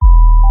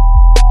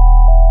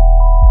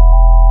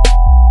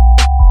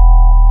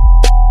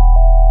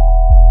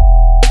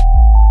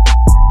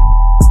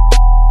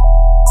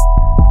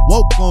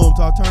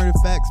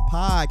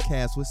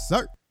Podcast with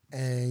Sir.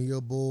 And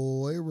your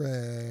boy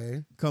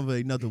Ray. Come with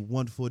another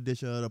wonderful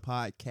edition of the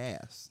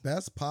podcast.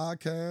 Best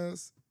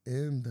podcast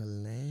in the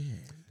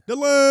land.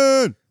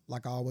 Dylan!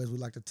 Like always, we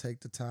like to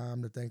take the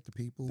time to thank the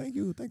people. Thank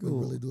you. Thank We you.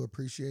 really do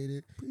appreciate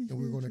it. And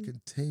we're going to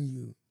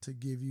continue to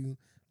give you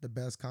the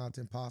best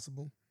content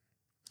possible.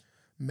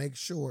 Make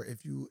sure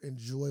if you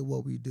enjoy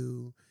what we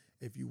do,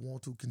 if you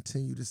want to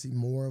continue to see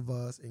more of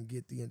us and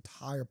get the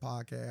entire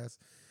podcast,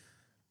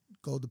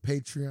 go to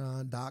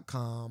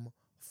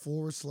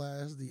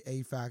patreon.com/the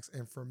AFAX.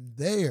 And from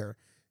there,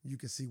 you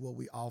can see what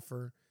we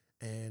offer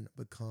and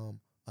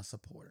become a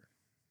supporter.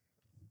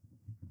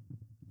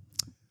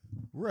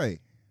 Ray,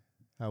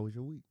 how was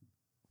your week?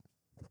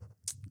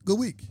 Good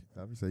week.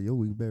 I would say your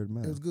week better than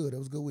mine. It was good. It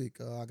was a good week.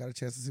 I got a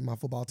chance to see my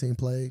football team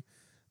play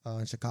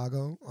in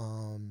Chicago.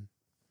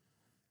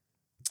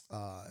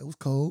 It was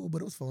cold,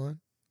 but it was fun.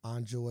 I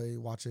enjoy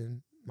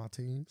watching my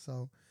team,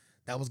 so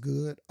that was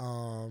good.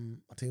 My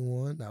team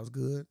won. That was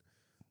good.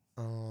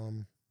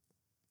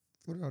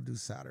 What did I do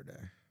Saturday?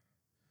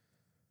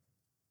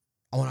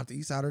 I went out to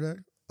eat Saturday.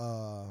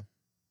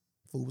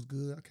 Food was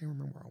good. I can't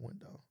remember where I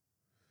went though.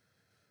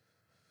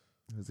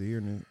 Was it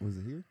here? Was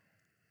it here?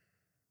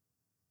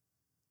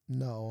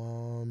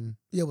 No.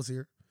 Yeah, it was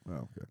here.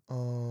 Oh,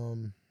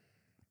 okay.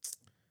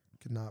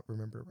 Could not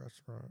remember a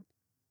restaurant.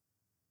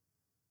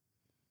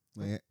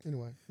 Man,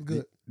 Anyway, it was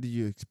good. Did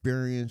you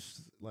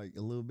experience like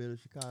a little bit of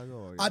Chicago?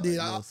 Or I did.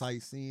 A little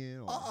sightseeing?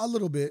 Or? A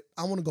little bit.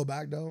 I want to go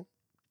back though.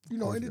 You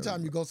know, course you anytime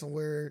gotta you go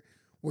somewhere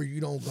where you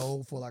don't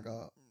go for like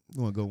a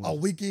You want to go?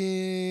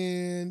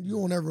 weekend, you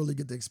don't ever really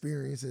get to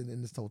experience it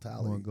in its I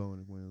totality. want to go when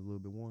it's a little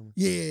bit warmer.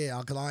 Yeah,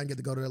 because I didn't get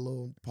to go to that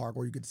little park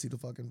where you get to see the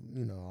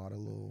fucking, all the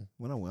little.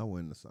 When I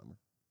went in the summer.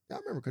 Yeah, I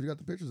remember because you got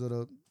the pictures of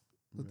the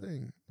Yeah.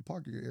 thing, the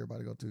park you get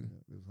everybody go to. Yeah,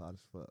 it was hot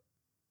as fuck.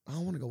 I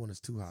don't want to go when it's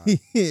too hot.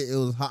 It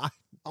was hot.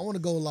 I want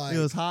to go like It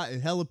was hot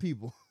and hella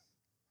people.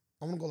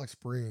 I want to go like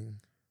spring.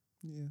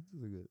 Yeah,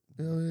 this is good.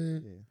 You know what I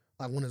mean? Yeah.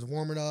 Like when it's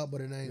warming up, but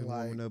it ain't It's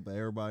like warming up, but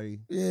everybody's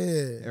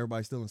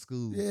still in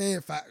school. yeah.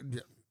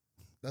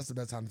 That's the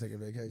best time to take a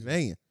vacation.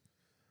 Man,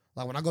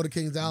 Like when I go to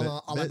Kings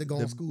Island, I like to go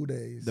on school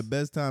days. the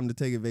best time to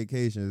take a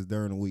vacation is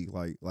during the week.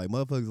 Like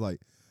motherfuckers,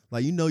 like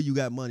you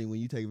got money when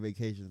you take a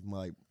vacation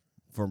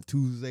from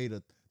Tuesday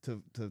to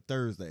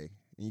Thursday,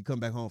 and you come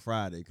back home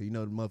Friday because you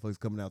know the motherfuckers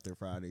coming out there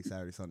Friday,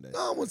 Saturday, Sunday. No,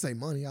 I wouldn't say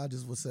money. I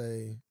just would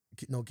say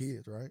no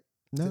kids, right?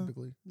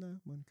 Typically. No,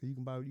 money because you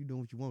can buy you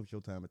doing what you want with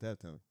your time at that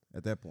time.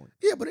 At that point,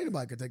 Yeah, but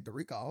anybody could take the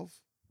week off.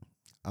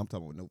 I'm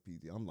talking with no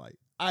PD. I'm like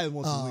I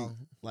want a week. Oh.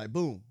 Like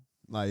boom.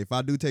 Like if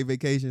I do take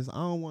vacations, I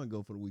don't want to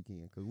go for the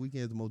weekend because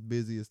weekend's the most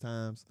busiest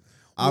times.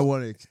 I Well,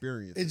 want to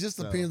experience. It just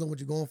depends on what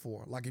you're going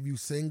for. Like if you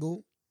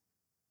single,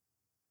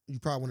 you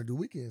probably want to do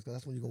weekends because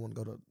that's when you're going to want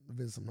to go to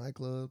visit some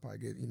nightclubs, probably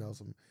get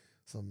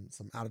some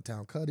out of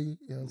town cutty.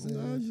 You know what I'm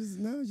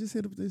saying? Just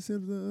hit up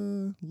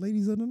the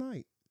ladies of the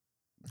night.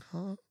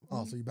 Huh?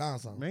 Oh, so you buying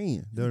something? Man,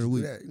 You during the can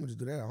week. do that. You can just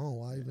do that at home.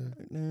 Why even?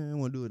 Nah, I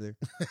want to do it there.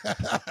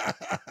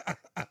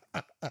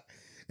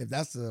 If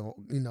that's you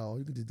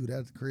can just do that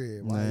at the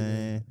crib.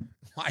 Nah.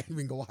 Why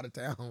even go out of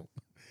town?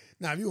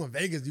 Now, if you in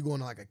Vegas, you going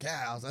to like a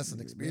cat house. That's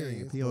an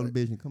experience. Pee on the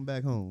bitch and come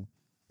back home.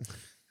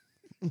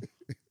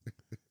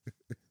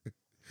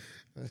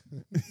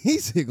 He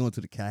said going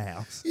to the cat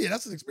house. Yeah,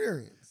 that's an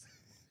experience.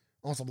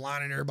 On some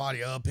lining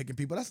everybody up, picking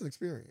people. That's an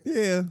experience.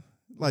 Yeah.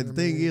 Like know the what I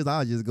thing mean? is,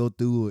 I'll just go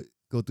through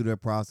that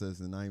process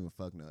and not even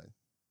fuck nothing.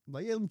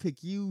 Like, yeah, let me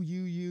pick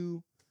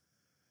you.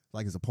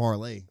 Like it's a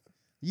parlay.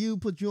 You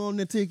put you on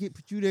the ticket,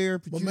 put you there,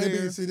 put But you maybe,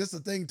 there. see, this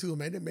is the thing, too.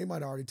 Man, they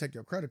might already take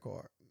your credit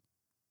card.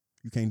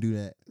 You can't do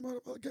that.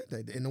 Okay,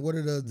 and what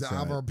are the That's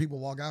however right. people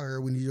walk out here,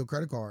 we need your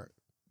credit card.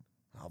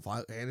 I'll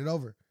hand it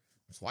over.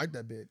 Swipe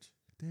that bitch.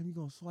 Damn, you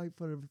gonna swipe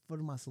for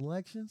my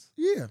selections?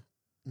 Yeah.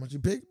 Once you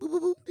pick, boop,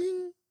 boop, boop,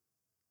 ding.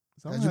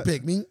 So I As don't you have-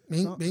 pick, bing,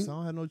 bing, so, bing. so I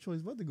don't have no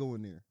choice but to go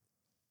in there.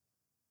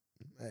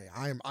 Hey,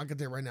 I can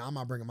tell you right now, I'm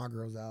not bringing my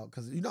girls out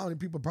because you know how many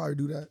people probably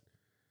do that.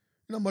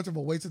 You know, how much of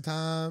a waste of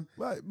time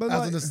Right, but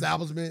as an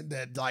establishment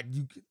that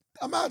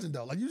imagine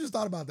though, like you just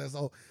thought about that.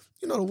 So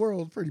the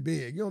world's pretty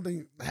big. You don't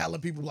think hella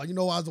people like I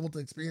just want the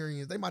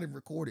experience. They might even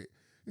record it.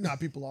 You know how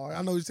people are.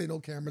 I know you say no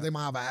camera. They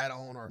might have a hat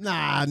on or.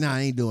 Nah, I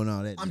ain't doing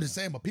all that. I'm just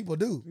saying, but people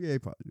do. Yeah, they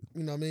probably do.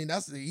 You know what I mean?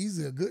 That's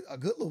easy, a good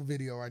little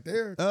video right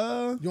there.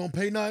 Uh, You don't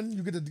pay nothing.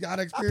 You get the God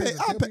I experience. pay,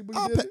 and I tell pay, people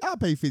you I did pay, it. I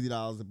pay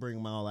 $50 to bring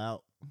them all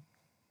out,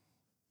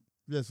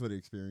 just for the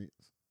experience.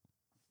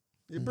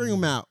 You bring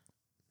them out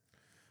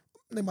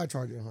They might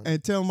charge you $100.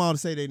 and tell them all to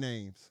say their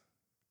names.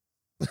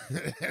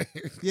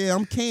 Yeah,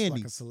 I'm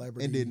Candy, Like a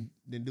celebrity. and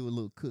then do a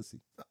little curtsy,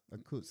 a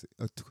curtsy.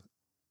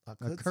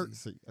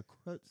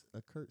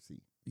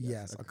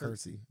 Yes, a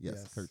curtsy.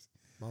 Yes, a curtsy.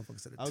 Motherfucker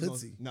said I a was gonna-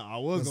 tootsie. No, I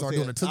You was gonna gonna start say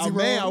doing a Tootsie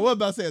Man, I Roll? was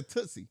about to say a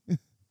tootsie.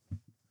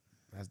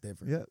 That's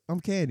different. Yeah, I'm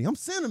Candy. I'm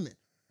Cinnamon.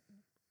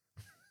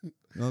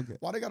 Okay.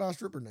 Why they got our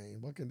stripper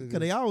name? What can they do?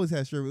 Because they always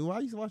had strippers. Well, I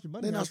used to watch the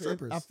Bunny They not House.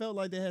 strippers. I felt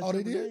like they had Oh, they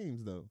stripper did?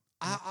 names though.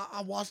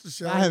 I watched the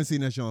show. I haven't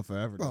seen that show in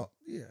forever. Though. Bro,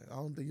 yeah, I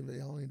don't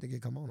even think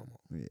it come on no more.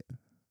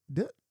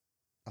 Yeah.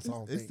 That's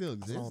all. It still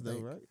exists though,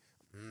 right?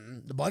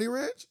 The Bunny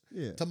Ranch?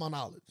 Yeah. To my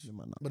knowledge. To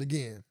my knowledge. But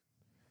again,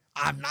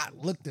 I've not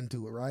looked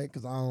into it, right?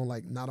 Because I don't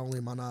like, not only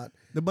am I not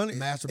The bunny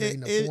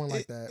masturbating to porn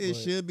like that. It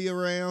but should be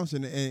around,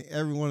 and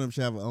every one of them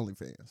should have an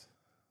OnlyFans.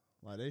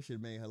 Like, they should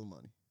have made hella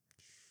money.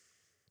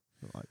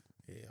 Like,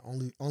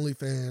 yeah,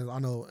 OnlyFans, I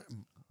know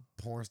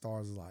porn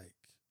stars is like,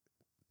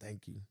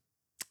 thank you.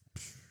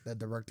 That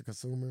direct to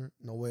consumer,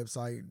 no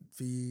website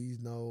fees,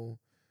 no.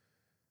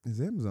 it's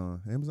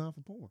Amazon. Amazon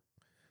for porn.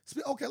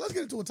 Okay, let's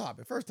get into a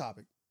topic. First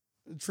topic,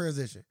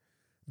 transition.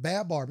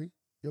 Bad Barbie,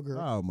 your girl,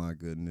 Oh, my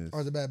goodness.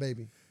 or is it Bad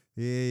Baby?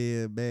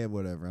 Yeah, bad,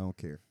 whatever. I don't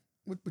care.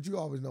 But you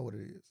always know what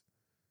it is.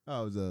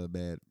 Oh, it was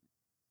bad.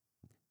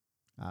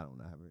 I don't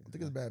know. I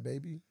think it's Bad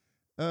Baby.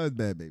 It's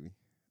Bad Baby.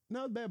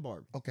 No, it's Bad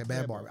Barbie. Okay,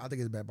 Bad Barbie. I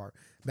think it's Bad Barbie.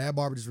 Bad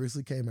Barbie just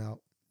recently came out,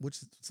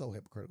 which is so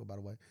hypocritical, by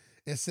the way.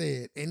 It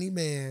said, any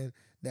man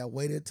that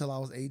waited till I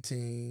was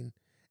 18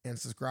 and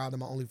subscribed to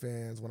my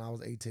OnlyFans when I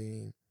was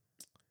 18,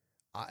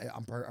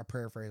 I'm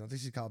paraphrasing. I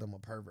think she called him a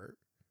pervert.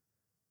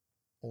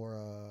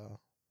 Or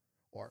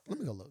let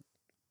me go look.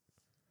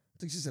 I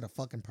think she said a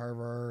fucking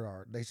pervert,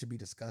 or they should be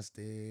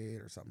disgusted,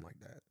 or something like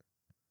that.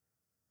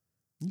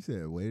 You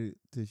said waited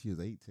till she was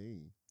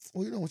 18.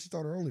 Well, you know, when she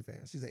started her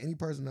OnlyFans, she said any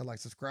person that like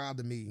subscribed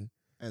to me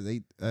As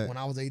eight, when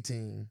I was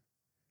 18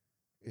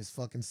 is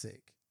fucking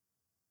sick.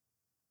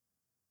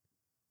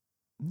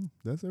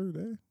 that's every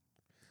day.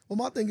 Well,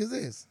 my thing is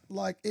this: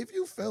 like, if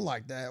you feel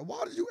like that,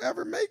 why did you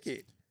ever make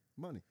it?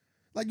 Money.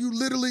 Like, you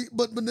literally,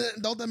 but then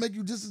don't that make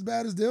you just as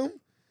bad as them?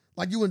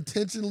 Like, you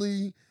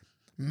intentionally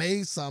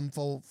made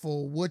something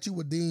for what you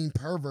would deem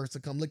perverts to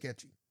come look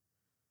at you.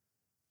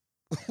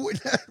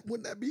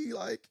 Wouldn't that be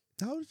like?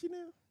 How old is she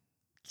now?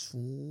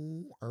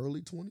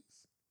 Early 20s.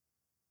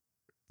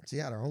 She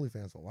had her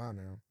OnlyFans for a while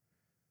now.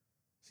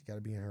 She got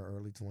to be in her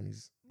early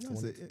 20s.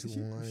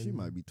 She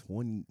might be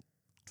 20.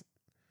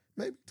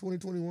 Maybe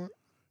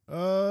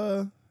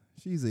 2021.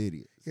 She's an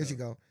idiot. Here she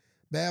go.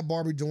 Bad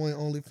Barbie joined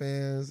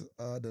OnlyFans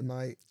the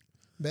night.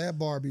 Bad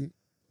Barbie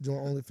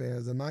joined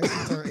OnlyFans the night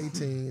she turned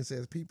 18.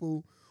 Says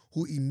people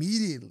who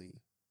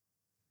immediately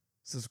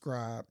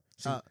subscribe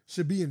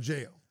should be in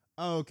jail.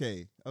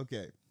 Okay.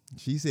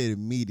 She said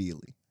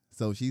immediately.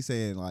 So she's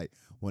saying, like,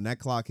 when that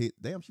clock hit,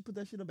 damn, she put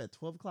that shit up at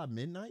 12 o'clock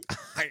midnight?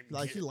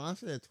 Like, she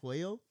launched it at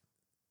 12?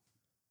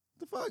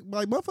 The fuck?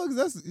 Like, motherfuckers,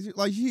 that's,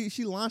 like,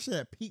 she launched it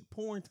at peak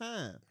porn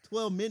time,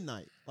 12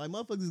 midnight. Like,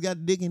 motherfuckers got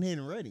the dick in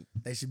hand and ready.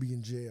 They should be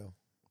in jail.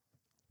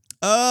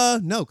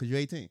 No, because you're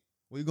 18.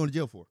 What are you going to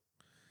jail for?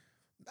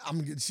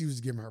 She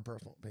was giving her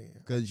personal opinion.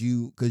 Because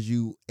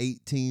you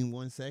 18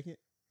 1 second?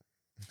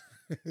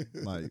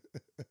 Like,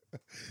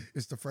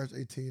 it's the fresh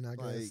 18, I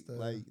guess.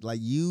 Like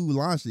you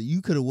launched it.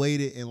 You could have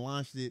waited and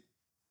launched it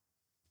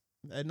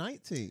at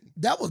 19.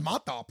 That was my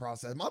thought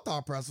process. My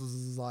thought process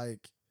was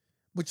like,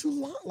 but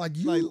you like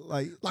you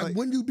like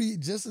wouldn't you be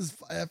just as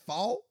at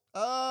fault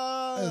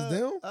as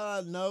them?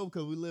 No,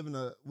 because we live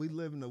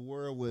in a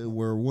world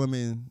where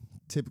women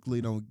typically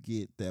don't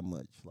get that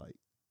much like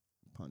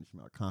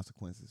punishment or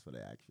consequences for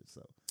their actions.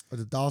 So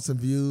the thoughts and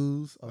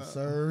views of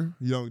Sir.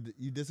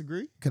 You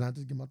disagree? Can I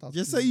just get my thoughts?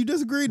 Just say you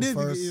disagree. Then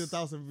first, get your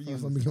thoughts and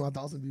views. Let me get my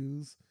thoughts and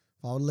views.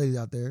 For all the ladies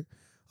out there,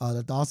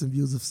 the thoughts and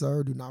views of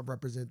Sir do not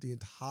represent the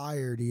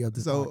entirety of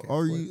this. So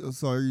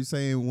podcast. are you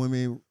saying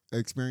women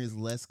experience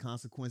less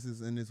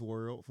consequences in this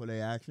world for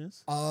their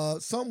actions?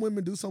 Some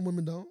women do, some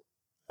women don't.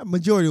 A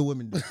majority of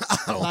women do.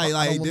 I don't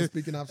want to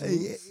speak in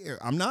absolutes.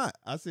 I'm not.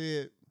 I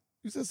said.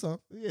 You said some.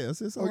 Yeah, I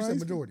said some. Oh, you said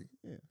majority.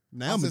 Yeah.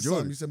 Now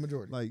majority. You said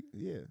majority. Like,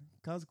 yeah.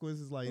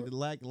 Consequences, like the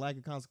lack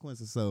of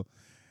consequences. So,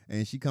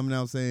 and she coming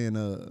out saying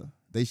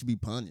they should be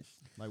punished.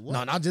 Like what?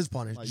 No, not just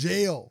punished. Like,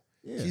 jail.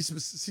 Yeah.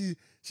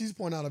 She's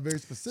pointing out a very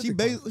specific.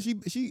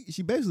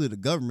 She basically the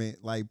government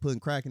like putting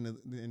crack in the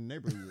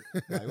neighborhood.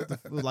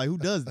 Like who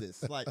does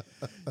this? Like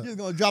you're just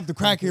gonna drop the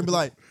crack here and be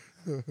like,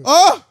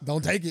 oh,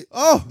 don't take it.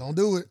 Oh, don't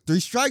do it. 3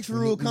 strikes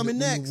rule coming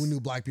next. We knew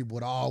black people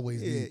would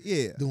always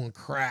be doing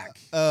crack.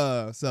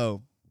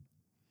 So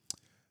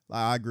like,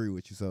 I agree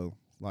with you. So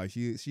like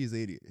she's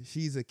an idiot.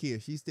 She's a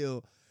kid. She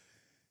still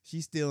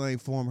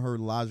ain't formed her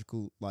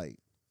logical like.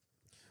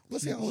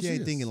 Let's see how old she she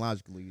ain't is. thinking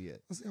logically yet.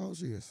 Let's see how old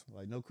she is.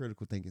 Like no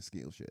critical thinking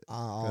skills yet.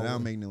 That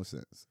don't make no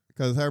sense.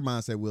 Because her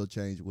mindset will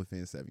change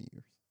within 7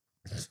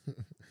 years.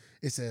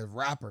 It says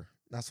rapper.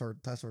 That's her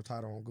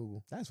title on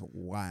Google. That's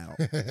wild.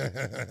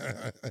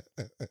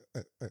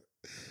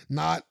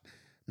 Not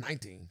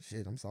 19.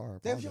 Shit, I'm sorry.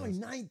 Damn, she only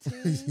 19?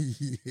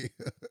 Yeah.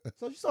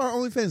 So she started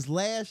OnlyFans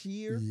last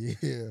year?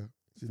 Yeah.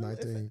 She's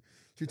 19.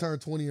 She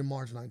turned 20 in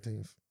March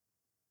 19th.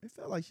 It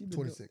felt like she been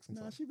 26.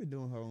 She been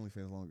doing her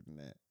OnlyFans longer than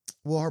that.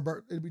 Well, her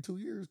birth, it'll be 2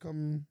 years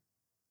come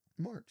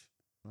March.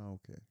 Oh,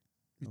 okay.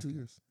 Be 2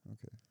 years.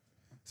 Okay.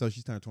 So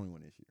she's turned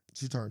 21 this year.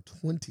 She turned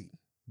 20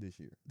 this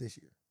year.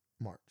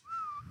 March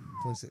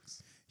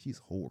 26. She's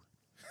a whore.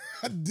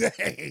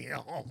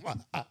 Damn.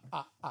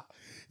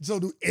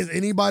 So is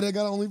anybody that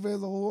got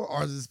OnlyFans a whore,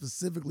 or is it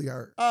specifically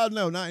her?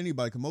 No, not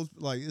anybody. Cause most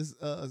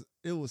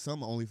it was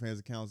some OnlyFans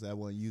accounts that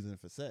weren't using it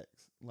for sex.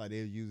 Like they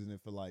were using it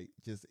for like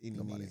just any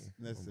means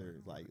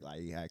necessary. Like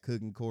you had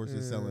cooking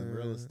courses, selling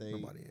real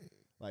estate.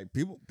 Like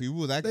people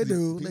was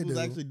actually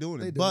actually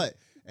doing it. But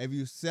if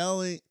you're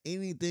selling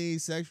anything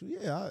sexual,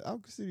 yeah, I'll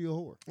consider you a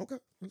whore. Okay,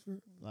 that's fair.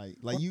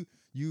 Like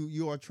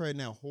you are treading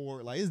that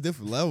whore. Like it's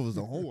different levels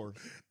of whore.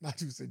 Not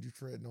you said you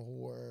treading a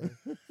whore.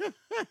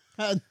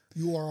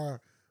 You are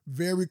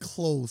very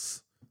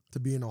close to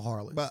being a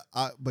harlot.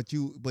 But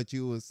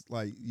you was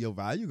like your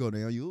value go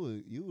down.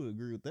 You would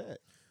agree with that.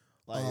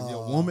 Like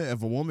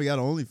if a woman got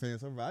an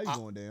OnlyFans, her value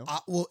going down.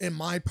 Well, in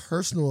my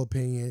personal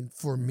opinion,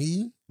 for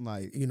me,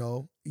 like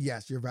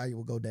yes, your value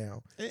will go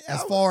down.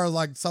 As far as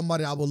like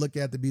somebody I would look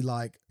at to be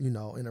like, in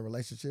a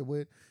relationship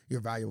with, your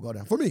value will go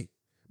down for me.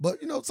 But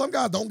some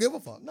guys don't give a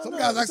fuck. Some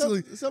guys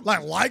actually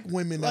like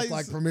women that's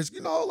like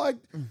permission. Like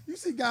you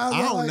see guys.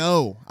 I don't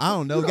know.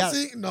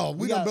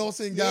 We done both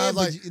seen guys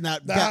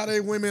that how they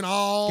women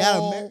all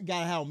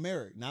gotta have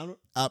married. Now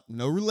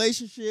no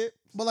relationship.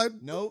 But like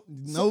no.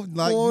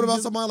 Like what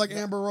about somebody like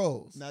Amber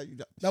Rose?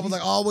 That was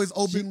like always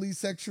openly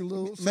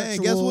sexual. Man,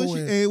 guess what?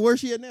 Where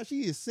she at now?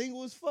 She is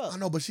single as fuck. I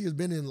know, but she has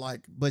been in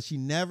but she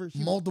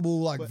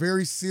multiple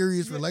very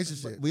serious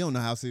relationships. We don't know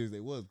how serious they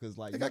was because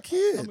they got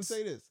kids. I'm gonna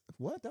say this.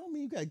 What? That don't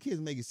mean you got kids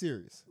and make it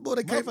serious. Well,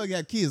 they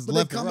got kids. But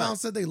they come out and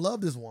said they love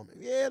this woman.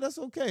 Yeah, that's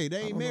okay.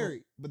 They ain't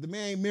married, but the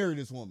man ain't married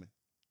this woman.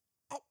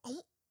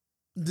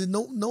 Did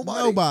nobody?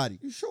 Nobody.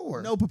 You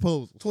sure? No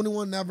proposal.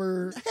 21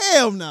 never.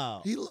 Hell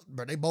no.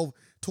 But they both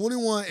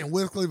 21 and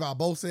Wiz Khalifa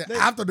both said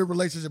after the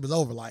relationship is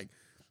over, like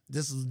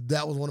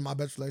that was one of my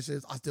best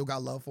relationships. I still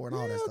got love for her and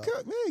all that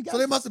stuff. Man, so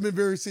they must have been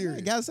very serious.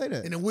 You gotta say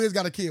that. And then Wiz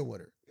got a kid with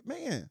her.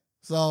 Man.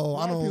 So a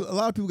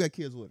lot of people got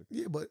kids with her.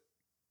 Yeah, but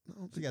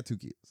she got 2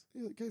 kids.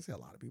 You can't say a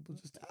lot of people.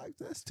 Just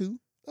that's 2.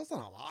 That's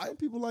not a lie. Some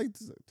people like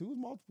 2 is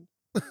multiple.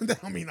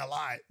 That don't mean a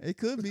lie. It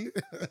could be.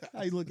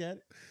 How you look at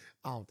it?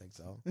 I don't think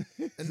so.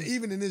 And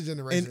even in this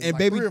generation, and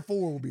baby 3 or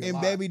 4 will be a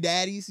lie. baby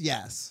daddies,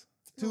 yes.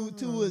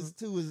 Two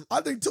is.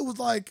 I think 2 was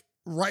like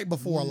right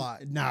before a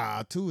lie.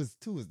 Nah, 2 is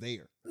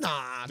there.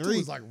 Nah, 3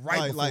 is like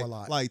right before a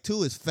lie. Like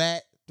 2 is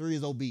fat, 3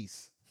 is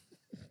obese.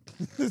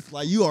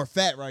 Like you are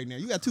fat right now.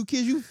 You got 2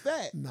 kids, you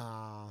fat.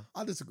 Nah,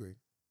 I disagree.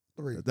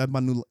 3. That's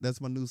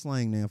my new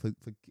slang now for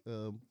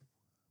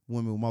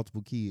women with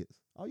multiple kids.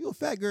 Oh, you a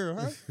fat girl,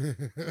 huh?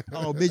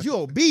 Oh, bitch, you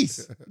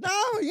obese. No,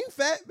 you ain't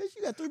fat, bitch.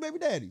 You got 3 baby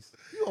daddies.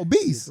 You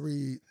obese.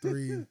 3.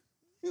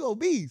 You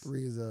obese.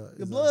 3 is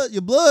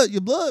your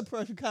blood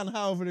pressure kind of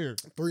high over there.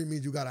 3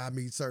 means you gotta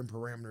meet certain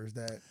parameters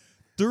that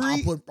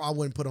 3 I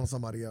wouldn't put on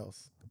somebody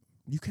else.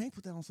 You can't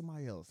put that on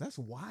somebody else. That's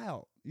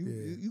wild.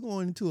 You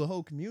going into a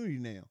whole community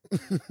now.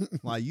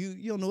 Like you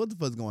don't know what the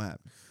fuck's gonna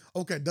happen.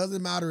 Okay,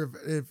 doesn't matter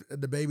if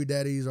the baby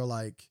daddies are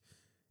like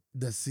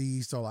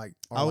deceased or like.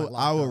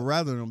 I would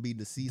rather them be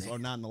deceased or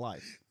not in the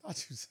life. How'd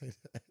you say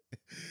that?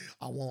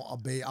 I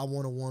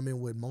want a woman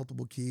with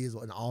multiple kids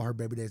and all her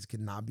baby daddies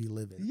cannot be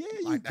living.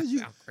 Yeah,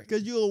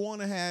 because you'll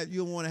want to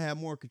have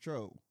more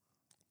control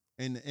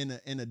in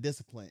a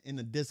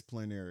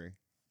disciplinary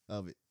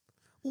of it.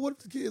 Well,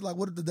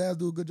 what if the dads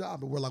do a good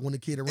job? But we're like when the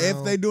kid around.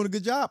 If they doing a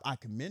good job, I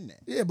commend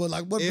that. Yeah, but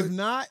like what if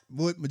not,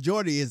 what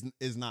majority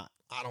is not.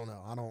 I don't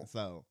know. I don't.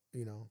 So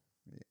Yeah.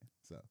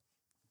 So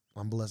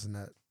I'm blessing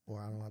that, or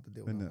I don't have to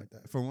deal with it like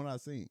that. From what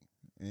I've seen,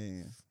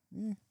 and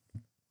that's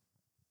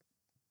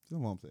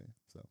what I'm saying.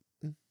 So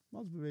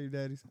most baby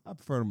daddies, I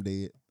prefer them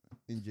dead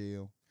in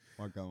jail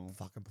or gone.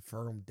 Fucking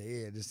prefer them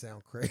dead. Just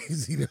sound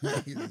crazy to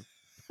me.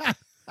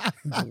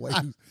 The way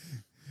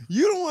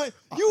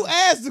you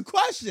asked the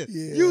question.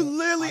 Yeah, you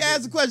literally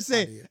asked the question,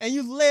 saying, and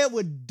you led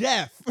with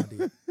death. I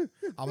did.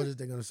 I was just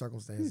thinking of the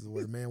circumstances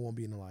where the man won't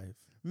be in the life.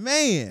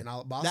 Man, and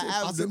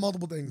I said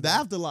multiple things. The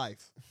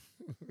afterlife.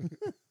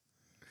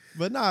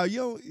 But no,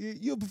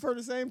 you prefer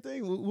the same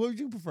thing. What would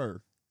you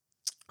prefer?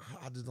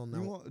 I just don't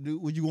know.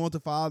 Would you want the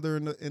father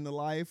in the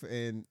life?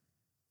 And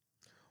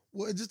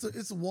well,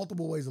 it's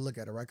multiple ways to look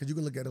at it, right? Because you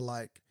can look at it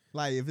like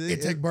if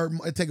it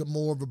take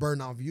more of a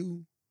burden off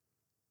you.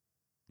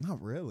 Not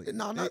really.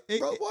 No, bro.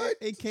 What?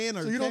 It can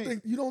or so you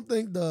don't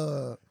think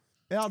the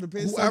it all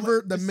depends.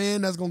 Whoever the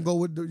man that's gonna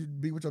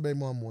be with your baby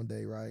mom one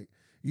day, right?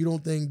 You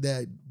don't think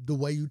that the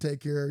way you take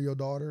care of your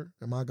daughter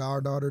and my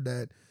goddaughter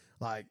that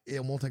like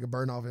it won't take a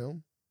burden off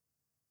him?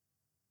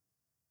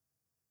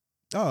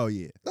 Oh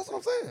yeah, that's what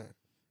I'm saying.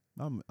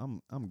 I'm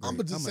great. I'm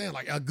just saying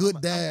like a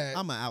good dad.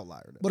 I'm an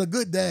outlier, though. But a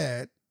good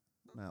dad.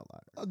 An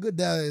outlier. A good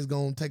dad is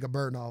gonna take a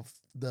burden off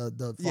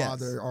the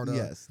father or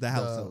the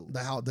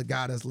household, the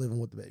guy that's living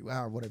with the baby,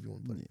 or whatever you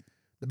want to put it.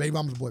 The baby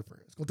mama's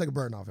boyfriend. It's gonna take a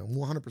burden off him,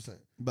 100%.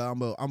 But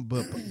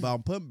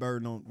I'm putting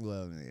burden on.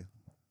 Well, yeah.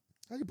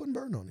 How you putting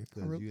burden on him?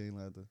 Because you ain't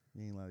allowed to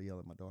yell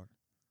at my daughter.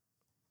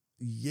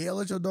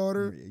 Yell at your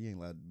daughter? Yeah, you ain't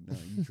allowed to.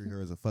 You treat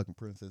her as a fucking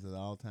princess at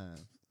all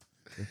times.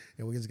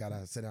 And we just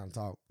gotta sit down and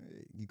talk.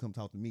 You come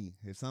talk to me.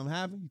 If something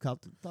happens, you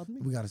talk to me.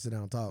 We gotta sit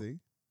down and talk. See?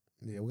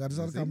 Yeah, we gotta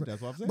start a conversation.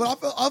 That's what I'm saying.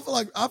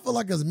 But I feel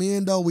like as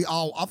men though,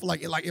 I feel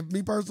like if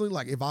me personally,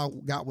 like if I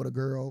got with a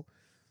girl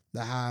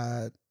that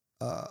had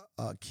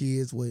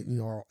kids with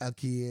a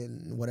kid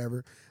and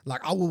whatever,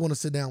 like I would want to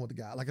sit down with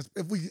the guy. Like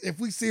if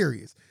we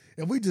serious,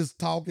 if we just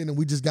talking and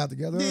we just got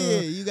together,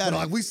 you got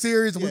like we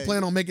serious and we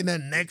plan on making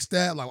that next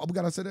step. Like we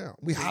gotta sit down.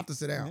 We have to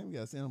sit down. Man, we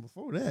gotta sit down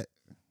before that.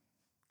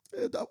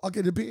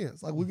 Okay, it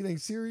depends. Like we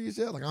ain't serious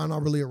yet. Like I'm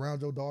not really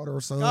around your daughter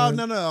or son.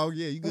 Oh no,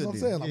 yeah, you good. That's what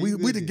I'm saying.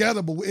 Like we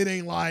together, but it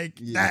ain't like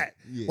that.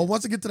 Yeah. But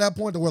once it get to that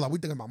point, where like we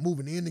thinking about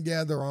moving in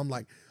together, or I'm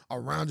like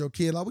around your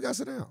kid, like we gotta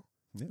sit down.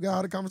 Yeah. We gotta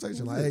have a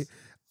conversation. Like,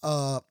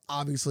 hey,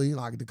 obviously,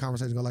 like the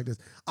conversation go like this.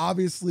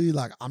 Obviously,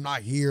 like I'm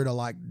not here to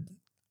like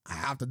I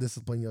have to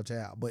discipline your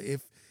child, but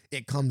if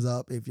it comes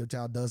up, if your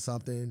child does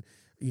something,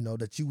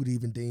 that you would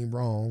even deem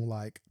wrong,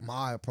 like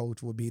my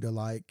approach would be to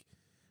like,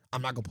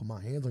 I'm not gonna put my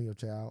hands on your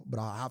child, but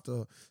I have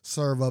to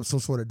serve up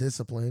some sort of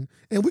discipline.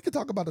 And we can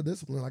talk about the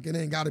discipline. Like it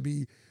ain't gotta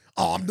be,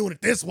 oh, I'm doing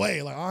it this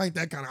way. Like I ain't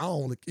that kind of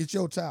own. Like, it's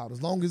your child.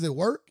 As long as it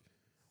work,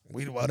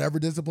 whatever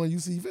discipline you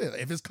see fit.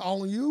 If it's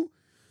calling you,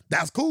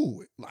 that's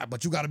cool. Like,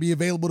 but you gotta be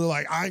available to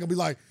like, I ain't gonna be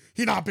like,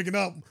 he not picking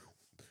up.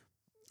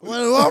 What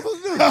am I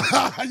supposed to do? What am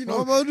I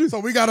supposed to do? So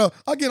we gotta,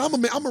 again,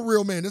 I'm a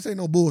real man. This ain't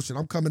no bullshit.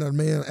 I'm coming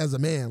as a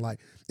man.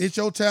 Like it's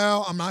your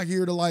child. I'm not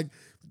here to like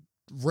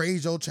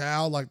raise your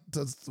child like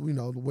to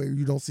the way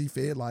you don't see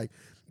fit. Like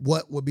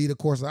what would be the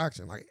course of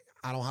action? Like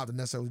I don't have to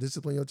necessarily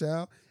discipline your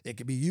child. It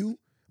could be you,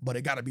 but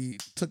it got to be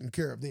taken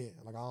care of then.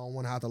 Like I don't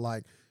want to have to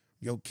like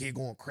your kid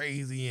going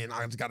crazy and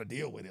I just got to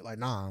deal with it. Like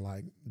nah,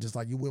 like just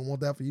like you wouldn't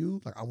want that for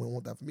you, like I wouldn't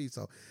want that for me.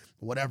 So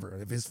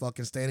whatever. If it's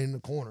fucking standing in the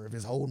corner, if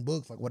it's holding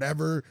books, like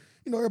whatever,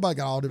 everybody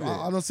got all different.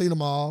 I done seen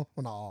them all.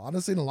 Well, no, I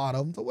done seen a lot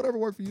of them. So whatever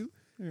worked for you.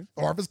 Yeah.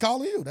 Or if it's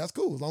calling you, that's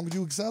cool. As long as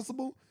you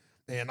accessible.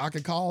 And I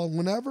can call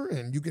whenever,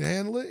 and you can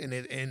handle it,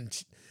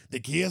 and the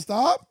kids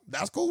stop.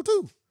 That's cool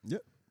too.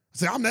 Yep.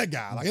 See, I'm that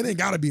guy. Like it ain't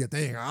got to be a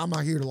thing. I'm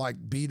not here to like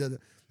be to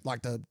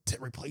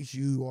replace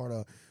you or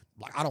to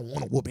like. I don't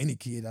want to whoop any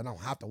kid. I don't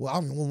have to. Well,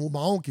 I don't want to whoop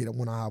my own kid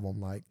when I have them.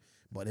 Like,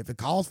 but if it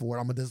calls for it,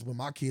 I'm gonna discipline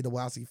my kid the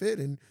way I see fit,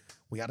 and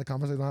we had a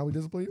conversation on how we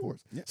discipline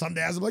yours. Yep. Some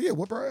dads are like, yeah,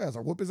 whoop her ass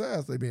or whoop his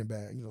ass. They being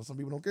bad. Some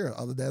people don't care.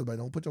 Other dads, like,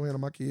 don't put your hand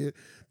on my kid.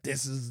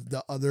 This is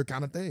the other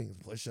kind of things,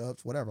 push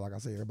ups, whatever. Like I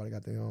said, everybody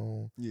got their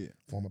own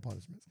form of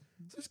punishments.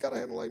 So she got to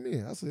handle like me.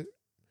 That's it.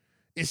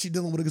 Is she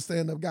dealing with a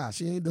stand up guy?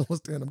 She ain't dealing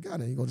with a stand up guy.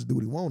 Then you gonna just do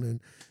what he want, and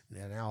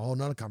now a whole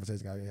nother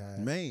conversation got to be had.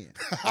 Man,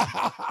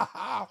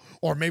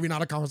 or maybe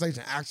not a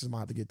conversation. Actions might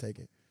have to get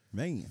taken.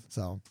 Man,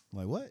 so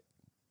like what?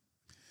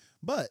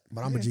 But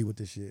I'm a G with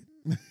this shit.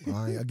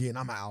 Again,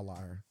 I'm an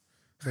outlier.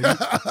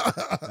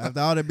 After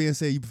all that being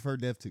said, you prefer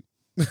death too.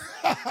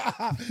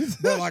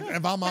 But like,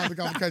 if I'm on the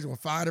conversation with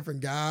 5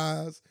 different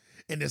guys,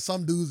 and there's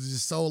some dudes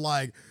just so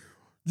like,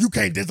 you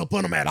can't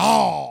discipline them at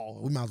all.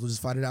 We might as well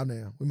just fight it out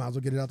now. We might as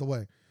well get it out the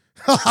way.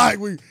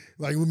 we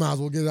might as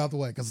well get it out the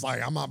way because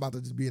like I'm not about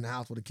to just be in the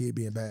house with a kid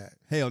being bad.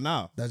 Hell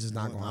no, that's just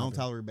not gonna happen. I don't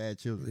tolerate bad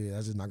children. Yeah,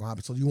 that's just not gonna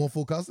happen. So you want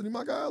full custody,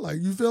 my guy?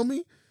 Like you feel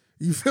me?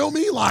 You feel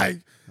me?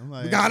 Like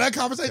we got that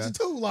conversation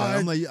too.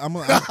 Like I'm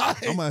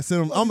gonna sit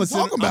him. I'm gonna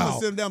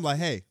sit him down. Like,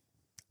 hey,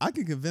 I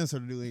can convince her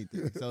to do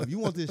anything. So if you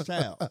want this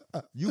child,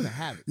 you can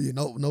have it. Yeah,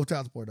 no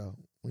child support though.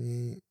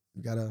 You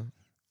gotta.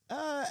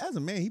 As a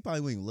man, he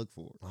probably wouldn't even look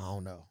for it. I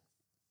don't know.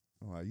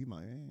 You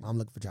might. I'm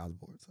looking for child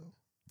support. So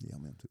yeah,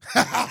 I'm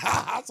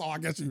too. So I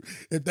guess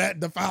if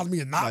that defines me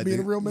as not being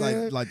a real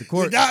man, like the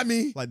court you got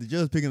me. Like the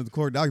judge picking up the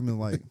court document,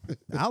 like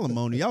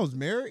alimony. Y'all was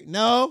married?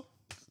 No.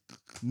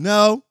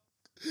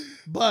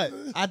 But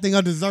I think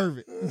I deserve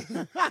it.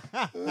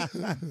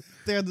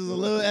 There's a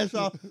little extra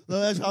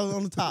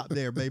on the top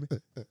there, baby.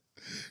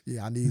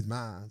 Yeah, I need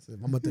mine.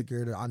 If I'm gonna take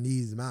care of it, I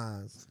need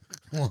mine.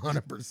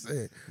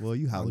 100%. Well,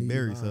 you Halle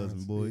Berry's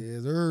husband, boy.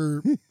 Yes,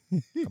 sir.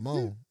 Come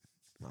on.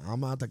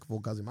 I'm not taking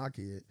full cousin my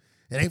kid.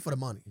 It ain't for the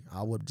money.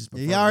 I would just.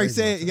 He already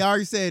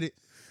said it.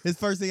 His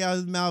first thing out of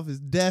his mouth is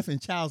death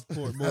and child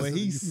support. Boy,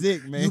 he's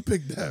sick, man. You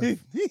picked death. I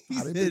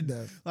didn't pick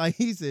death. Like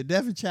he said,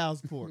 death and child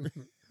support.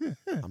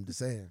 I'm just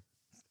saying.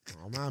 I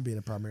don't mind being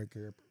a primary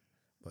care,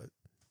 but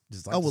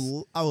just like I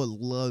would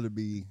love to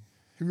be.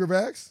 Have you ever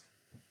asked?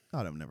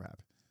 Oh, that would never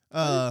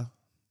happen.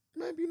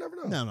 Maybe you never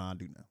know. No, I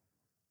do know.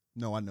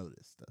 No, I know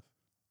this stuff.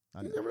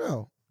 You never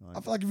know.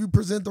 I feel like if you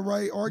present the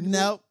right argument.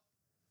 Nope.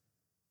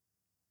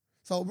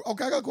 So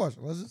okay, I got a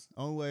question. Let's just.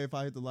 Only way if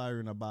I hit the lottery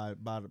and I buy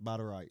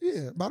the rights.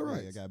 Yeah, buy the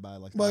rights. Yeah, I gotta buy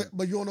like.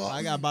 But you don't know.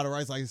 I gotta buy the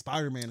rights like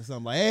Spider-Man or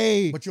something. Like,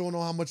 hey. But you don't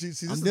know how much you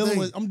see. I'm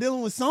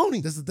dealing with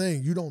Sony. This is the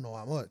thing. You don't know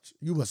how much.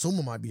 You assume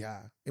it might be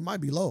high. It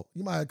might be low.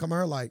 You might come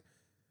here like,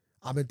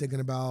 I've been thinking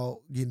about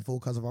getting full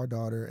because of our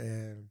daughter,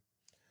 and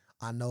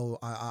I know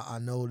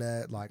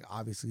that like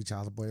obviously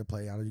child support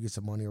play. I know you get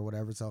some money or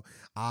whatever. So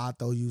I'll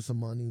throw you some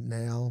money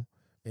now,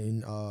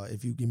 and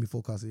if you give me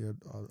full custody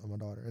of my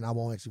daughter, and I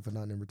won't ask you for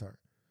nothing in return.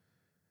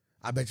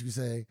 I bet you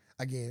say,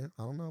 again,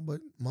 I don't know,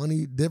 but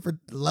money,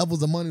 different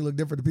levels of money look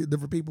different to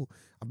different people.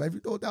 I bet if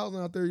you throw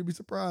 1,000 out there, you'd be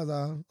surprised.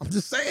 I'm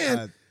just saying.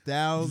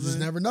 1,000? You just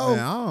never know.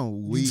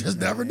 Man, you just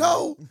never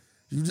know.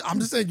 I'm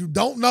just saying you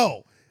don't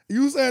know.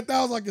 You say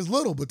 1,000 like it's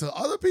little, but to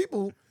other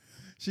people,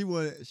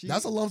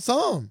 that's a lump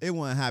sum. It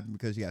wouldn't happen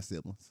because you got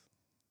siblings.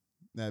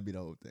 That'd be the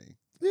whole thing.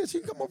 Yeah, she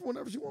can come over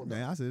whenever she wants.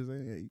 Man, I said,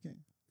 yeah, you can.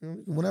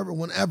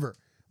 Whenever.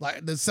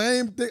 Like the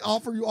same thing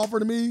you offer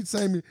to me,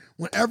 same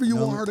whenever you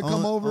want her to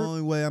come over.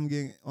 Only way I'm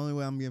getting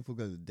for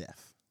because of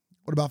death.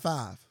 What about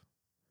 5?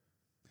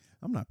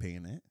 I'm not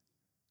paying that.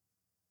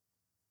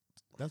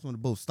 That's when the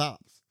boat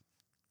stops.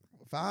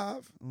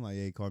 5? I'm like,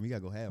 hey, Carmen, you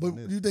gotta go half But on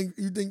this.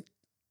 you think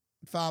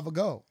 5 will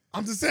go?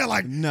 I'm just saying,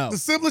 like, No. the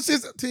simplest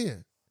is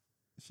 10.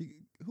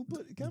 Who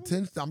put it? Kevin?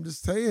 10. I'm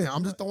just saying.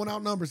 I'm just throwing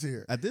out numbers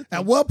here. At this At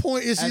point, what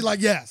point is she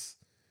like, yes?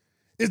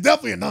 It's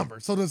definitely a number.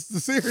 So the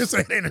serious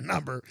ain't a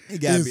number.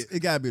 it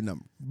gotta be a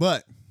number.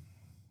 But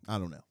I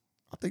don't know.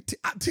 I think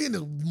 10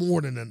 is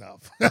more than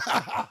enough. I'm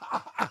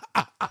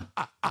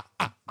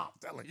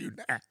telling you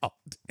now.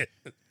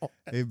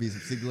 It'd be some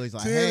situations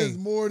like, 10 hey, is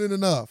more than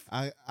enough.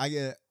 I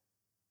got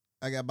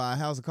to buy a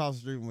house across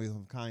the street with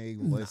some Kanye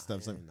West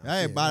stuff. So, nah,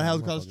 hey, shit, buy a nah,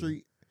 house across the motherfucker.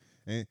 street.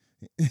 And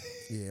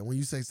Yeah, when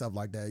you say stuff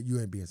like that, you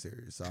ain't being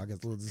serious. So I guess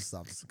we'll just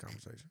stop this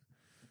conversation.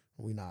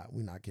 We not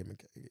Kim and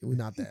K. We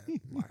not that.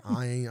 Like,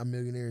 I ain't a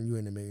millionaire and you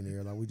ain't a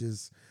millionaire. Like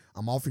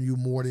I'm offering you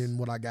more than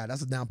what I got.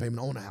 That's a down payment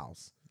on a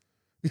house.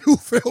 You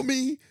feel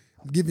me?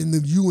 I'm giving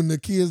you and the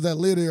kids that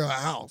live there a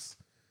house.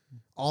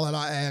 All that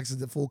I ask is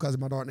the full cousin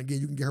of my daughter. And again,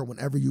 you can get her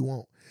whenever you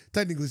want.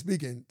 Technically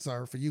speaking,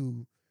 sir, for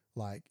you,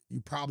 like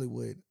you probably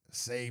would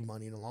save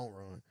money in the long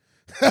run.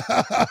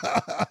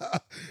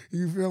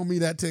 You feel me?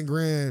 That 10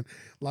 grand,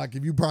 like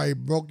if you probably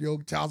broke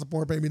your child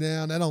support payment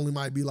down, that only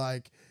might be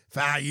like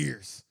 5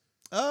 years.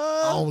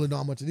 I don't really know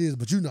how much it is,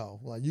 but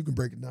like you can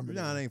break a number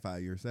down. it ain't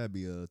 5 years. That'd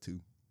be 2.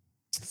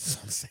 That's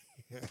what I'm saying.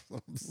 That's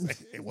what I'm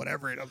saying.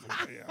 Whatever it is,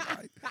 I'm saying.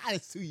 Like,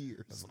 It's 2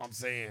 years. that's what I'm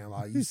saying.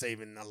 Like you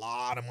saving a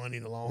lot of money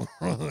in the long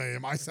run. It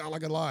might sound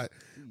like a lot,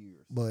 2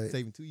 years. but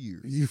Saving 2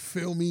 years. you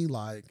feel me?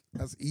 Like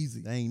that's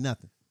easy. That ain't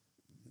nothing.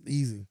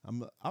 Easy. I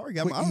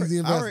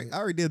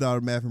already did all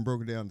the math and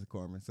broke it down to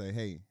Carmen and say,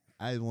 hey,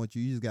 I just want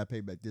you just got to pay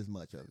back this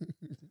much of it.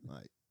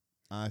 Like,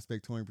 I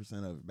expect 20%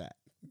 of it back.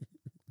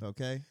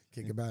 Okay?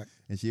 Kick it back.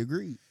 And she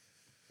agreed.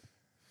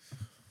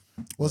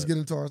 Let's get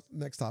into our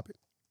next topic.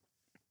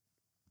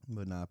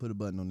 But nah, put a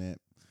button on that.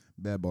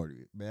 Bad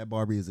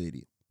Barbie is an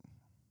idiot.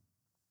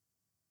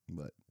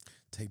 But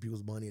Take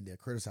people's money and then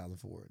criticize them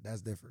for it.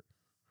 That's different.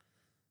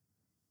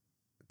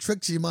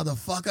 Tricked you,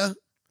 motherfucker.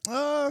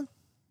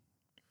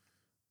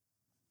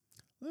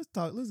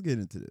 let's get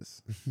into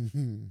this.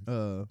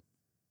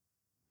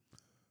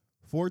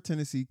 4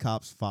 Tennessee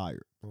cops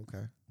fired.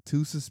 Okay.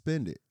 2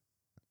 suspended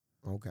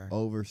Okay.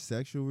 over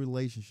sexual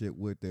relationship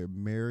with their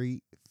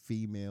married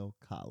female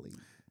colleague.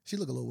 She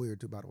look a little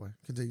weird too, by the way.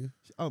 Continue.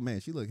 Oh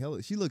man, she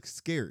looks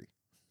scary.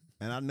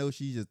 And I know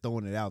she's just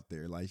throwing it out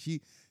there. Like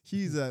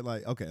she's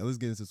like, okay, let's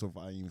get into this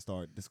before I even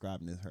start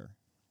describing this her.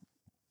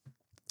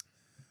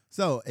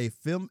 So a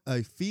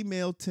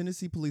female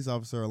Tennessee police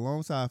officer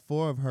alongside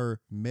 4 of her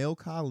male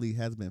colleagues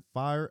has been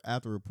fired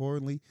after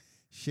reportedly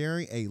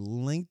sharing a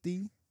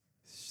lengthy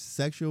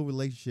sexual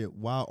relationship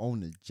while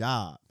on the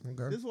job.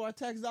 Okay. This is where our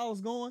tax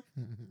dollars going.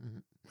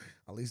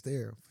 At least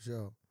there, for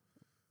sure.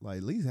 Like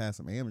at least have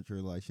some amateur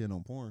like shit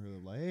on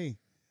Pornhub. Like, hey,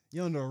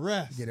 you're under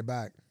arrest. Get it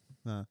back.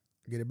 Huh?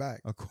 Get it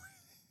back.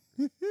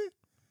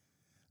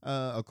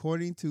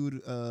 According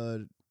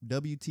to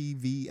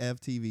WTVF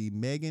TV,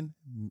 Megan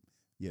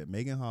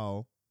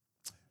Hall.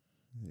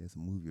 There's a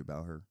movie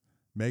about her.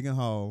 Megan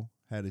Hall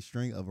had a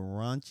string of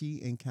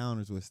raunchy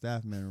encounters with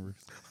staff members.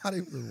 How do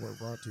you even work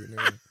raunchy in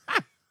there?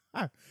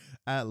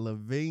 At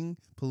Laving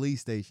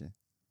Police Station,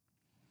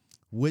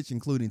 which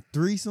including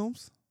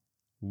threesomes,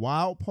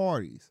 wild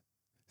parties,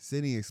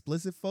 sending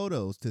explicit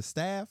photos to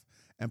staff,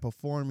 and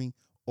performing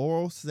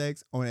oral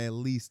sex on at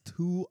least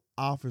 2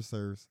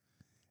 officers,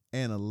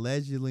 and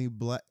allegedly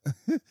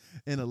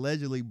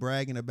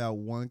bragging about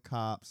one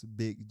cop's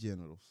big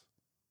genitals.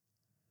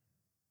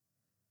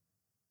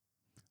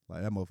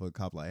 Like that motherfucker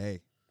cop like, hey,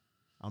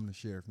 I'm the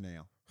sheriff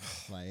now.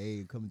 Like,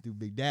 hey, coming through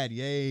Big Daddy,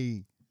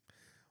 hey.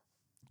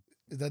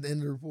 Is that the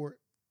end of the report?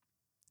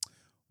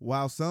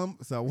 While some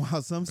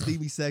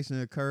steamy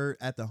section occurred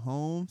at the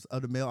homes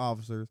of the male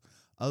officers,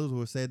 others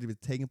were said to be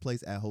taking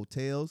place at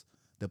hotels,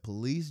 the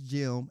police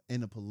gym,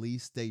 and the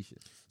police station.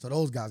 So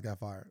those guys got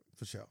fired,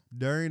 for sure.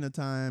 During the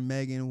time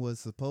Megan was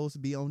supposed to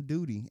be on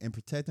duty and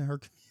protecting her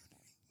community.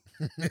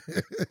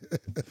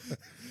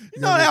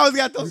 You know, they always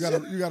got those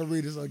you gotta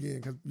read this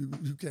again because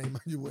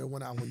you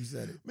went out when you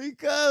said it.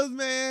 Because,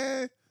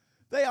 man,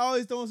 they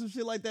always throwing some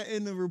shit like that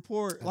in the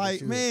report.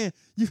 Like, man,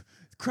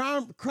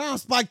 crime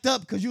spiked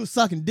up because you was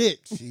sucking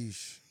dick.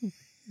 Sheesh.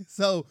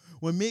 So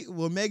when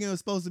Megan was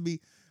supposed to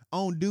be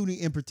on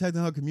duty and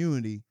protecting her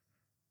community,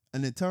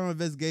 an internal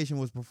investigation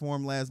was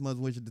performed last month,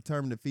 which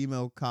determined the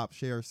female cop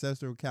shared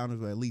sexual encounters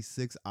with at least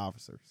 6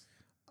 officers.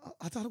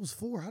 I thought it was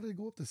 4. How did it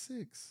go up to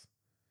 6?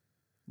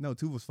 No,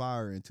 2 was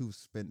fired and 2 was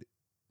suspended.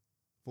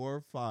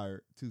 4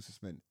 fired, 2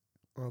 suspended.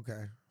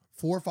 Okay.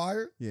 4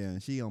 fired? Yeah,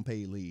 and she on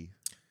paid leave.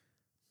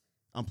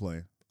 I'm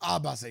playing. I was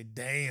about to say,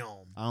 damn.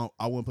 I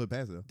wouldn't put it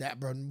past her. That,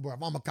 bro,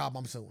 if I'm a cop,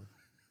 I'm suing.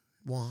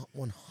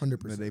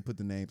 100%. But they put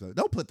the names out.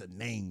 Don't put the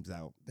names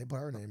out. They put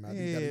her name out.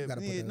 Yeah, You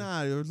gotta put that.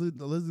 nah,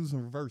 let's do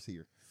some reverse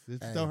here.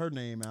 Just throw her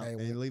name out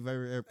and leave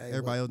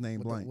everybody else's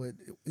name blank. With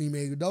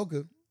Ime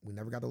Udoka, we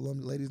never got the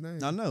lady's name.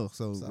 I know,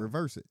 so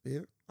reverse it. Yeah,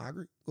 I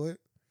agree. Go ahead.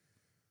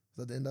 Is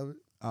that the end of it?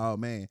 Oh,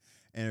 man.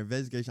 And an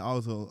investigation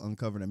also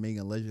uncovered that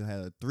Megan allegedly had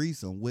a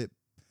threesome with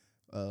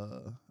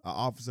an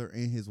officer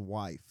and his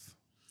wife.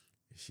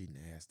 She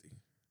nasty.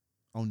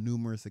 On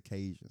numerous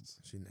occasions.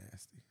 She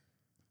nasty.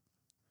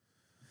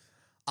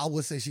 I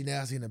would say she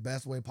nasty in the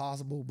best way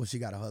possible, but she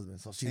got a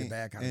husband, so she the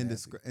bad kind of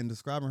nasty. And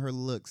describing her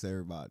looks,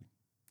 everybody,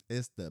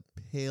 it's the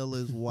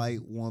palest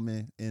white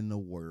woman in the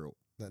world.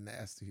 The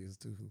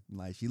nastiest, too.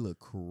 Like, she look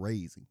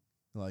crazy.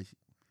 Like,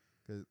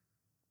 because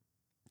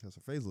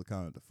her face look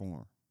kind of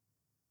deformed.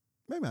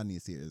 Maybe I need to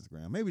see her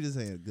Instagram. Maybe this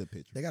ain't a good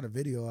picture. They got a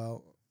video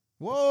out.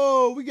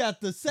 Whoa, we got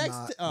the sex.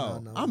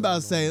 I'm about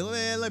to say,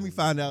 man, let me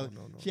find out.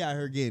 She out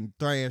here getting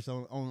thrashed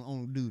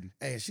on duty.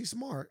 Hey, she's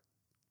smart.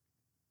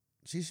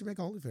 She should make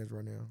OnlyFans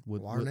right now.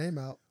 Why her name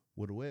out?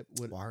 With a whip.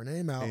 Why her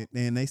name out?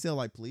 And they sell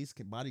like police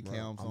body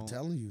cams. I'm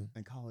telling you.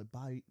 And call it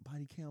body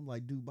cam,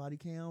 like do body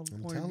cams.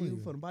 I'm point of telling view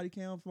you. for the body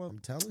cams. I'm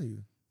telling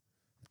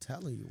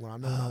you. When I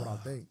know not what I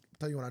think. I'm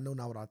telling you when I know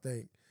not what I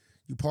think.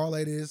 You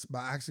parlay this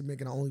by actually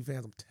making an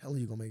OnlyFans, I'm telling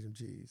you, you're going to make some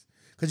cheese.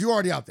 Because you're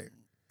already out there.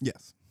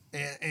 Yes.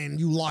 And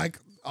you like,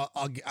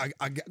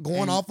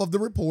 going off of the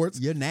reports,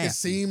 you're nasty. It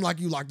seemed like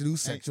you like to do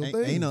sexual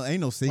things. Ain't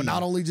no seams. But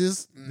not only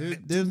just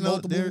there's no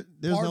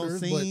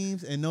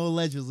seams and no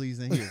allegedlys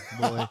in here,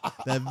 boy.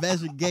 The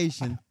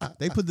investigation,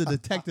 they put the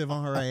detective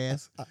on her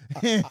ass,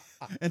 and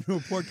the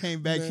report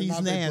came back.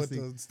 She's nasty.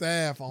 Put the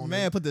staff on.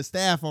 Man, put the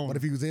staff on. What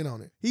if he was in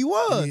on it? He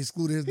was. And he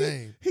excluded his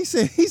name. He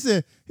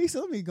said,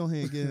 let me go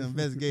ahead and get an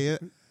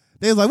investigator.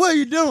 They was like, what are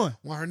you doing?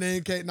 Want her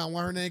name, Kate? Not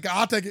want her name, Kate.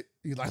 I'll take it.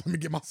 He's like, let me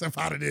get myself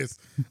out of this.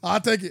 I'll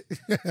take it.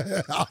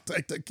 I'll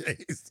take the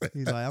case.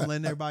 He's like, I'm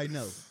letting everybody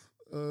know.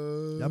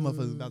 That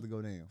motherfucker's about to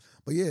go down.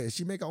 But yeah, if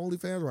she make an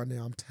OnlyFans right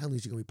now, I'm telling you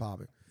she's going to be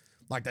popping.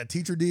 Like that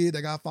teacher did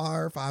that got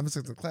fired, 5 and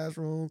 6 in the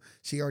classroom.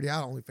 She already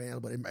had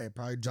OnlyFans, but it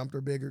probably jumped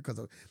her bigger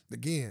because,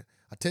 again,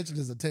 attention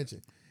is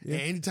attention. Yeah.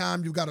 And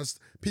anytime you got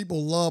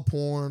people love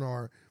porn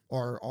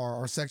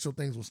or sexual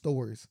things with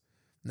stories.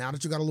 Now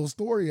that you got a little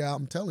story out,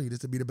 I'm telling you,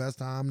 this would be the best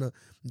time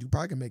you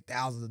probably can make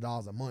thousands of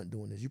dollars a month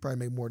doing this. You probably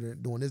make more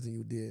doing this than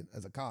you did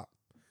as a cop.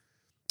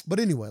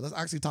 But anyway, let's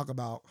actually talk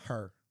about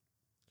her.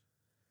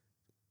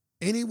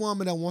 Any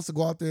woman that wants to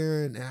go out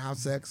there and have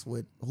sex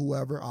with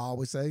whoever, I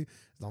always say, as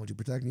long as you're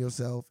protecting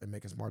yourself and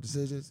making smart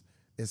decisions,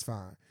 it's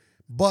fine.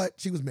 But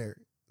she was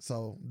married.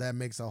 So that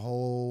makes the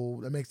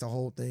whole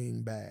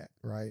thing bad,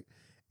 right?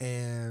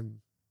 And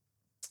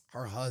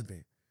her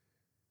husband,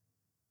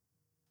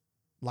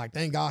 like,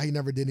 thank God he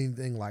never did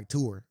anything like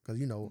to her. Because,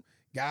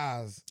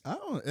 guys.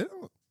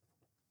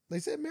 They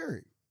said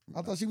married.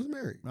 I thought she was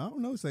married. I don't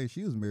know. Say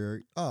she was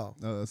married. Oh.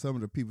 Some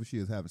of the people she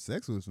was having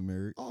sex with were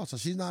married. Oh, so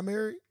she's not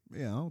married?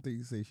 Yeah, I don't think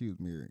you say she was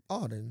married.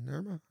 Oh, then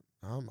never mind.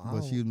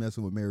 But she was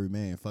messing with a married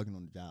man, fucking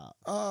on the job.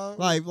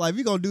 Like if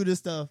you gonna do this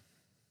stuff,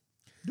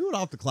 do it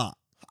off the clock.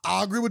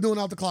 I agree with doing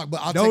it off the clock,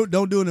 but don't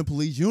do it in a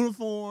police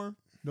uniform.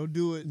 Don't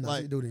do it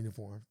like do it in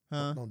uniform.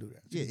 Huh? Don't do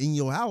that. Yeah, in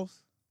your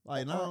house.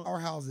 Like our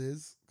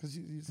houses, because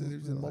you said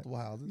it was in multiple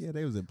houses. Yeah,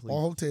 they was in police.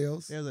 Or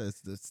hotels.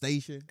 There's the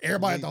station.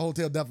 Everybody at the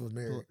hotel definitely was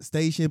married.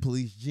 Station,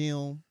 police,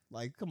 gym.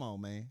 Like, come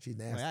on, man. She's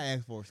nasty. Like, I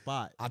asked for a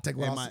spot. I take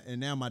and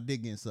now my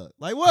dick getting sucked.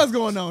 Like, what's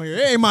going on here?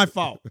 It ain't my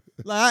fault.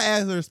 Like, I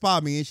asked her to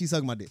spot me and she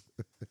sucked my dick.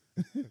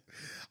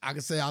 I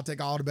can say I'll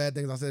take all the bad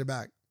things. I said it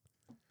back.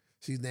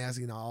 She's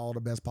nasty in all the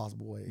best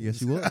possible ways. Yes,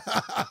 she was.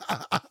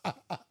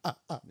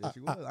 Yes, she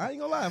was. I ain't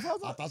gonna lie. I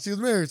thought she was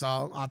married, so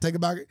I'll take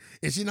it back.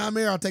 If she's not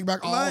married, I'll take back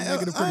all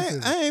negative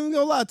criticism. I ain't even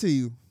gonna lie to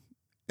you.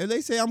 If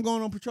they say I'm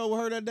going on patrol with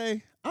her that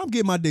day, I'm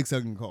getting my dick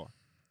sucked in the car.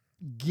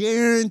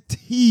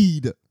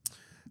 Guaranteed.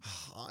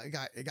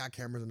 It got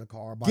cameras in the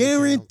car.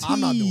 Guaranteed.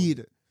 I'm not doing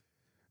it.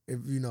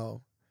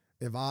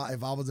 If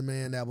I was a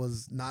man that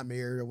was not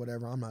married or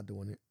whatever, I'm not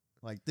doing it.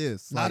 Like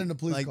this. Not in the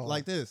police car.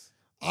 Like this.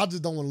 I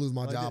just don't want to lose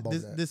my job over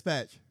that.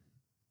 Dispatch.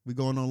 We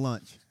going on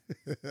lunch.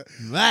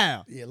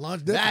 Wow. Yeah,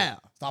 lunch different. Wow.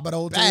 Stop at the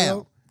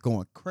hotel. Bow.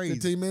 Going crazy.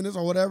 15 minutes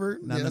or whatever.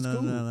 That's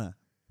cool. No.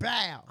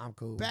 Bow. I'm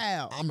cool.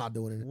 Bow. I'm not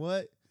doing it.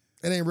 What?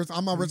 It ain't risk.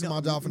 I'm not risking my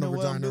job for no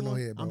vagina or no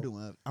head,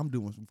 bro. I'm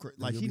doing some crazy.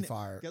 Like you'll be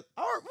fired. We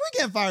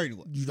getting fired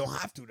anyway. You don't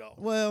have to though.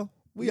 Well,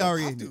 we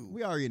already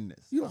in this.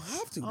 You don't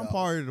have to. I'm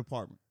part of the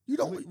department. You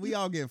don't. We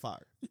all getting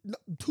fired. No,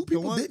 2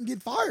 people didn't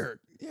get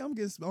fired. Yeah, I'm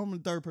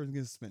the third person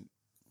getting suspended.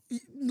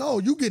 No,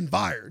 you getting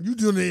fired. You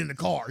doing it in the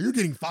car. You're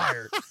getting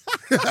fired.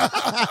 You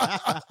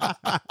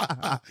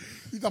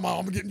talking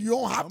about you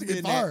don't have to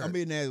get fired. I'm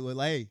being there with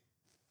like, hey,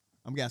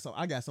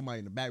 I got somebody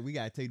in the back. We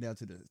gotta take down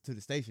to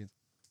the station.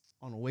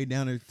 On the way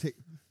down there,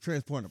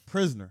 transporting a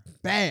prisoner.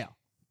 Bam.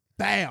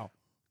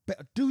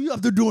 Do you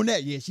have to doing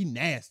that? Yeah, she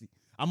nasty.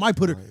 I might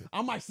put her. Right.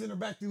 I might send her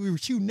back to we were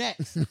shooting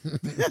next. Get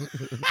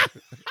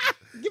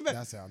back.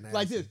 That's how nasty.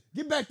 Like this.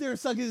 Get back there and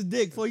suck his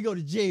dick before you go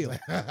to jail.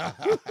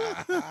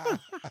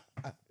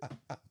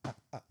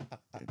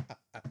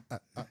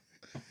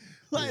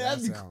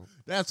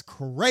 That's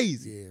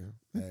crazy.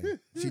 Yeah. Hey,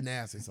 she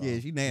nasty. So yeah,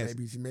 she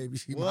nasty. Maybe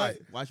she what?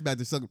 might. Why she back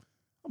there sucking?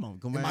 Come on,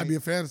 go It back. might be a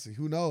fantasy.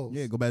 Who knows?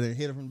 Yeah, go back there and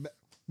hit it from the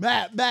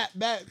back.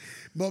 Back.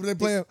 But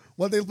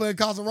they playing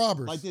Casa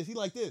Robbers. Like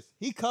this.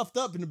 He cuffed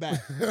up in the back.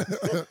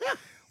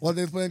 What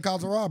they playing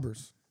Casa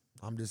Robbers.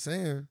 I'm just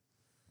saying.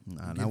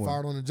 Nah, Get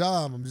fired on the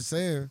job. I'm just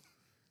saying.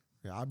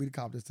 Yeah, I'll be the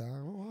cop this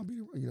time. Oh, I'll be,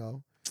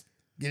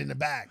 get in the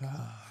back.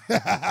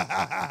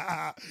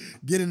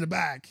 Get in the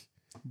back.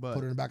 But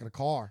Put it in the back of the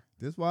car.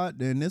 this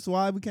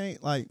why we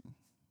can't like.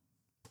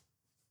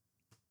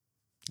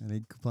 And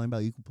they complain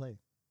about equal pay.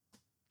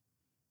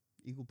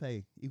 Equal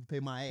pay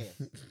my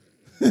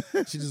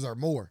ass. She deserve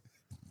more.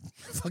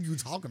 Fuck you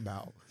talking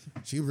about?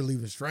 She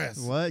relieving stress.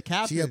 What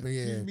captain? She helping,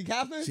 yeah. She be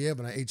captain. She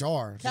helping her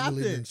HR.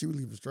 Captain. She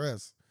relieving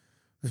stress.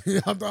 You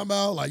know what I'm talking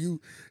about? Like you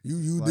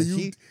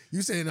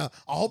saying I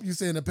hope you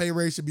saying the pay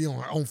rate should be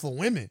on for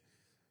women.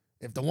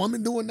 If the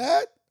woman doing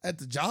that at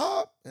the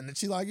job and then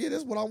she like, yeah,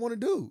 that's what I want to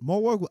do.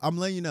 More work. I'm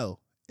letting you know,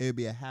 it'd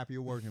be a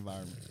happier work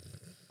environment.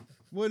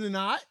 Would it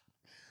not?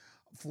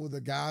 For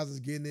the guys that's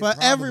getting it. For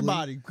probably,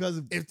 everybody,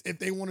 because if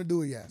they want to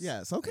do it, yes.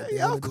 yes, okay, If they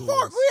yeah, wanna of do it,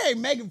 course, yes. we ain't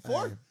making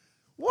for Hey,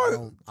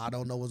 work. I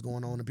don't know what's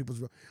going on in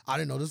people's. I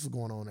didn't know this was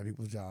going on in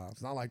people's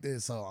jobs. Not like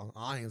this, so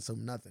I ain't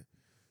assuming nothing.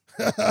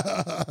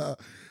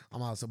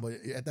 I'm out. So, but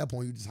at that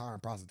point, you just hiring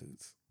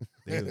prostitutes.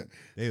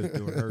 They was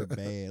doing her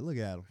bad. Look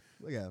at him.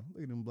 Look at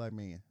them black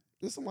men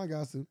There's some white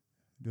guys too.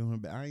 doing her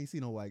bad. I ain't see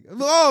no white.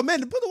 Oh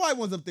man, put the white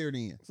ones up there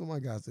then. Some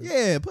white guys too.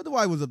 Yeah, put the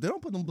white ones up there.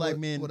 Don't put them black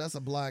men. Well, that's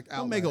a black outlet.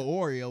 Don't make an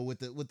Oreo with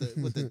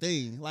the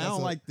thing. Like I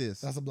don't like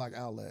this. That's a black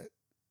outlet.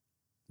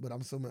 But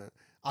I'm so mad.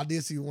 I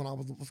did see when I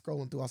was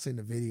scrolling through. I seen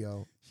the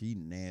video. She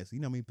nasty.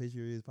 You know how many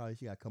picture it is? Probably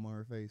she got cum on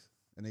her face,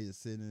 and they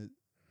just sitting it.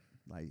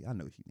 Like I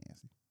know she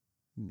nasty.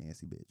 You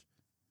nasty bitch.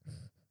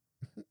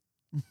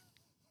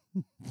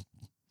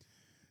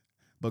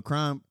 But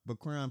crime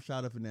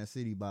shot up in that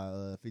city by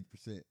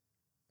 50%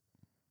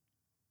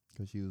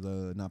 because she was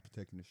not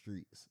protecting the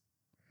streets.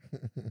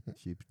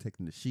 She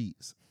protecting the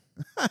sheets.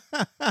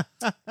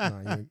 Nah,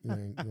 you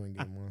ain't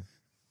getting one.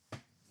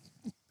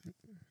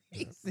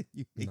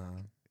 Nah.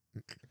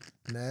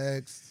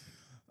 Next.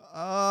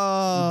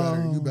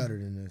 Oh, You better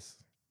than this.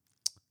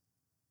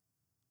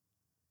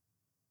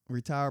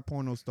 Retired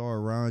porno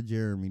star Ron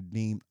Jeremy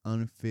deemed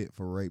unfit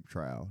for rape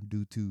trial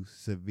due to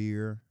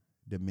severe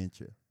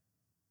dementia.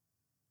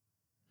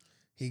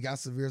 He got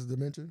severe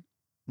dementia.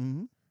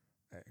 Mm-hmm.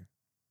 Hey,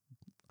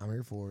 I'm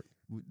here for it.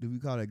 Do we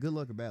call that good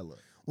luck or bad luck?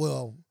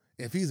 Well,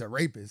 if he's a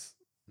rapist,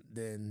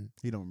 then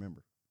He don't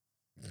remember.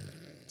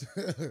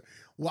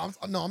 well,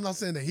 I'm not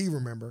saying that he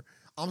remember.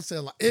 I'm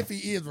saying like if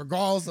he is,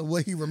 regardless of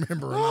what he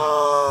remember or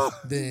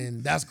not,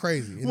 then that's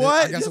crazy. And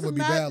What? I guess it would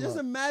be bad Just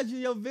luck. imagine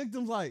your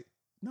victims like,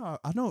 no,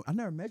 I don't. I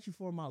never met you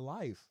for my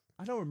life.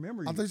 I don't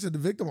remember you. I thought you said the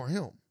victim or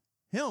him.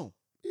 Him.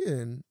 Yeah,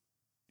 and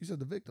you said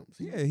the victims.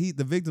 Yeah,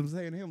 the victims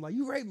saying to him like,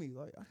 you raped me.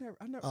 Like I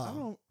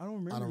don't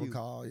remember I don't you.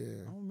 recall.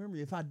 Yeah, I don't remember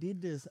you. If I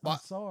did this, I'm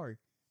But- sorry.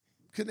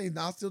 couldn't they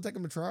not still take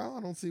him to trial?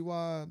 I don't see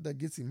why that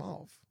gets him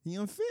off. He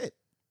unfit.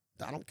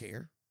 I don't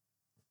care.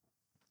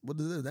 What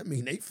does that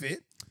mean? They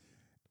fit.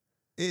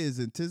 It is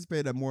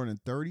anticipated that more than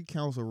 30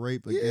 counts of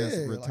rape Yeah, against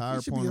like, he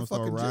retired should be in porno star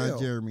fucking Ron jail.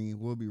 Jeremy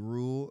will be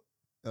ruled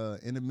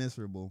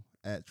inadmissible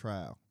at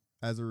trial.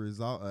 As a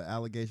result of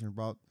allegations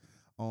brought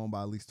on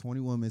by at least 20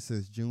 women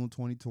since June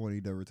 2020,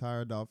 the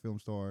retired adult film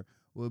star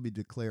will be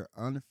declared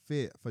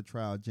unfit for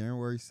trial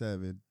January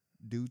 7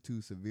 due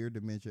to severe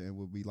dementia and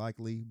will be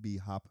likely be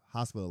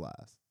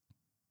hospitalized.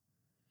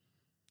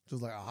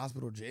 Just like a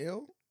hospital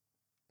jail,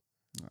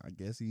 I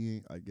guess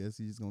he's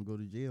just gonna go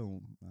to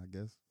jail. I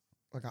guess.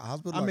 like a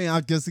hospital. I mean,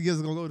 I guess he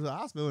is gonna go to the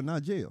hospital and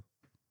not jail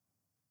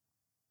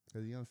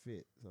because he's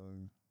unfit. So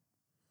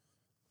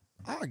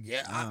I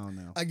don't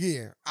know.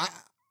 Again,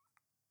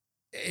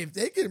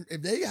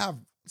 if they have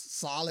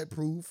solid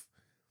proof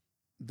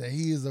that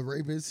he is a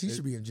rapist, he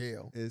should be in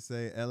jail. It's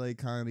a L.A.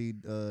 County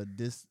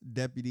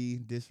deputy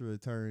district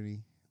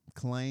attorney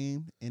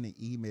claimed in an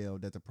email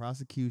that the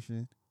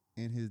prosecution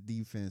and his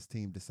defense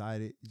team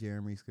decided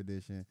Jeremy's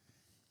condition,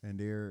 and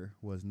there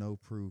was no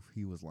proof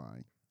he was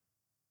lying.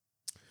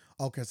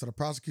 Okay, so the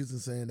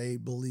prosecution's saying they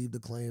believe the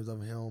claims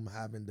of him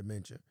having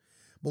dementia.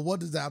 But what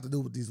does that have to do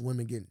with these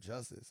women getting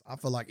justice? I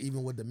feel like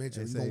even with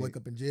dementia, you're going to wake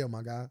up in jail,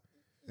 my guy.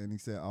 And he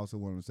said, also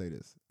wanted to say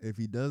this. If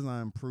he does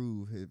not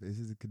improve, if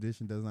his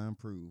condition does not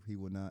improve,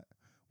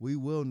 we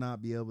will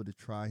not be able to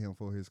try him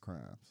for his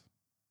crimes.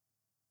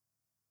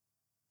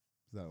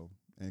 So,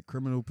 and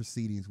criminal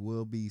proceedings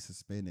will be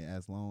suspended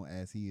as long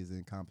as he is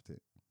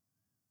incompetent.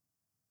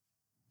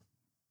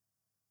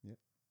 Yep.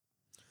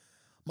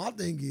 My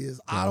thing is,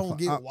 I don't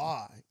get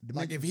why.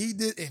 Like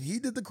dementia- if he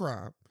did the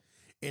crime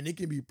and it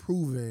can be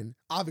proven,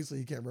 obviously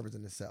he can't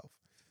represent himself.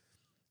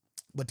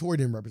 But Tory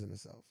didn't represent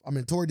himself. I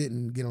mean, Tory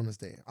didn't get on the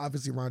stand.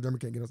 Obviously, Ron Jeremy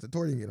can't get on the stand.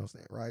 Tory didn't get on the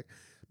stand, right?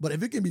 But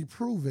if it can be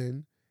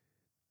proven,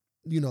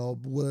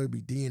 whether it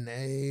be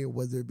DNA,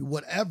 whether it be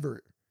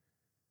whatever,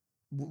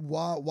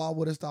 why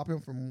would it stop him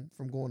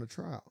from going to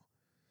trial?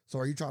 So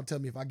are you trying to tell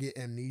me if I get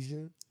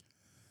amnesia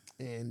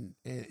and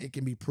it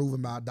can be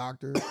proven by a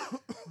doctor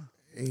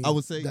I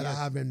would say that yes.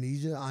 I have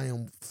amnesia, I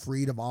am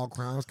freed of all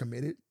crimes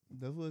committed?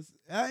 That's what's.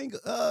 I ain't.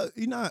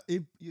 You know,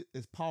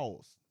 it's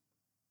pause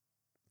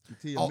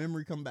until your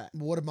memory come back.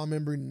 What if my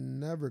memory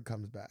never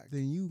comes back?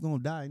 Then you gonna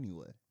die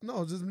anyway.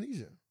 No, it's just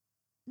amnesia.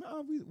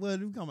 No, we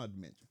talking about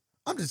dementia.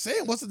 I'm just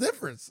saying, what's the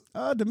difference?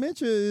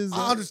 Dementia is.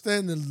 I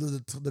understand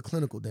the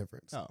clinical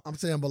difference. Oh. I'm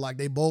saying, but like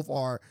they both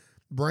are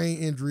brain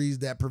injuries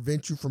that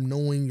prevent you from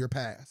knowing your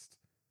past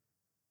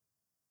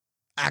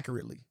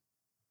accurately.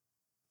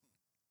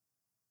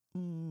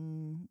 Yeah,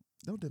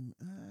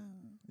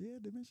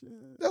 dementia.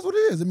 That's what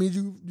it is. It means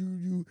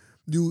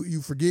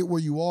you forget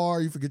where you are.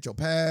 You forget your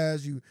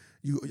past. You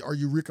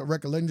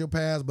recollecting your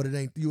past, but it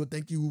ain't. You would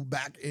think you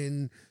back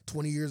in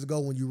 20 years ago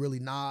when you really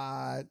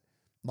not.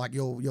 Like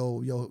your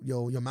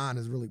mind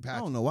is really patchy.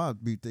 I don't know why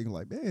I'd be thinking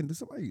like, man, does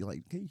somebody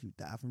like, can't you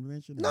die from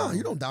dementia? No,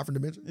 you don't die from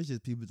dementia. It's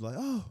just people like,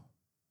 oh,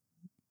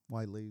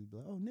 white ladies be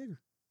like, oh, nigger.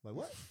 Like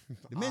what?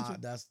 Dementia.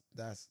 That's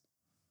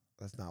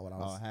not what I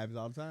was. Oh, it happens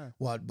all the time.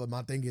 Well, but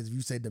my thing is, if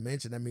you say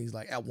dementia, that means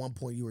like at one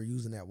point you were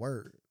using that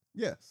word.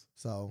 Yes.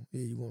 So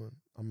yeah,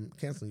 I'm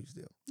canceling you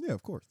still. Yeah,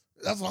 of course.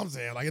 That's what I'm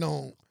saying. Like it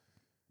don't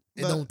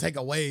take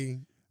away.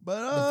 But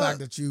the fact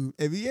that you,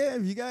 if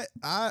you got,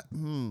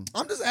 I'm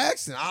just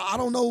asking. I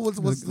don't know what's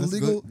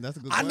legal. That's a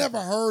good I question. never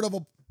heard of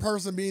a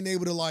person being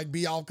able to like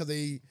be off because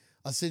they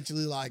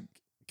essentially like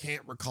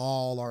can't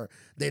recall or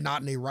they're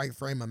not in their right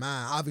frame of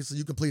mind. Obviously,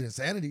 you complete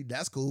insanity.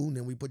 That's cool. And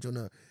then we put you in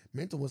a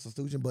mental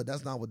institution. But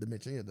that's not what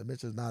dementia is.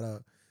 Dementia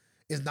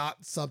is not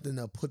something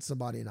to put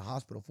somebody in a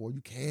hospital for. You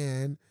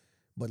can,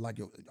 but like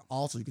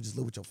also you can just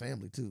live with your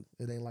family too.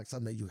 It ain't like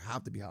something that you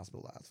have to be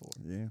hospitalized for.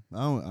 Yeah, I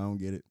don't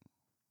get it.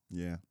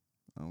 Yeah.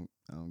 I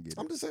don't get it.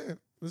 I'm just saying.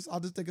 I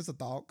just think it's a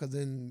thought because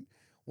then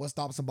what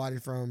stops somebody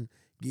from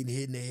getting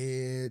hit in the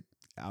head?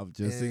 I was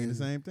just thinking the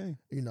same thing.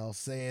 You know,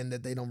 saying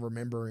that they don't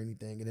remember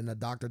anything, and then the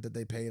doctor that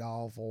they paid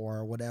off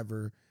or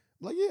whatever.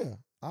 Like, yeah,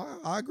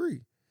 I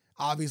agree.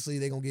 Obviously,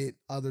 they're gonna get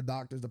other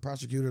doctors. The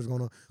prosecutor's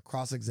gonna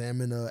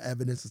cross-examine the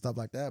evidence and stuff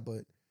like that.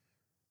 But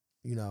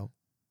you know,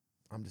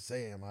 I'm just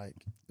saying,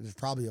 like, there's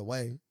probably a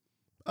way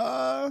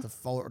to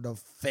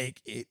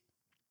fake it.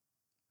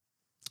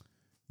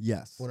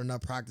 Yes. With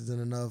enough practice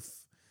and enough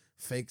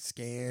fake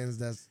scans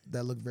that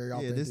look very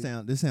authentic.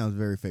 Yeah, this sounds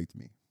very fake to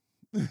me.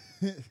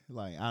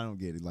 Like, I don't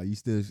get it. Like, you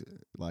still,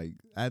 like,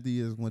 after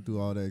you just went through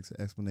all the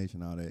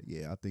explanation, all that,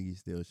 yeah, I think you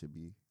still should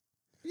be.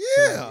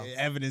 Yeah.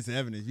 Evidence.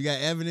 You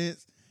got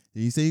evidence.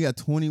 And you say you got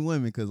 20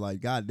 women because, like,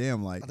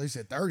 goddamn, like. I thought you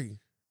said 30.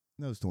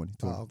 No, it's 20.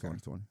 Okay.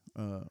 20.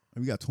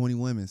 We got 20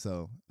 women,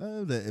 so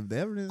if the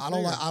evidence.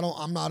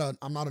 I'm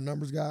not a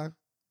numbers guy.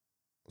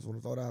 Just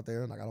want to throw it out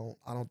there. Like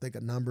I don't think a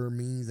number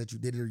means that you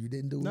did it or you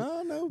didn't do it.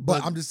 No.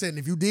 But I'm just saying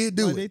if you did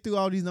do it, they threw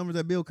all these numbers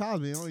at Bill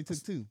Cosby. It only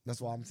took 2. That's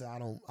why I'm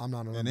saying I'm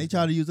not a numbers And they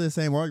tried to use that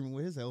same argument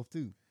with his health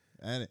too.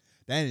 And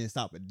that didn't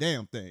stop a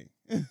damn thing.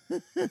 It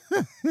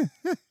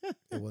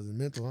wasn't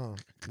mental,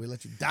 huh? We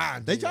let you die.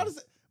 They tried to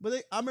say, but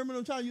I remember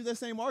them trying to use that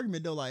same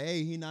argument though. Like,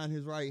 hey, he not in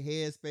his right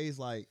headspace.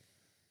 Like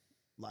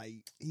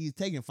he's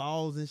taking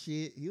falls and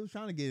shit. He was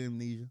trying to get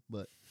amnesia,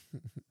 but.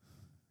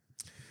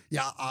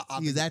 Yeah,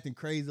 he was acting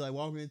crazy, like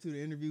walking into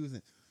the interviews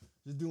and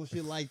just doing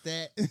shit like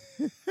that.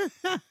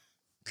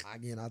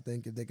 Again, I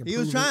think if they can, he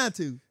was trying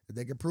to. If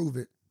they can prove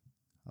it,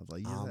 I was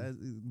like,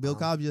 Bill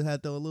Cosby just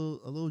had to throw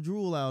a little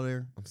drool out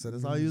there.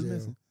 That's all he was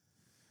missing.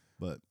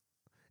 But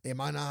it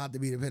might not have to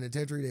be the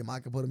penitentiary. They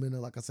might can put him in,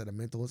 like I said, a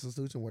mental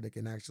institution where they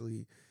can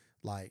actually,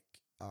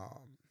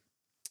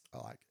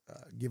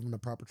 give him the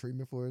proper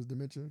treatment for his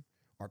dementia,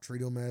 or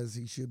treat him as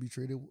he should be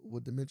treated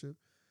with dementia.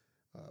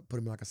 Put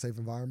him in like a safe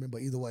environment,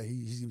 but either way,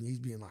 he's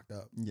being locked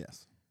up.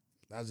 Yes,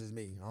 that's just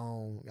me. I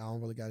don't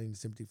really got any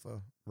sympathy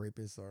for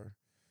rapists or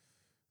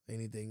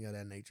anything of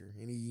that nature.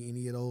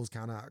 Any of those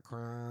kind of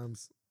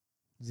crimes,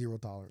 zero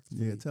tolerance.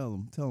 Yeah, tell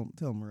him,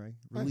 Ray.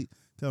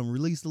 Tell him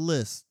release the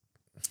list.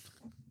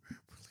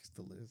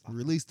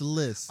 Release the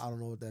list. I don't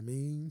know what that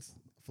means. I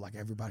feel like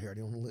everybody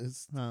already on the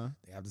list. Huh?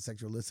 They have the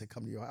sexual list that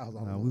come to your house.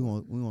 We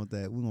want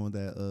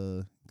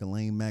that.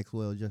 Ghislaine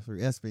Maxwell,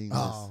 Jeffrey Epstein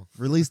list.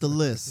 Release the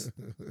list.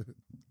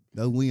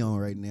 That we on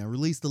right now.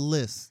 Release the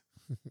list.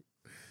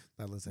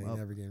 That list ain't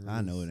never getting released.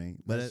 I know it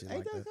ain't, but ain't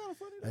that kind of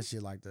funny? That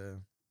shit like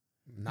the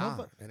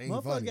it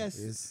ain't funny.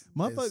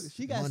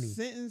 She got money.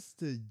 sentenced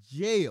to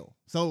jail.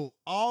 So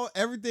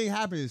everything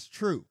happened is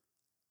true.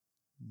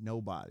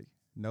 Nobody.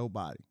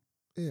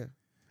 Yeah.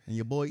 And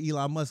your boy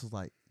Elon Musk was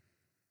like,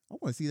 I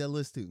want to see that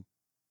list too.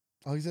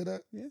 Oh, he said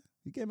that? Yeah.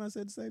 He came out and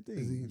said the same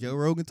thing. Joe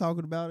Rogan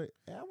talking about it.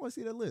 Yeah, I want to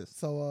see that list.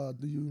 So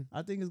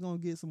I think it's gonna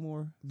get some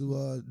more.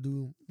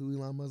 Do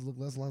Elon Musk look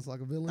less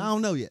like a villain? I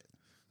don't know yet.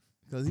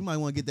 Because he might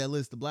want to get that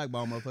list of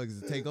blackball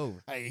motherfuckers to take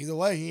over. Hey, either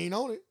way, he ain't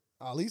on it.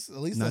 At least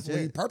that's what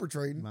he's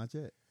perpetrating. Not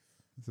yet.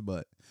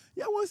 But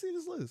yeah, I want to see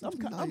this list. I'm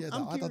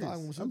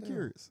curious. I'm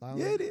curious.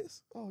 Yeah, it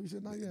is. Oh, you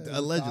said not yet.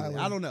 Allegedly.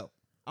 I don't know.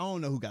 I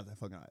don't know who got that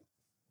fucking island.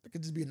 It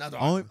could just be another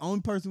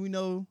only person we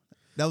know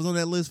that was on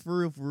that list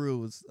for real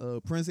was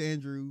Prince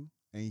Andrew,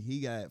 and he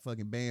got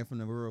fucking banned from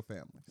the royal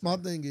family. My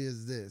thing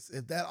is this: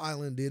 if that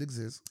island did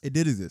exist, it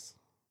did exist.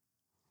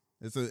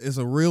 It's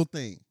a real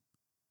thing.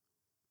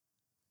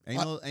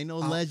 Ain't no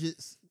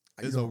legends.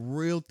 It's a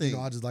real thing.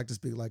 I just like to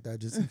speak like that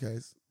just in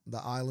case. The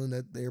island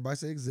that everybody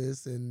say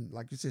exists, and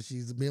like you said,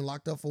 she's being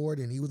locked up for it,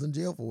 and he was in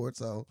jail for it.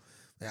 So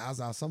that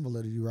has some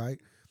validity, right?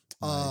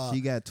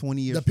 She got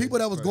 20 years. The people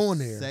that was going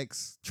there,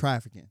 sex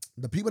trafficking.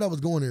 The people that was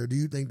going there, do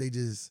you think they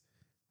just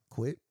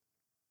quit?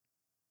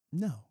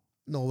 No,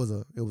 it was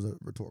a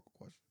rhetorical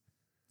question.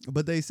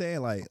 But they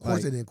saying like, of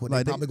course they didn't quit.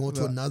 They probably going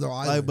to another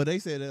island. But they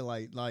said that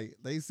like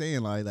they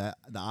saying like that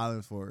the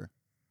island's for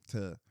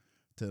to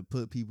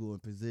put people in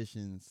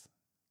positions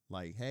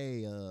like,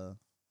 hey,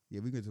 yeah,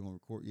 we going to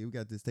record. Yeah, we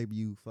got this tape of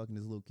you fucking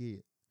this little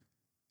kid.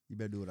 You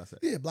better do what I said.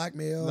 Yeah,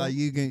 blackmail. Like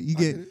you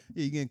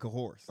getting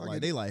coerced.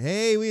 Like they like,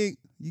 hey,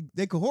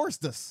 they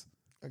coerced us.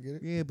 I get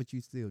it. Yeah, but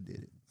you still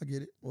did it. I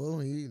get it. Well,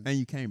 and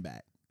you came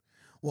back.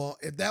 Well,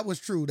 if that was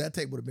true, that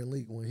tape would have been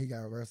leaked when he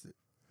got arrested.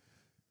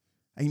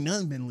 Ain't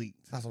nothing been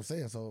leaked. That's what I'm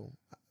saying. So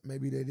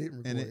maybe they didn't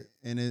record it.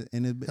 And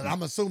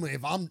I'm assuming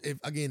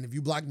if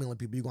you blackmailing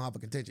people, you're gonna have a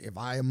contention. If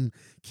I am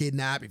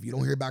kidnapped, if you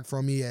don't hear back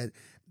from me at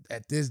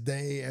this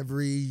day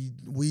every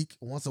week,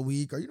 once a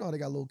week, or you know how they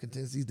got little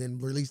contingencies, then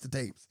release the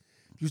tapes.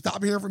 If you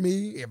stop hearing from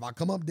me, if I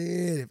come up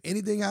dead, if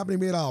anything happened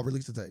to me at all,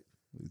 release the tape.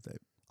 Release the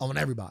tape. On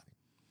everybody.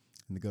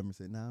 And the government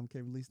said, nah, I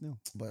can't release now.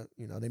 But,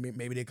 you know,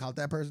 maybe they caught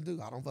that person too.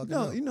 I don't fucking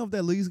know. You know, if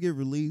that list get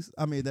released,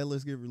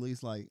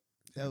 like,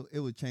 it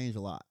would change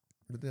a lot.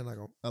 But then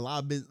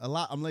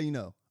I'm letting you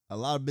know, a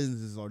lot of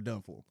businesses are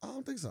done for. I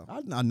don't think so.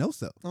 I know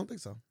so. I don't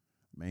think so.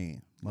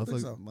 Man,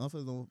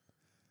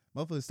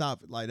 motherfuckers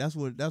stop. Like, that's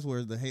where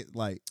the hate,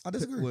 like. I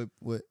disagree.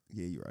 Yeah,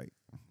 you're right.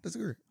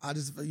 Disagree. I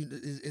just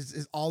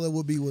it's all it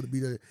would be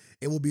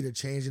the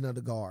changing of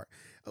the guard.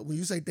 When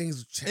you say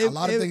things, a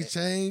lot of things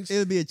change. It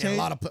would be a change.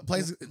 A lot of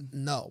places.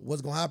 No,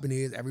 what's gonna happen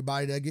is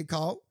everybody that get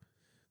caught,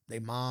 they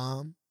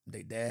mom,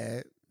 they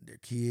dad, their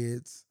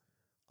kids,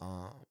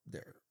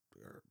 their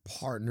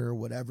partner,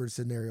 whatever the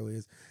scenario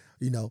is.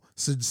 You know,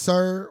 so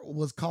Sir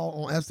was caught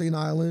on Epstein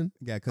Island.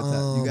 You got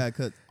cut. You got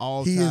cut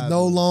all. He is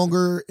no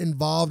longer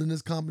involved in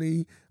this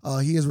company.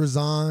 He has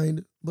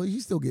resigned, but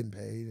he's still getting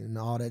paid and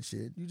all that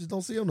shit. You just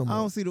don't see him no more. I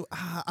don't see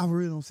I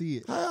really don't see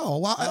it.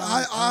 How?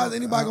 How's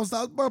anybody gonna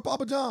stop? Bro,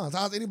 Papa John's.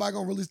 How's anybody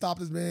gonna really stop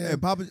this man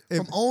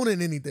from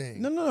owning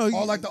anything? No.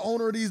 Or like the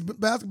owner of these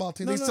basketball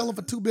teams, they selling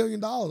for $2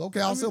 billion. Okay,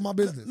 I'll sell my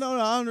business. No,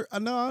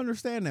 I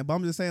understand that, but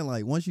I'm just saying,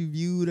 like, once you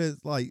view it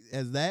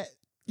as that.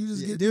 You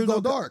just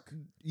go dark.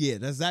 Yeah,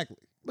 that's exactly.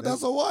 But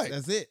that's all right.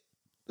 That's it.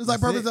 It's like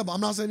perfect example.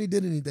 I'm not saying he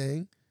did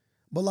anything,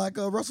 but like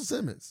Russell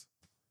Simmons,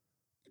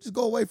 you just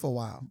go away for a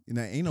while.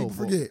 You know,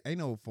 for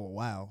a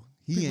while.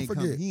 He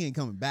ain't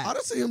coming back. I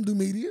don't see him do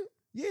media.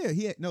 Yeah,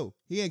 he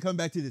ain't coming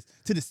back to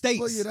the States.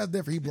 Well, yeah, that's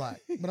different. He black,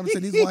 but I'm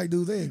saying these white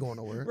dudes, they ain't going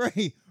nowhere.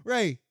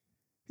 Right.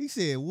 He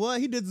said, "What?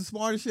 He did the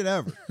smartest shit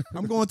ever.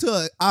 I'm going to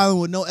an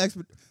island with no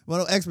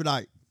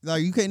expedite.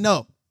 Like you can't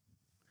know."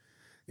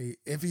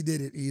 If he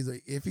did it,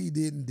 if he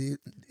did.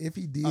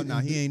 Oh no,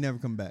 he ain't never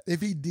come back. If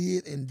he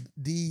did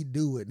indeed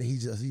do it, then he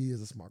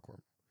is a smart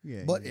criminal.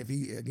 Yeah. But if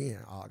he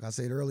like I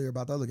said earlier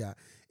about the other guy,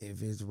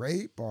 if it's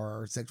rape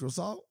or sexual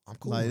assault, I'm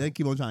cool. Like they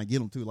keep on trying to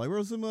get him too. Like,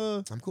 where's some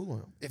I'm cool on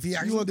him. If he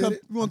actually you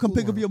want to come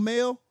pick up your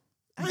mail?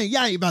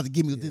 Y'all ain't about to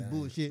give me this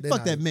bullshit.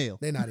 Fuck that mail.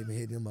 They're not even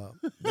hitting him up.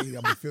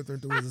 I'm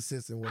filtering through his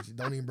assistant, which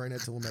don't even bring that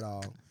to him at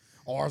all.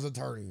 Or his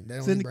attorney. They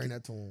don't even bring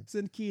that to him.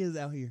 Send the kids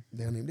out here.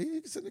 They don't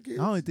even send the kids.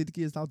 I don't even think the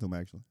kids talk to him,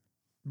 actually.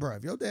 Bro,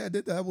 if your dad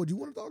did that, would you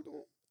want to talk to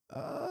him?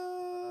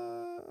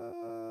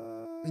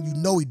 And you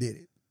know he did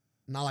it.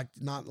 Not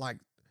like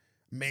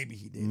maybe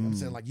he did it. I'm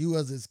saying like you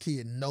as his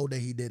kid know that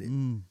he did it.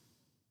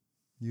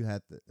 You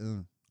have to.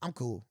 I'm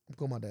cool. I'm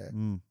cool with my dad.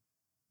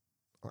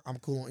 I'm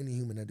cool on any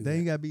human that do that. Then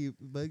you gotta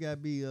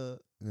be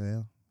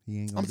well.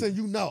 He ain't. I'm saying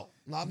you know,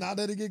 not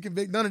that he get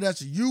convicted. None of that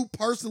shit. You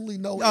personally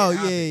know. Oh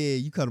yeah.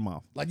 You cut him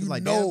off. Like you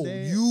like, know,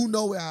 you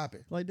know what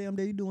happened. Like damn,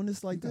 Dad, you doing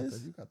this like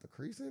this? You got the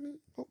crease in it.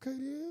 Okay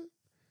then.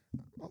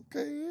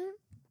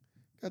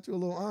 Got you a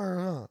little iron,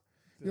 huh?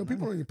 You know,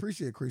 people don't even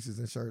appreciate creases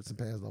in shirts and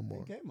pants no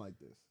more. It came like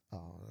this.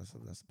 Oh,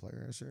 that's a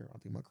player ass shirt. I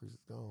think my crease is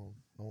gone.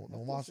 Don't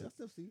wash it. I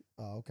still see it.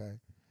 Oh, okay.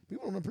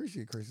 People don't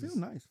appreciate creases.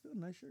 Feel nice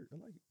shirt. I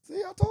like it. See,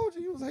 I told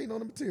you was hating on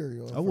the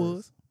material. I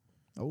was.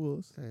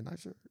 Hey,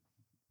 nice shirt.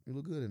 You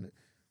look good in it.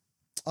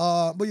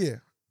 But yeah.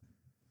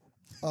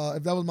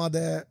 If that was my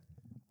dad,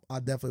 I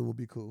definitely would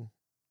be cool.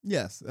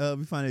 Yes.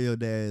 We find out your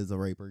dad is a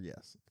raper.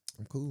 Yes.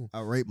 I'm cool.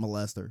 A rape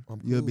molester. I'm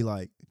cool. You'll be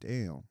like,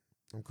 damn.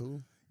 I'm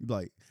cool. You be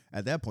like,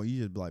 at that point, you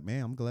just be like,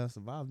 man, I'm glad I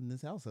survived in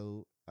this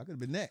household. I could have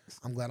been next.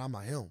 I'm glad I'm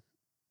not him.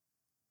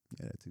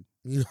 Yeah, that too.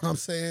 You know what I'm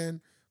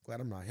saying? Glad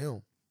I'm not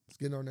him. Let's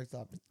get on our next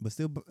topic. But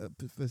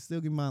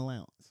still give me my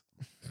allowance.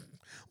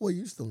 Well,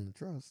 you're still in the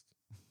trust.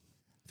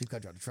 If he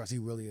cut you out the trust, he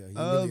really a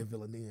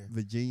villain then.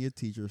 Virginia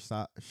teacher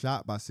shot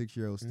by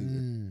 6-year-old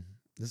student.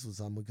 This was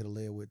something we could have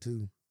led with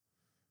too.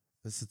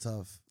 This is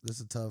tough.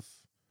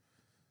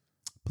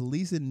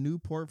 Police in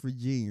Newport,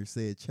 Virginia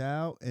said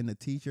child and the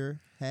teacher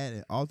had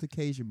an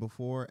altercation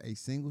before a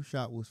single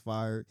shot was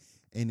fired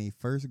in a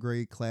first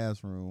grade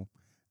classroom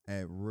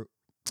at Rich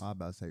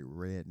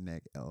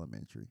Neck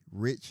Elementary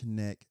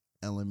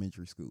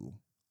School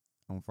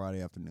on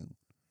Friday afternoon.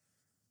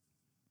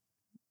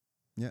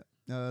 Yep.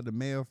 The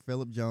mayor,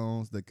 Philip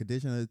Jones, the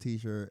condition of the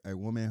teacher, a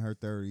woman in her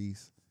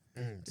 30s,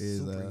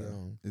 Super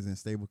young. is in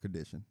stable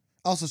condition.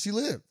 Oh, so she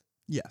lived.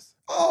 Yes.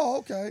 Oh,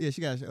 okay. Yeah,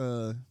 she got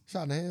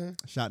Shot in the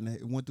hand. shot in the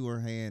head, went through her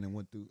hand and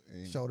went through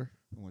Shoulder.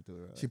 Went through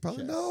her. She probably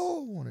chest.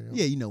 know one of them.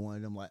 Yeah, you know one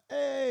of them. Like,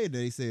 hey,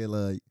 they said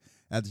like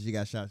after she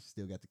got shot, she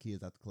still got the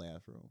kids out the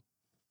classroom.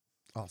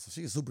 Oh, so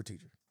she a super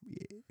teacher.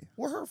 Yeah.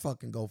 Where her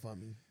fucking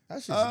GoFundMe? That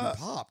shit should be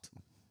popped.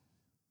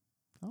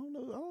 I don't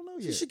know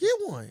She yet. should get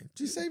one.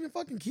 She's saving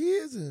fucking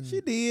kids and She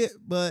did,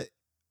 but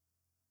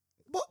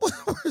But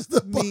where's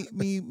the but?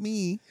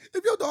 me.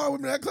 If your daughter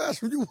was in that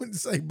classroom, you wouldn't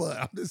say but.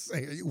 I'm just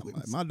saying you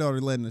wouldn't. My daughter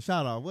letting the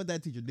shot off. What'd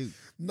that teacher do?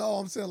 No,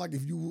 I'm saying like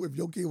if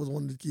your kid was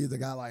one of the kids that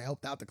got like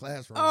helped out the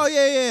classroom. Oh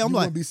yeah. you I'm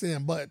like, wouldn't be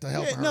saying but to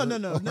help her.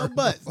 no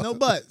buts, no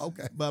buts.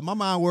 Okay. But my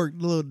mind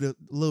worked a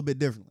little bit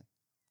differently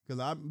because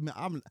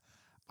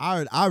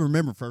I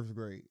remember first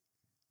grade.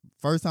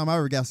 First time I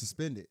ever got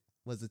suspended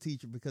was the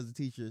teacher because the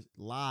teacher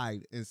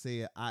lied and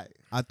said I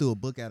threw a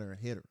book at her and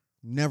hit her.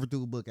 Never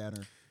threw a book at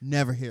her.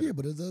 Never hit her. Yeah,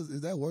 but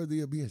is that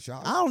worthy of being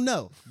shot? I don't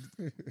know.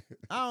 During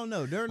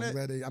I'm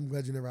that, I'm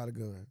glad you never had a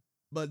gun.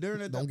 but during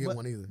that, Don't get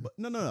one either. But,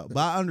 no. But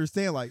I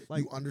understand, like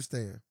you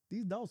understand.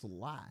 these adults will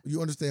lie. You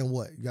understand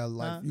what you got?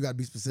 Like you got to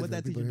be specific. What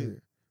that people teacher hear do?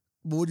 it.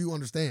 But what do you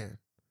understand?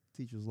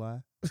 Teachers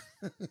lie.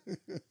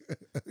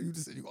 You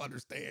just said you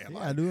understand. Yeah,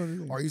 like, I do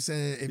understand. Are you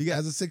saying if You got-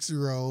 as a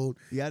 6-year-old,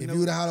 You if you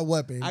would have had a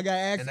weapon, I got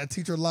asked. and that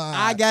teacher lied,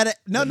 I got it.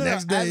 No.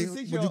 next day, As a would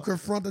you 6-year-old,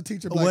 confront the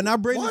teacher? Like, when I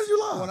bring why this, did you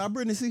lie? when I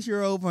bring the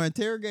 6-year-old for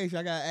interrogation,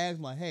 I got to ask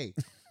like, hey,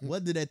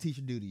 what did that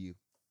teacher do to you?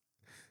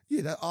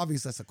 Yeah, that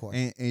obvious. That's a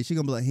question. And she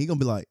gonna be like, he gonna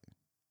be like,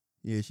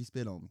 yeah, she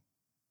spit on me.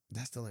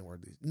 That still ain't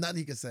worthy. Nothing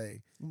he can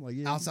say I'm like,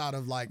 yeah. outside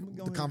of like I'm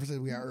the going-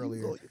 conversation we had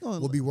earlier You gonna-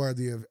 will be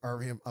worthy of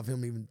him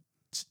even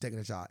taking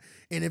a shot.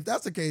 And if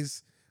that's the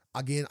case,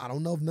 again, I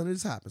don't know if none of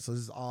this happened. So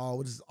this is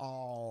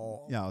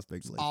all Yeah, I was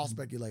speculating. all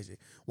speculation.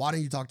 Why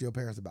didn't you talk to your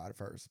parents about it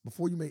first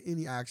before you made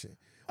any action?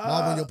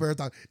 Why when your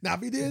parents talk? Now,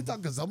 if he did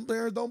talk, because some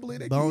parents don't believe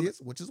their Don't- kids,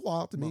 which is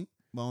wild to me.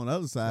 But on the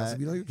other That's side, if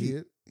you know your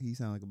kid. he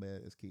sound like a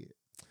badass kid.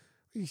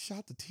 He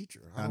shot the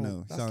teacher. I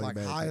know. That's Sound like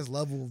like bad highest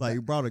level. Of Like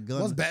you brought a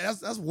gun. What's bad?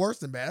 That's worse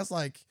than bad. That's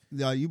like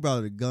Yeah, you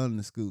brought a gun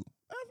to school.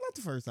 Not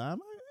the first time.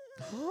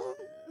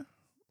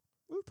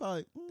 We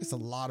probably. it's a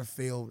lot of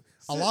failure.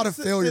 A Sin- lot of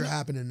sin- failure in-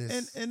 happening in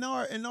this. In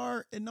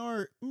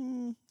our.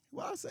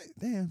 Well, I say,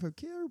 damn. If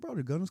Kerry brought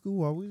a gun to school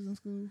while we was in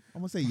school,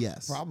 I'm gonna say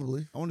yes.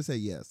 Probably. I want to say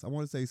yes. I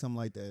want to say something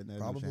like that. And that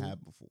Probably. should happen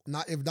before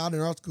Not if not in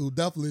our school,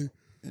 definitely.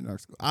 in our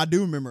school. I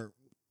do remember.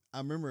 I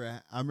remember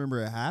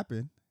it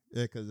happened.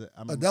 Yeah, because I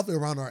remember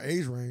Definitely around our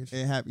age range.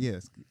 it happened.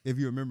 Yes, if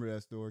you remember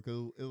that story,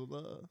 because it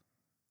was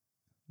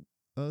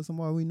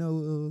somebody we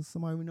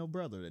know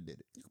brother that did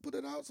it. You can put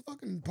it out. It's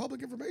fucking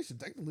public information,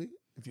 technically.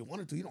 If you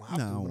wanted to, you don't have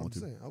No, to. I don't But I'm want to.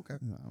 saying, okay.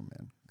 No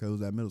man, because it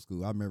was at middle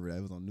school. I remember that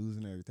it was on news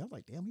and everything. I was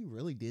like, damn, he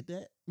really did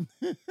that.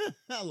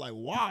 I was like,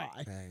 why?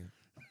 Hey,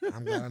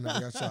 I'm glad I never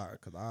got shot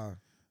because I.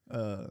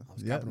 was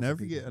Yeah, capping on never some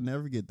forget. people. I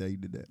never forget that he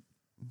did that.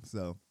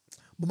 So,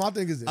 But my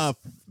thing is this.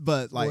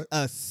 but like What?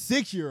 a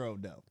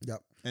 6-year-old though,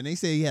 Yep, and they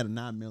say he had a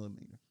 9mm.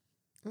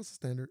 that's a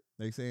standard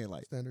They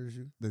standard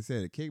issue.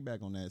 said a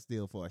kickback on that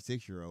still for a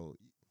 6-year-old.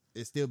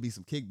 It still be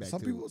some kickback.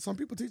 Some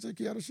people teach their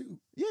kid how to shoot.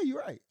 Yeah,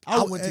 you're right.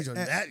 I wouldn't teach them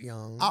that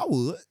young. I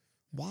would.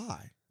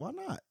 Why? Why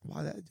not?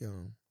 Why that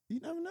young? You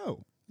never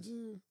know.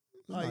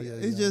 Not Like, yet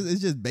it's young.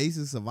 just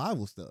basic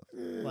survival stuff.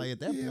 Yeah, like, at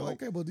that point-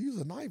 okay, but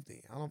use a knife then.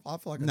 I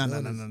feel like a No.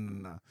 gun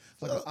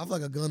is- I feel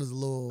like a gun is a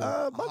little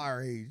but- higher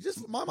age.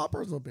 Just my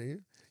personal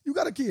opinion. You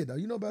got a kid though.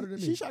 You know better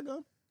than me. She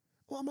shotgun.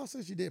 Well, I'm not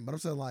saying she didn't, but I'm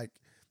saying like,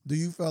 do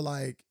you feel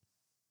like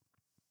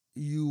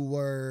you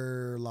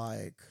were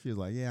like, She was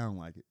like, yeah, I don't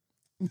like it.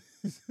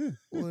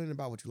 well, it ain't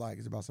about what you like,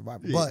 it's about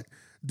survival. Yeah. But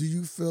do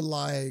you feel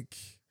like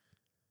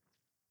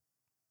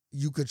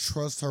you could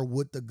trust her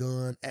with the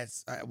gun at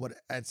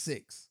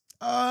 6?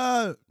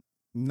 Not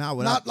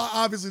what Not like,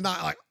 obviously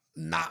not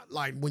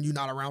like when you're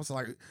not around. So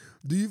like,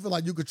 do you feel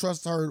like you could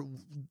trust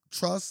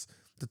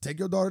to take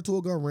your daughter to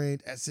a gun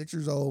range at 6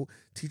 years old,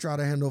 teach her how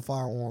to handle a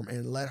firearm,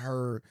 and let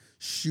her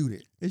shoot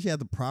it? if she had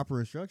the proper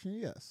instruction,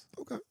 yes.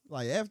 Okay.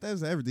 Like, if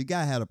that's everything, you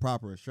gotta have the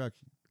proper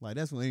instruction. Like,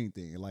 that's with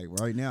anything. Like,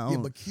 right now, I Yeah,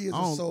 don't- but kids I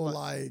are don't- so like-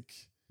 like.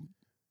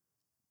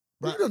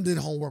 Right. You done did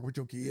homework with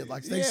your kid.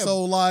 Like they Yeah.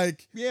 so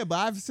like yeah, but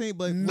I've seen,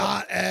 but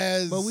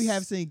we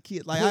have seen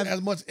kids like put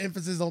as much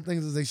emphasis on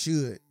things as they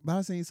should. But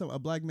I've seen a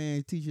black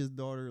man teach his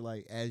daughter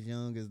like as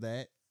young as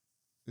that,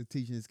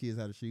 teaching his kids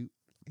how to shoot.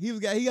 He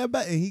got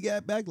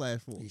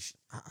backlash for it.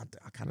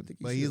 I kind of think.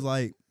 But he's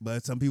like,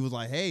 but some people's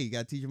like, hey, you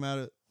got to teach him how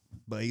to.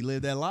 But he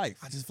lived that life.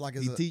 I just feel like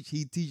he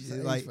teaches it's an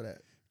age like for that.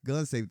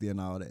 gun safety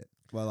and all that.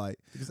 But like,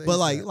 It's an age but for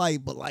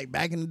like, that.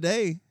 back in the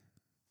day,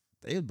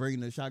 they was bringing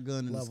the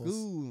shotgun in the Levels.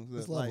 school.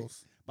 It's Like,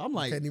 levels. but I'm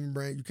like,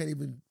 You can't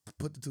even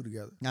put the two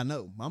together. I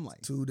know. I'm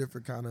like, Two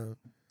different kind of.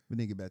 we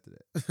need to get back to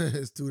that.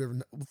 It's two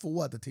different. For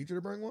what? The teacher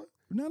to bring one?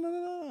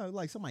 No.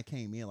 Like somebody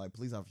came in, like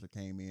police officer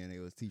came in. They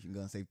was teaching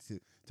gun safety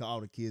to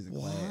all the kids in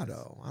Why class.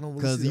 though? I don't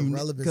really see the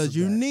relevance. Because of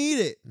you that. need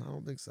it. No, I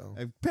don't think so.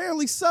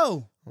 Apparently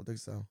so. I don't think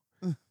so.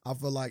 I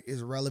feel like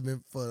it's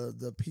relevant for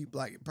the people.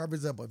 Like, for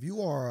example, if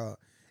you are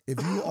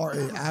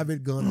an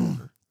avid gun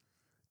owner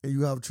and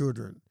you have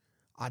children,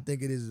 I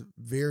think it is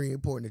very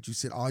important that you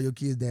sit all your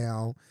kids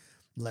down,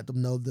 let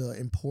them know the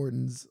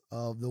importance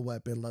of the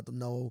weapon, let them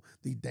know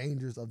the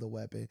dangers of the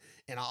weapon.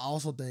 And I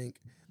also think,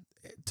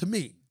 to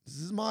me, this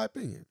is my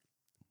opinion,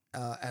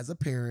 as a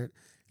parent,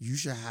 you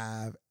should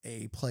have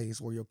a place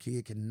where your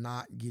kid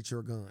cannot get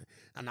your gun.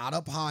 And not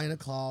up high in a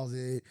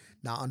closet,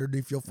 not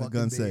underneath your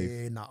fucking bed,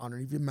 safe. not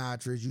underneath your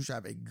mattress. You should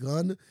have a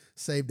gun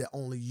safe that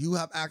only you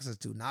have access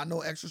to. Not no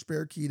extra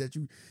spare key that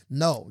you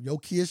know. Your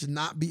kid should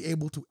not be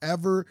able to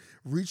ever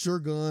reach your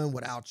gun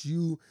without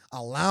you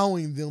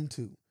allowing them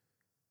to.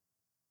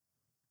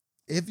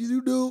 If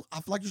you do, I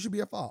feel like you should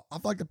be at fault. I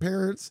feel like the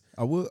parents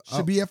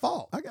should be at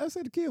fault. I gotta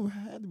say the kid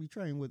had to be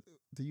trained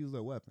to use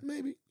that weapon.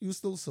 Maybe. You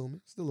still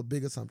assuming. Still a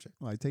big assumption.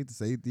 Like take the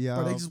safety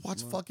out. But they just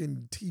watch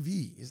fucking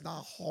TV. It's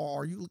not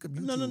hard. You look at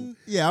YouTube. No.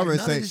 Yeah, I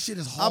would say this shit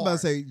is hard. I'm about to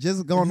say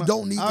just going. You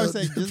don't need. I would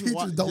the say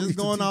teachers don't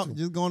need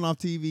just going off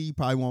TV. You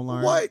probably won't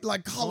learn. What?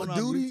 Like Call Going of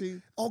off Duty.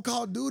 YouTube. On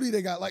Call of Duty,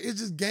 they got like it's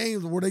just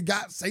games where they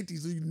got safety,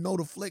 so you know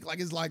the flick. Like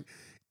it's like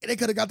they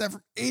could have got that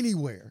from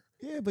anywhere.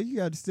 Yeah, but you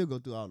got to still go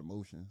through all the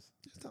motions.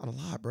 It's not a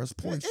lot, bro. It's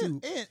point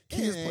shoot. And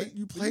Kids play.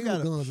 You play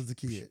with guns as a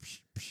kid.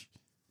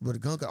 But the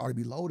gun could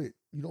already be loaded.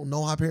 You don't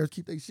know how parents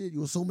keep their shit.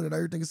 You assuming that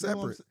everything is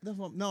separate. I'm just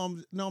What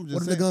if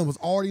saying. the gun was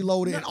already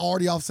loaded and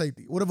already off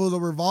safety? What if it was a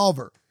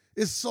revolver?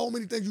 It's so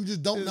many things you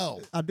just don't know.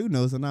 I do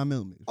know it's a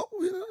 9mm. Oh,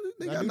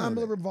 they got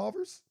 9mm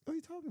revolvers. What are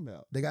you talking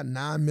about? They got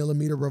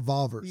 9mm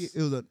revolvers. It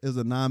was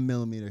a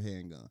 9mm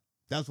handgun.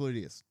 That's what it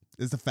is.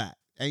 It's a fact.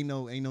 Ain't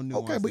no nuance.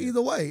 Okay, but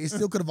either way, it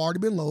still could have already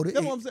been loaded.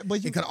 That's what I'm saying.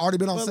 But it could have already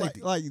been on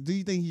safety. Like, do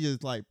you think he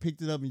just like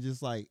picked it up and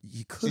just like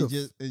he could have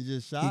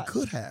just shot? He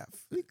could have.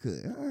 He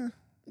could.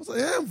 What's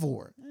a him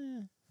for?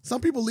 Some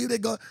people leave their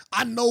gun.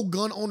 I know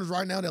gun owners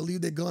right now that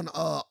leave their gun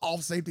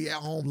off safety at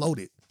home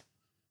loaded.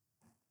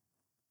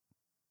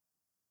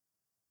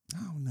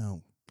 I don't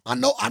know. I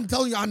know. I'm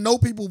telling you, I know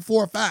people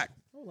for a fact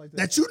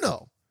that you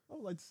know. I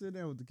would like to sit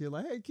down with the kid,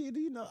 like, hey kid, do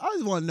you know? I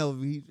just want to know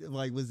if he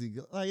like was he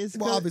like it's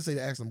well obviously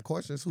to ask them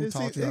questions. Who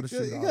taught you how to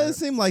shoot? It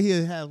seemed like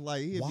he'd have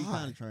like he'd Why? be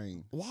kind of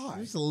trained. Why?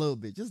 Just a little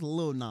bit, just a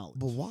little knowledge.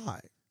 But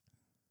why?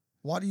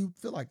 Why do you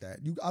feel like that?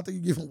 I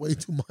think you're giving way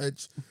too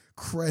much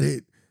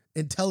credit,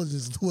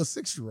 intelligence to a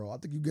 6-year-old. I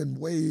think you're getting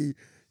way.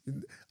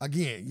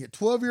 Again, your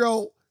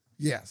 12-year-old.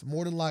 Yes,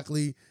 more than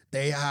likely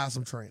they have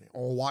some training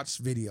or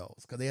watch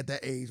videos because they at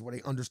that age where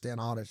they understand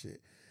all that shit.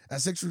 At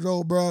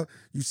 6-year-old, bro,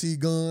 you see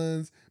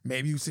guns.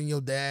 Maybe you seen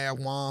your dad,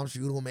 mom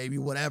shoot them, maybe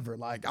whatever.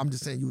 Like, I'm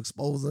just saying you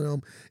expose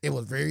them. It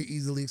was very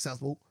easily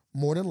accessible,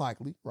 more than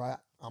likely, right?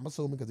 I'm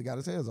assuming because he got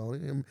his hands on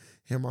it.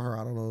 Him or her,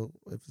 I don't know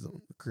if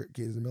the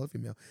kid is a male or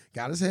female,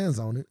 got his hands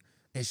on it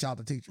and shot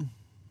the teacher.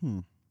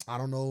 I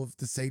don't know if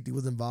the safety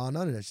was involved,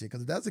 none of that shit.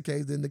 Because if that's the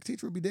case, then the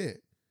teacher would be dead.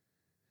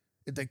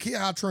 If the kid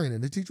had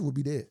training, the teacher would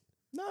be dead.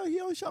 No, he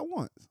only shot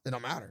once. It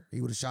don't matter.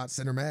 He would have shot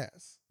center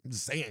mass. I'm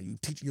just saying, you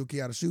teaching your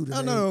kid how to shoot.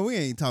 No, we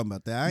ain't talking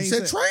about that. You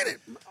said training.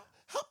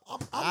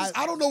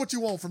 I don't know what you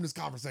want from this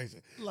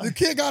conversation. The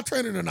kid got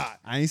training or not?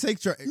 I ain't say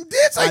training. You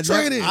did say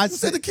training. You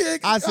said the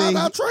kid got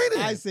training.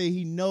 I say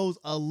he knows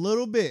a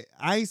little bit.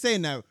 I ain't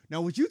saying that.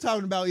 Now, what you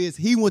talking about is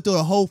he went through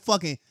a whole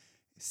fucking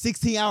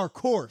 16-hour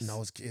course. No,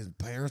 his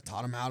parents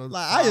taught him how to.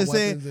 Like I just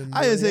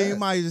say you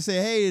might just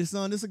say, hey,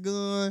 son, this a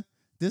gun.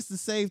 This the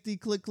safety.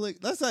 Click.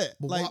 That's it.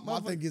 But like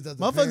my thing is that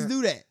motherfuckers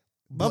do that.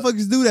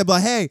 Motherfuckers do that.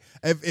 But hey,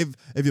 if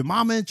your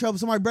mama in trouble,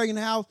 somebody breaking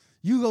the house,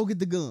 you go get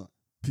the gun.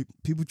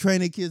 People train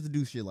their kids to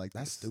do shit like that.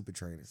 That's stupid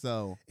training.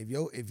 So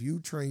if you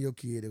train your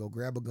kid to go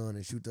grab a gun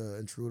and shoot the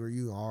intruder,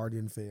 you already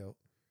done failed.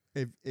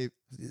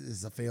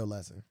 It's a failed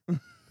lesson.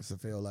 It's a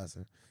failed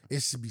lesson.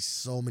 It should be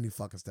so many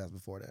fucking steps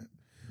before that.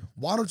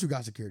 Why don't you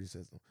got a security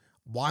system?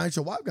 Why ain't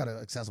your wife got an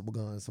accessible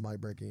gun and somebody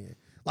break in?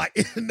 Like,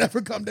 it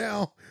never come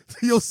down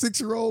to your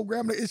 6-year-old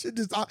grabbing it. It should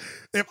just,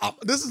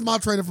 this is my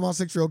training for my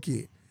 6-year-old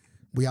kid.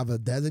 We have a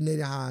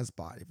designated hiding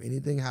spot. If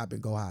anything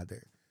happened, go hide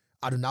there.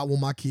 I do not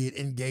want my kid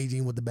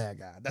engaging with the bad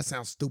guy. That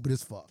sounds stupid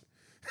as fuck.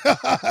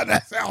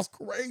 That sounds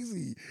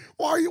crazy.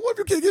 What if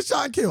your kid gets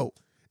shot and killed?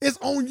 It's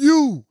on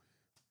you.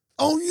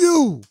 On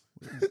you.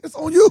 It's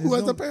on you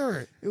as a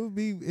parent.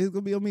 It's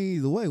gonna be on me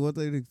either way.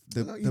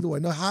 Either way.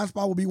 No, high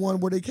spot will be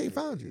one where they can't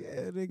find you.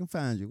 Yeah, they can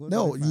find you.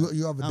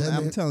 You have a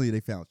designated. I'm telling you,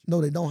 they found you.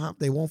 No, they don't have.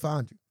 They won't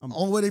find you. The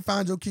only way they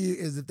find your kid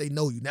is if they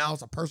know you. Now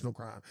it's a personal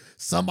crime.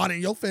 Somebody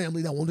in your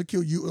family that want to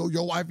kill you or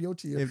your wife or your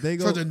kid. If they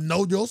go to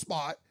know your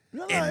spot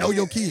and know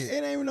your kid.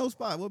 It ain't even no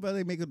spot. What about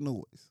they make a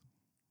noise?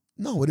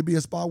 No, it'd be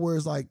a spot where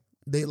it's like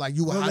you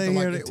would have to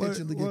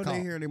intentionally get caught.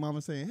 They hear their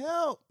mama saying,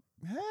 "Help,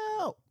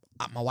 help."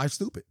 My wife's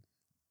stupid.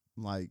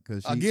 Like,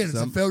 cause it's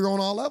a failure on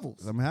all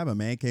levels. Some have a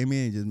man came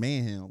in and just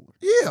man him.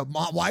 Yeah,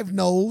 my wife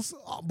knows.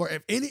 But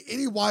if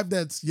any wife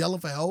that's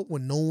yelling for help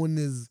when no one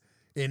is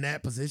in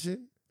that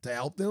position to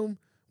help them,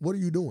 what are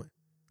you doing?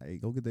 Hey,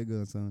 go get that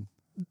gun, son.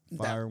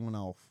 Fire one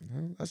off.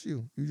 That's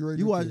you.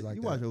 You watch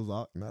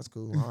Ozark. That's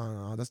cool.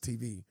 That's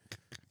TV.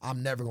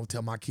 I'm never gonna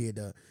tell my kid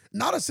to.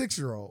 Not a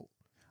 6-year-old.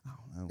 I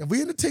don't know. If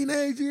we in the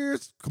teenage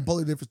years,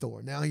 completely different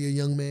story. Now he a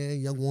young man,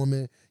 young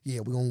woman.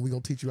 Yeah, we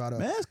gonna teach you how to.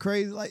 Man, that's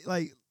crazy.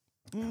 We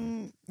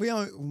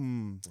don't.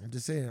 I'm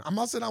just saying. I'm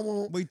not saying I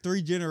won't. We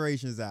 3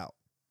 generations out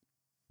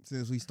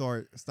since we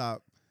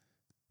stopped.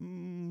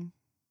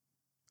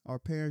 Our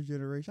parents'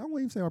 generation. I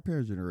wouldn't even say our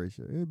parents'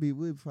 generation.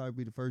 We'd probably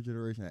be the first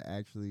generation that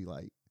actually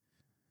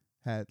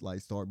had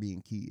start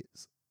being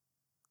kids.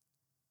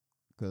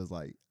 Because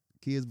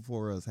kids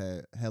before us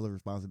had hella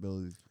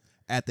responsibilities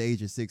at the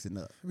age of 6 and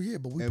up. Yeah,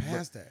 but we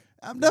passed that.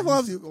 That's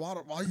why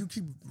you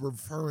keep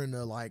referring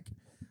to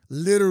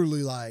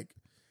literally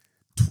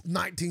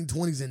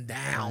 1920s and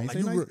down.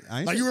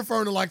 You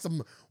referring to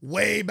some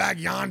way back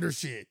yonder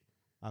shit.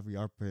 I be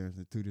our parents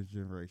in 2 different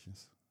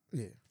generations.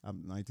 Yeah.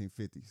 I'm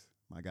 1950s,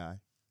 my guy.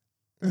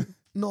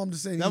 No, I'm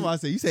just saying. That's what I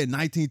said. You said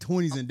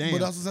 1920s and down. But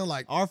that's what I'm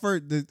saying. Our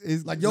first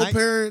is your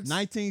parents,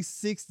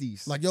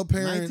 1960s. Your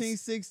parents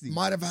 1960s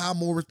might have had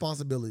more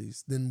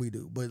responsibilities than we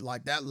do, but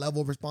that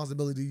level of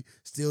responsibility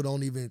still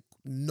don't even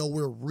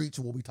nowhere reach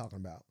what we talking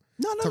about.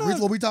 No. Reach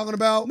what we talking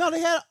about. No,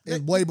 they had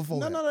it's way before.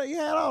 No, they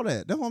had all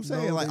that. That's what I'm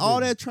saying. All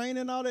that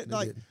training, all that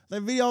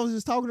that video I was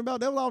just talking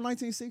about. That was all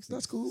 1960s.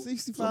 That's cool.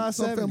 65,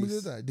 some 70s.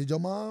 Families did that. Did your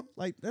mom?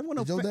 That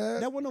wasn't your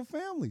dad? That wasn't no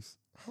families.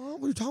 Huh?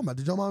 What are you talking about?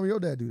 Did your mom or your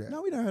dad do that?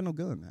 No, we don't have no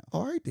gun now.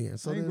 All right then.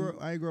 So I ain't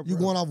grew up. You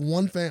going off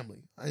one family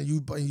and you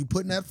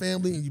putting that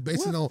family and you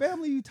basing on what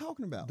family are you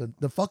talking about?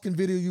 The fucking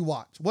video you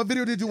watched. What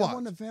video did you watch? That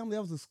wasn't a family.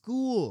 That was a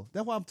school.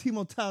 That's why I'm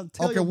Timo telling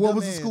you. Okay, where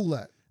was the school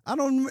at? I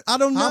don't know. How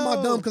am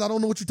I dumb? Because I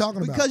don't know what you're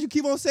talking about. Because you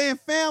keep on saying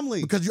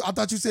family. Because I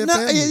thought you said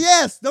family.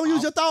 Yes. Don't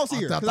use your thoughts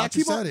here. I thought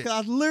you said it.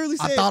 Because I literally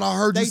said. I thought I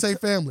heard you say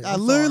family. I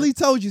literally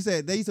told you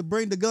said they used to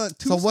bring the gun to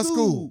school. So what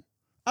school?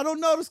 I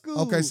don't know the school.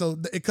 Okay, so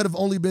it could have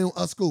only been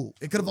a school.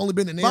 It could have only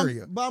been an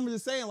area. But I'm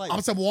just saying,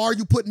 I'm saying, why are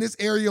you putting this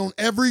area on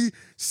every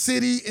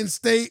city and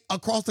state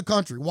across the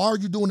country? Why are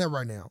you doing that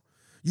right now?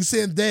 You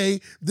saying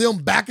them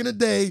back in the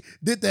day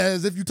did that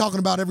as if you're talking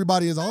about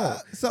everybody as a whole.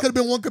 Could have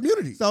been one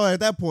community. So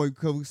at that point,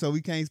 so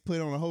we can't put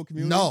it on a whole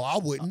community? No, I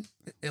wouldn't.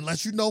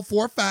 Unless you know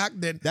for a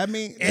fact that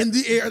means in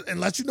the air,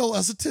 unless you know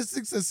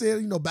statistics that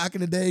said, back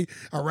in the day,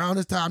 around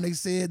this time, they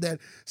said that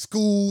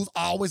schools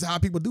always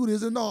have people do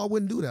this. And no, I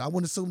wouldn't do that. I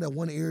wouldn't assume that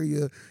one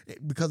area,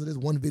 because of this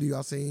one video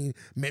I seen,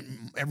 meant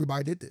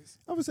everybody did this.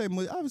 I would say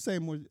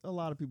more. A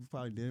lot of people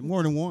probably did it.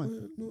 More than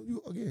one.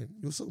 You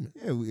assuming.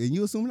 Yeah, and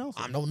you assuming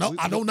also. I don't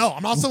know.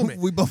 I'm not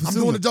assuming. We both assuming.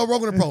 I'm doing the Joe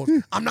Rogan approach.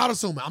 I'm not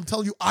assuming. I'm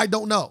telling you, I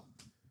don't know.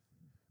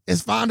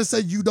 It's fine to say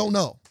you don't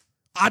know.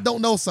 I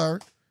don't know, sir.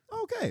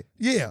 Okay.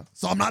 Yeah.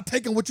 So I'm not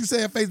taking what you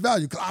say at face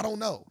value because I don't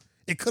know.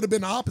 It could have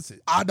been the opposite.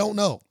 I don't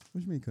know.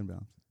 What do you mean couldn't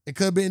be? It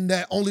could have been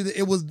that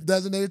it was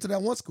designated to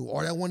that one school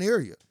or that one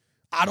area.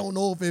 I don't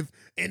know if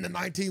in the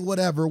 19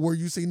 whatever where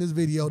you seen this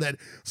video that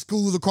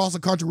schools across the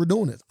country were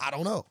doing this. I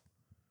don't know.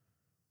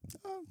 You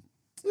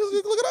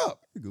can look it up.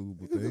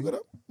 Look it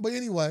up. But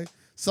anyway,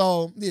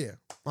 so yeah,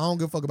 I don't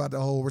give a fuck about the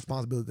whole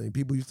responsibility thing.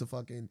 People used to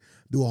fucking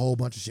do a whole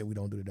bunch of shit we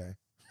don't do today.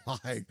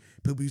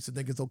 People used to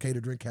think it's okay to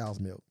drink cow's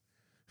milk.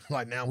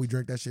 Now we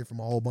drink that shit from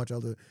a whole bunch of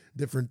other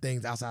different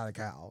things outside of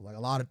cow. A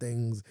lot of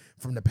things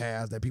from the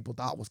past that people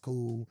thought was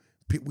cool,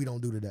 we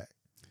don't do today.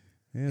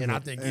 And I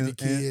think any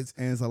kids...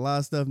 And it's a lot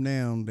of stuff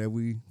now that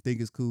we think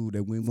is cool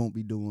that we won't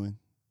be doing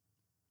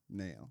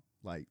now.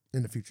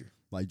 In the future.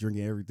 Like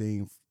drinking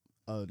everything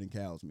other than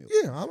cow's milk.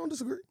 Yeah, I don't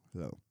disagree.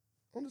 So I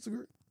don't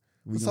disagree.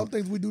 Some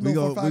things we do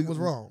know for a fact was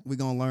wrong. We're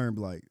going to learn,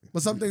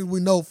 but some things we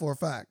know for a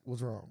fact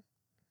was wrong.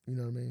 You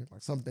know what I mean?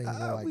 Some things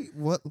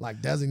were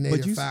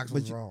designated facts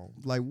was wrong.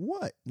 Like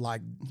what?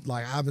 Like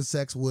having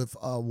sex with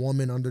a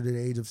woman under the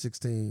age of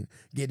 16,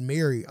 getting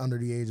married under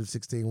the age of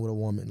 16 with a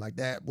woman.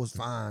 That was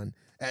fine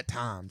at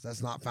times.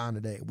 That's not fine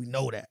today. We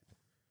know that.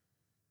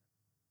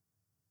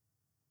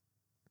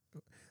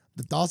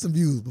 The thoughts and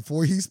views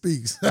before he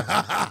speaks.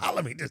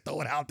 Let me just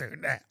throw it out there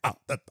now.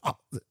 The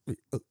thoughts and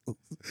views.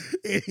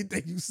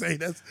 Anything you say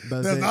that's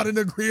not in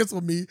agreement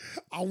with me,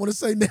 I want to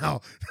say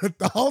now, the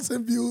thoughts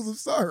and views of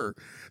Sir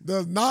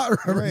does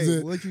not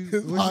represent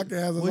his podcast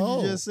as a whole.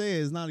 What you just said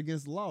is not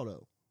against the law,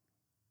 though.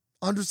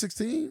 Under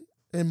 16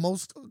 in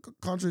most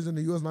countries in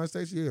the United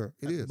States, yeah,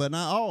 it is. But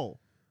not all.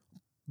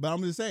 But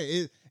I'm just saying,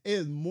 it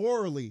is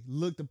morally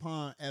looked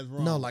upon as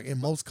wrong. No, in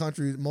most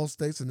countries, most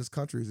states in this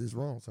country, it's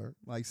wrong, sir.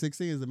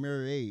 16 is the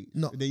married age.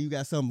 No. Then you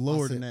got something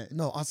lower than that.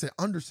 No, I said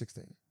under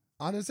 16.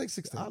 I didn't say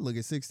 16. I look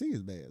at 16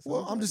 as bad. So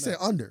well, I'm just saying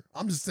under.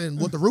 I'm just saying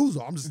what the rules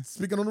are. I'm just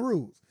speaking on the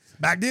rules.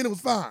 Back then, it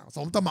was fine.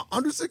 So I'm talking about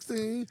under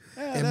 16.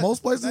 In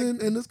most places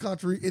in this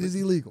country, it is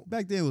illegal.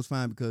 Back then, it was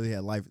fine because it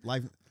had life.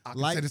 I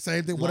can say the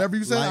same thing. Whatever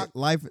you say,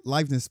 life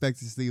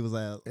expectancy was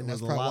a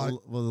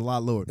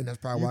lot lower. And that's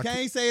probably why you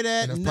can't say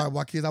that. And that's probably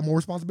why kids have more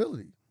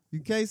responsibility. You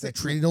can't say they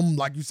treated them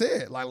like you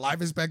said,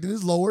 life expectancy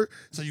is lower.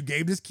 So you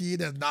gave this kid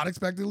that's not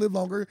expected to live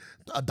longer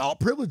adult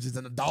privileges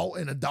and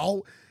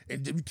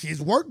and kids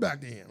worked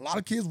back then. A lot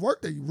of kids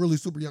worked there. You really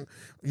super young.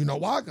 You know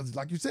why? Because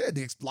like you said,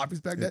 the life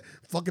expectancy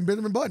that fucking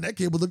Benjamin Button, that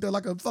kid would look at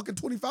like a fucking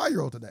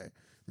 25-year-old today.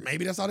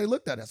 Maybe that's how they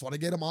looked at it. That's why they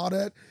gave him all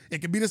that. It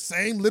could be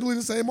literally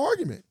the same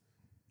argument.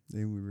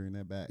 Then we bring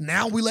that back.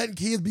 Now we letting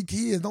kids be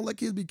kids. Don't let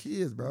kids be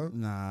kids, bro.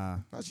 Nah.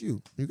 That's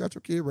you. You got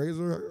your kid, raise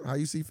her how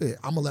you see fit.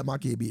 I'm gonna let my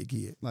kid be a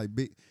kid. Like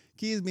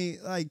kids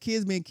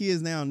being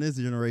kids now in this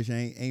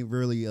generation ain't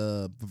really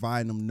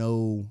providing them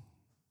no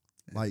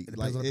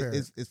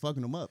it's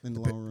fucking them up in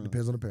the long run.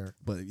 Depends on the parent.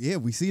 But yeah,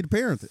 we see the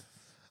parenting.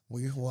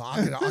 Well,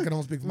 I can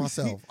only speak for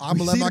myself. I'm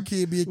gonna let my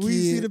kid be a kid. We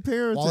see the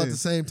parenting while at the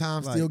same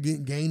time still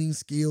gaining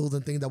skills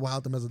and things that will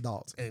help them as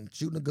adults. And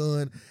shooting a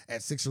gun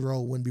at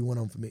 6-year-old wouldn't be one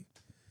of them for me.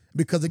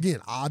 Because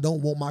again, I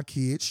don't want my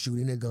kids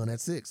shooting a gun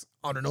at 6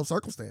 under no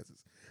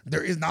circumstances.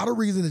 There is not a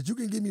reason that you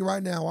can give me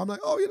right now. I'm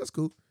like, oh yeah, that's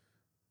cool.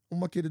 I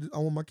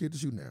want my kid to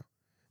shoot now.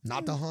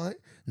 Not to hunt,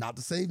 not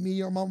to save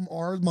me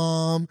or his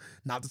mom,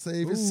 not to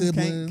save his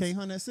siblings. Can't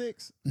hunt at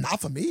 6? Not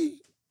for me.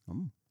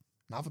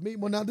 Not for me.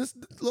 Well, now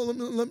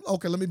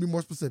let me be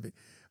more specific.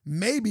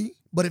 Maybe,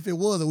 but if it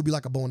was, it would be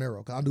like a bow and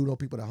arrow. Because I do know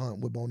people that hunt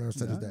with bow and arrows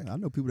to this day. I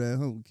know people that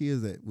hunt with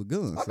kids with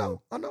guns. I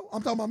know. I'm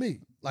talking about me.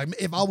 Like,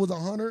 if I was a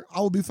hunter,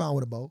 I would be fine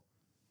with a bow.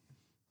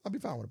 I'd be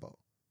fine with a bow.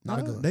 Not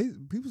a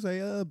gun. People say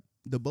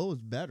the bow is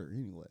better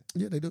anyway.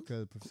 Yeah, they do.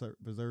 Because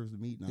it preserves the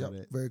meat and all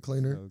that. Very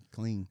cleaner. So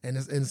clean. And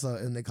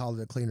and they call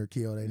it a cleaner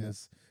kill. And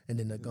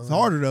then the gun. It's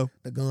harder though.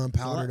 The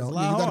gunpowder. You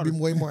got to be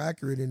way more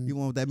accurate. And you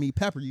want that meat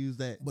pepper, use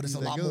that. But it's a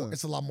lot more.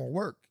 It's a lot more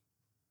work.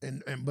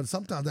 But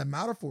sometimes that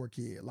matter for a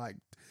kid. Like,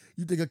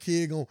 you think a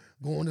kid gonna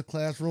go in the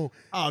classroom?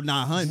 Oh,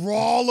 nah, hunting.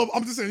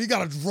 I'm just saying, he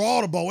gotta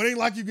draw the bow. It ain't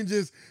like you can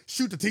just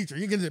shoot the teacher.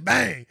 You can just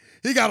bang.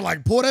 He gotta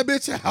like pull that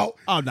bitch out.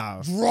 Oh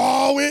no,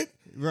 draw it.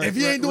 If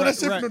he ain't doing that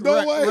shit from the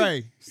doorway,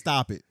 Ray,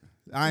 stop it.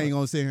 I ain't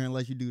gonna sit here and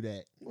let you do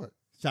that. What?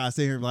 Try to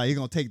sit here like he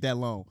gonna take that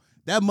long.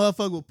 That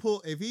motherfucker will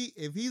pull if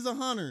he's a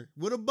hunter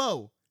with a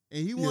bow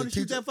and he want to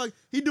shoot that fuck.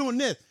 He doing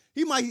this.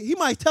 He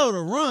might tell her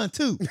to run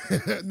too.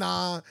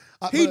 Nah,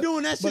 he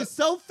doing that shit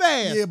so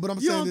fast. Yeah, but I'm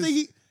saying don't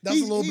think that's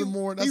a little bit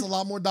more. That's a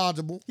lot more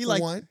dodgeable. He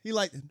like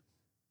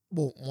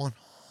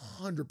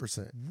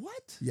 100%.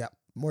 What? Yeah,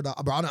 more. Bro,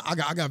 I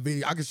got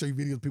video. I can show you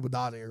videos of people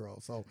dodging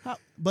arrows. So,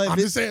 but I'm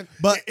just saying.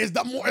 But it's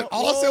the more.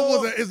 All I said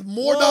was it's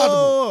more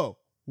dodgeable.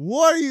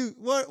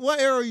 What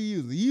arrow are you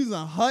using? You using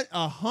a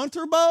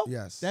hunter bow?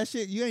 Yes. That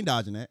shit you ain't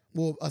dodging that.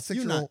 Well, a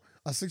 6-year-old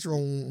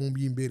won't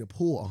be able to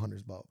pull a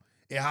hunter's bow.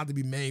 It had to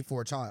be made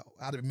for a child.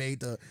 It had to be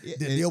made to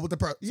deal with the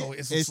person. So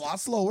it's a lot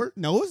slower.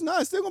 No, it's not.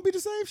 It's still gonna be the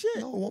same shit.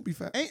 No, it won't be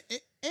fast. And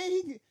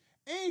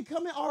he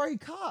come in already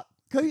cocked.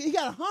 Cause he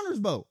got a hunter's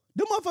bow.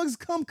 Them motherfuckers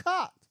come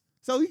cocked.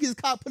 So he gets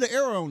cocked, put an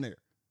arrow on there.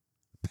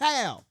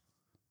 Pow.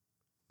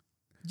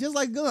 Just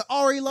like gun,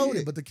 already loaded.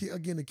 Yeah, but the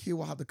kid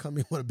will have to come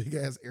in with a big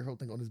ass arrow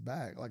thing on his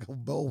back, like a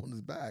bow on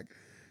his back.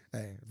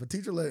 Hey, if a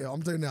teacher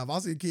I'm telling you now, if I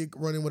see a kid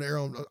running with an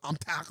arrow, I'm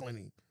tackling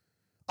him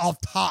off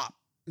top.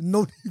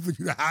 No need for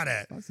you to hide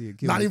that. I see a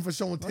kid. Not even for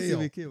showing tail.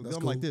 I see a kid. I'm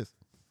cool. Like this.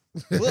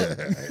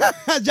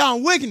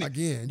 John Wick.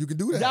 Again, you can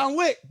do that. John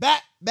Wick.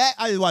 Back.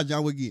 I just watched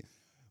John Wick again.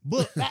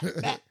 But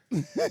back.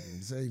 You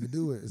say you can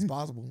do it. It's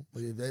possible.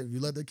 But if you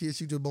let that kid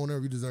shoot your bow and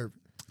arrow, you deserve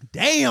it.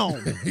 Damn.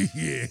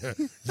 Yeah.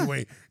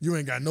 You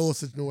ain't got no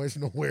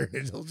situation nowhere.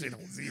 Your shit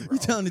on 0. You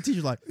telling the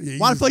teacher like,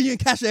 why the fuck you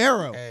didn't catch the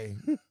arrow? Hey,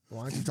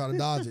 why don't you try to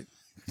dodge it?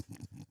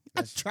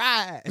 I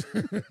tried.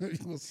 You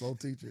was so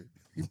teacher.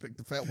 He picked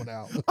the fat one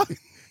out.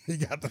 He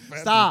got the fat.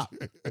 Stop.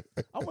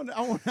 I'm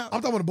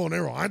talking about the bow and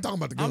arrow. I ain't talking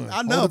about the gun.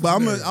 I know, but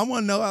I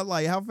want to know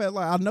how fast.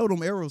 Like, I know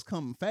them arrows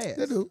coming fast.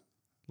 They do.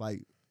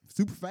 Like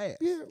super fast.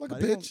 Yeah, like a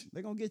pitch.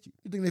 They're gonna get you.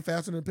 You think they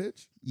faster than a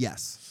pitch?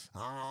 Yes.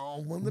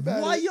 Oh, one of the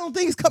best. Why you don't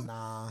think it's coming?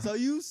 Nah. So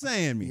you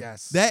saying me?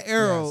 Yes. That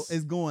arrow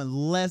is going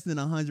less than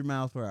 100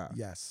 miles per hour.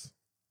 Yes.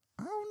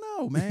 I don't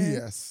know, man.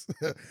 Yes.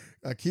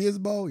 A kid's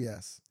bow.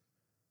 Yes.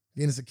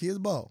 Again, it's a kid's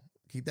bow.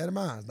 Keep that in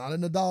mind. It's not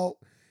an adult.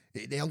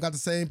 They don't got the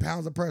same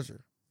pounds of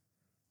pressure.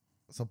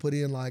 So put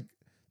in like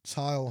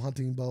child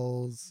hunting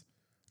bows,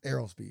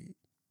 arrow speed.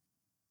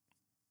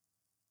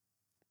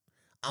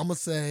 I'm going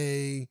to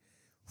say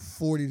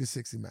 40 to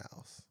 60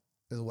 miles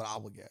is what I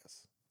would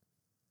guess.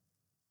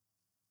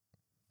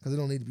 Because it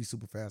don't need to be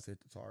super fast to hit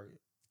the target.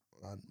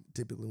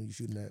 Typically when you're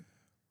shooting that.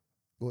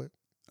 Go ahead.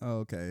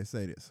 Okay,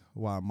 say this.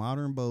 While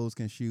modern bows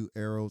can shoot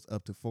arrows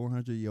up to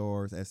 400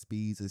 yards at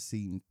speeds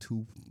exceeding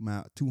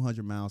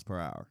 200 miles per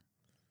hour.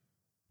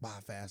 How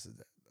fast is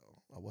that,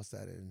 though? What's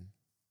that in?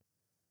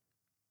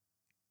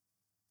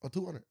 Oh,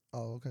 200.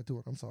 Oh, okay,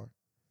 200. I'm sorry.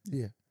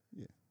 Yeah.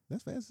 Yeah,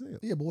 that's fast as hell.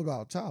 Yeah, but what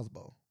about a child's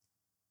bow?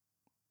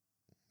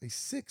 They're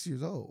 6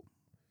 years old.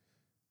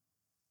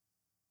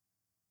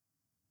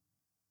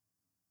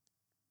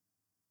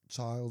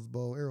 Child's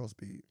bow, arrow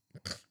speed.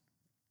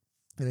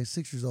 And they're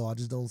 6 years old. I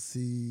just don't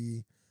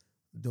see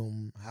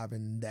them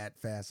having that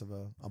fast of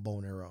a bow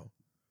and arrow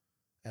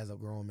as a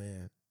grown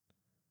man.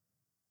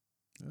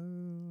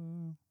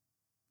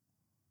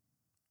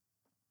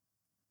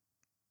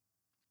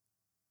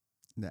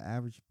 The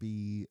average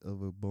speed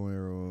of a bow and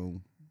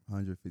arrow,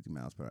 150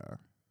 miles per hour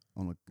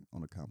on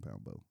a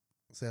compound bow.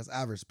 So that's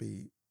average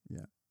speed.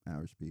 Yeah,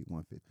 average speed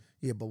 150.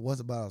 Yeah, but what's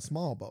about a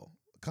small bow?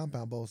 A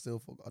compound bow is still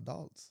for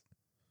adults.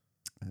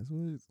 That's what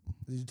it is.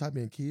 Did you type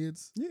in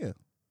kids? Yeah.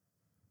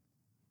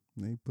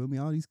 They put me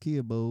all these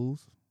kid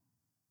bows.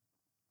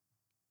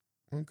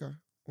 Okay.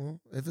 Well,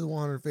 if it's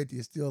 150,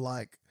 it's still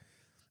like,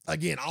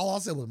 again, all I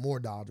said was more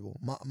dodgeable.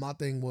 My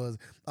thing was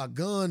a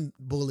gun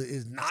bullet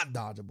is not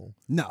dodgeable.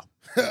 No.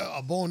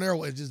 A bow and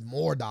arrow is just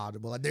more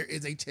dodgeable. Like there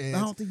is a chance. I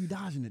don't think you're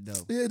dodging it,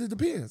 though. Yeah, it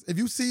depends. If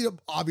you see it,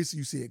 obviously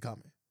you see it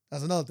coming.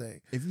 That's another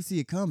thing. If you see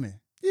it coming.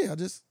 Yeah,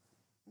 just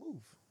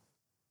move.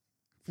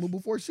 Move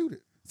before you shoot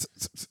it.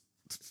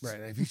 Right.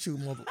 If you shoot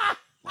multiple,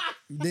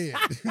 you dead.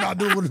 You're not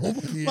doing what a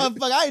normal kid.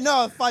 Motherfucker, I didn't know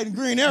I was fighting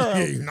Green Arrow.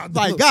 Yeah, you're not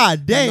like, doing,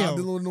 God damn. You're not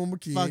doing what a normal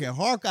kid. Fucking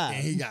Hawkeye.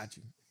 And he got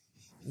you.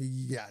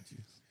 He got you.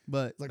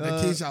 But Like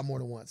that kid shot more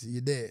than once.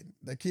 You're dead.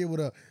 That kid would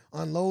have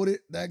unloaded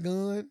that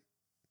gun.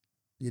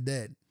 You're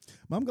dead.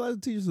 But I'm glad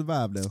the teacher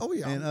survived though. Oh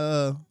yeah.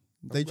 And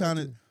they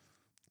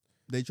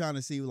trying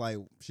to see like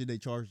should they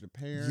charge the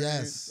parents?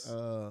 Yes.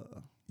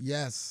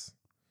 Yes.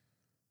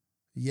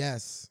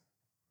 Yes.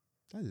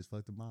 That just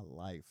fucked up my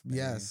life. Man.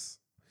 Yes.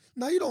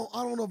 No, you don't.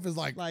 I don't know if it's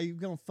like you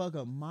gonna fuck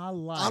up my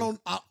life.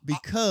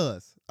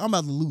 Because I'm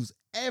about to lose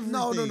everything.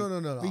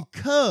 No.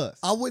 Because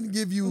I wouldn't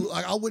give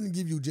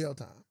you jail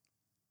time.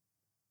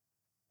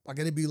 Like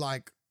it'd be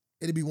one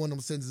of them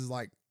sentences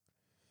like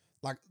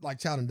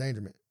child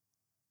endangerment.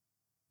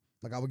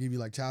 Like I would give you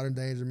like child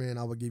endangerment.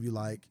 I would give you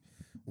like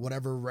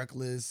whatever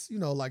reckless,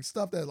 like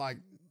stuff that like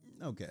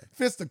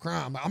fits the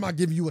crime. I'm not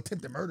giving you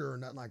attempted murder or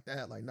nothing like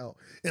that. Like no,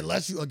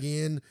 unless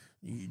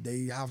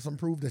they have some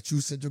proof that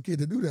you sent your kid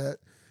to do that.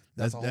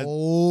 That's a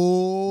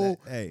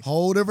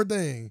whole different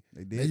thing.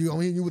 They did.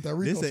 I'm hitting you with that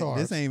RICO charge.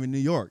 This ain't even New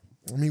York.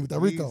 I mean with that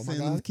RICO.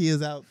 Sending those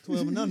kids out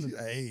 12 and under.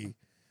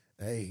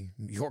 Hey,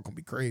 New York gonna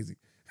be crazy.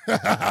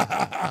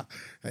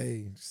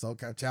 Hey,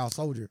 child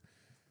soldier.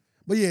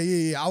 But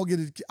yeah. I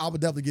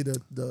would definitely get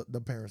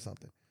the parents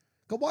something.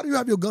 Cause why do you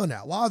have your gun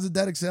out? Why is it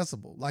that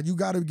accessible? Like you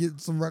got to get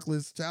some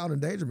reckless child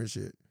endangerment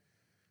shit.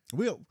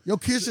 Your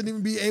kid shouldn't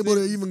even be able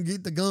to even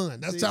get the gun.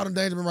 That's child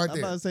endangerment right there.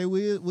 I'm about to say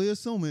we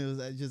assume it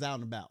was just out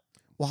and about.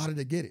 Well, how did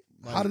they get it?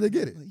 Like, how did they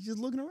get it? He's just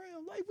looking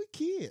around like we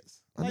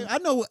kids. I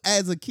know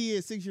as a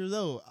kid, 6 years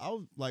old, I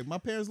was like my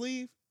parents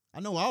leave. I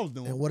know what I was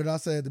doing. And what did I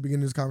say at the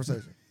beginning of this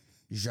conversation?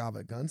 You should have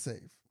a gun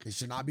safe. It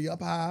should not be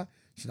up high.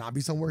 It should not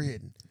be somewhere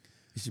hidden.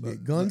 It should be a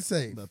gun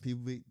safe. But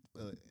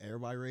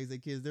everybody raise their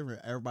kids different.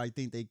 Everybody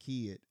think they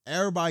kid.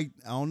 Everybody,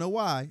 I don't know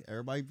why.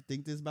 Everybody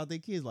think this about their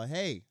kids. Like,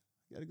 hey,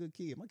 you got a good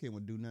kid. My kid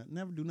wouldn't do nothing.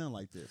 Never do nothing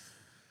like this.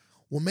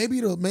 Well, maybe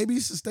the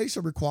state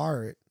should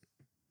require it.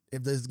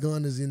 If this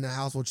gun is in the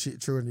house with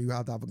children, you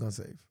have to have a gun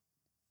safe.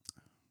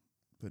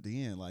 But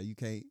then, like, you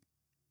can't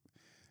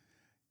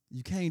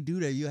do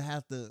that. You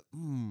have to.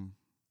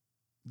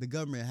 The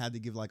government had to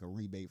give like a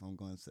rebate on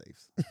gun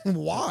safes.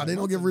 Why? They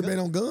don't give rebate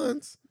on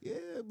guns. Yeah,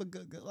 but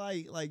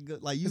like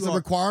you it's a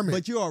requirement.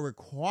 But you are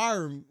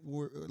requiring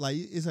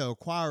it's a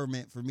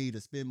requirement for me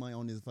to spend money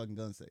on this fucking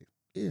gun safe.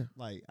 Yeah,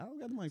 like I don't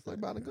got the money for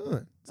about a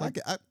gun.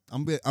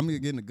 I'm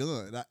getting a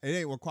gun. It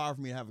ain't required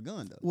for me to have a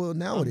gun though. Well,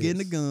 now I'm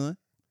getting a gun.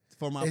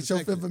 For my it's your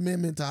Fifth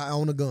Amendment to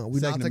own a gun. We're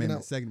not taking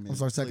out. Second Amendment. I'm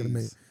sorry, Second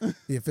Amendment.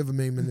 Yeah, Fifth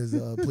Amendment is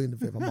pleading the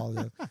Fifth. I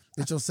apologize.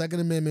 It's your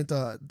Second Amendment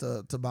to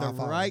buy a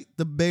firearm. Right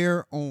to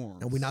bear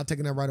arms. And we're not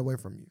taking that right away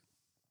from you.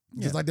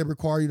 Yeah. Just like they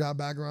require you to have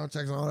background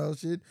checks and all that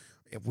shit.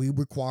 If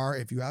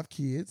you have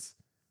kids,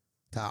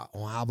 to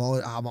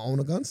own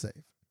a gun safe.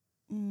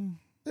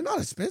 They're not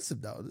expensive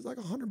though. It's like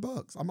 $100.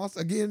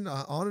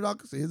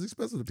 $100 is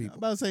expensive to people. I'm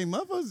about to say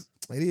motherfuckers.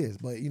 It is,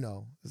 but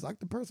it's like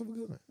the price of a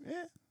gun.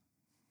 Yeah.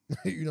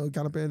 Kind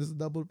of paying just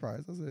double the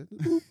price. That's it.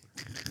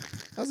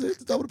 That's it.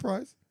 It's double the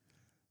price.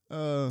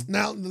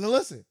 Now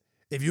listen.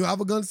 If you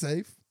have a gun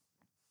safe,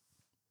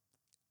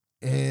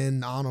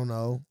 and I don't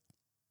know,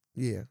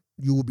 you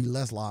will be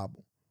less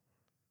liable.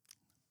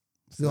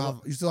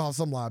 You still have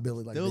some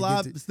liability. Like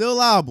still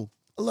liable,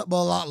 but a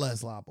lot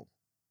less liable.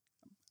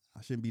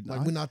 I shouldn't be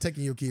we're not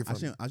taking your kid from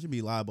you. I should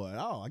be liable at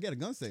all. I got a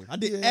gun safe. I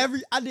did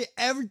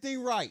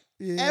everything right.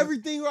 Yeah.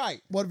 Everything right.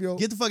 What if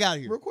get the fuck out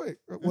of here real quick?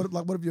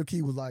 What if your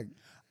kid was like?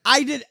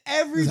 I did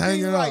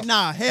everything right.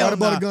 Nah, hell no.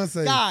 About a gun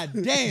safe? God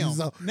damn.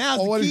 Now's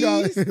the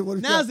keys.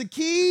 Now's the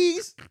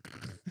keys.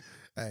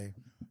 Hey.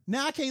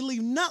 Now I can't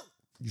leave nothing.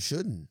 You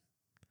shouldn't.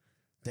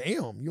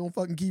 Damn, you don't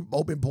fucking keep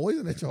open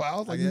poison at your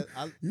house. Like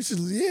you should.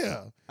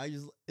 Yeah.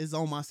 It's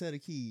on my set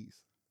of keys.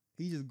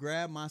 He just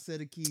grabbed my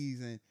set of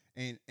keys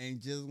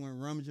and just went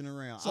rummaging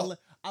around. So,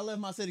 I left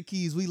my set of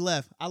keys. We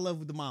left. I left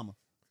with the mama.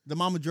 The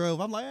mama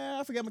drove. I'm like,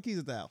 I forgot my keys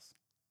at the house.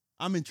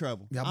 I'm in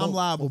trouble. Yeah, I'm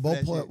liable.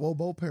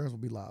 Both parents will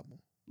be liable.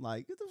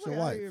 Like, get the fuck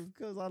out of here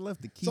because I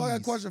left the keys. So I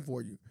got a question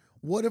for you.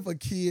 What if a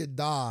kid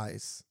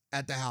dies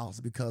at the house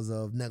because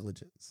of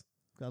negligence?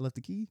 I left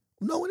the key?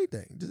 No,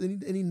 anything. Just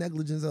any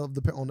negligence on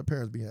the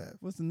parents' behalf.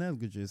 What's the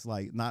negligence?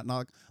 Like not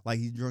like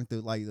he drunk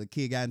the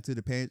kid got into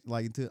the pants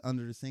into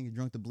under the sink and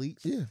drunk the bleach.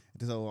 Yeah.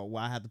 So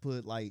I had to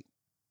put locks.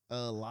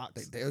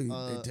 They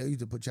tell you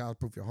to put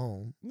childproof your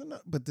home. No,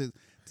 but the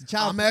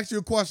child. I'm asking you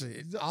a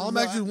question. I'm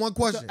asking you one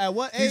question. At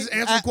what age? Just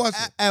answer the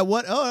question. At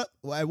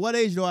what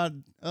age do I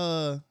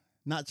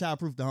not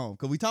childproof the home?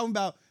 Because we talking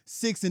about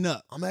 6 and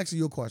up. I'm asking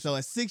you a question. So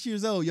at 6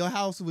 years old, your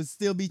house would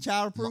still be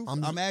childproof?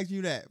 I'm asking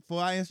you that.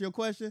 Before I answer your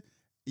question,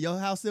 your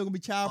house still gonna be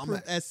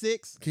childproof at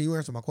 6? Can you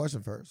answer my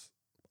question first?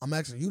 I'm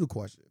asking you the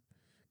question.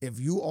 If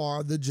you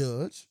are the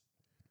judge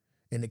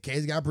and the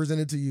case got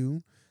presented to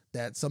you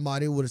that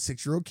somebody with a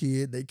 6-year-old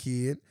kid, their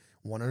kid,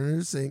 went under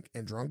the sink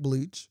and drunk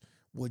bleach,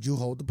 would you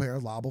hold the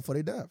parents liable for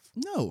their death?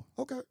 No.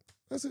 Okay.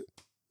 That's it.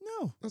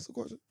 No. That's the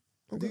question.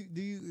 Okay.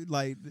 Do you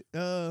like?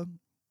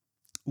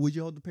 Would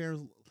you hold the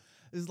parents?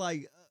 It's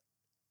like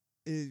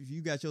if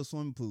you got your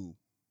swimming pool,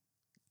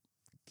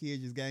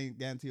 kid just got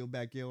into your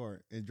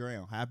backyard and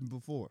drown. Happened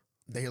before.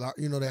 They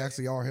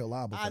actually are held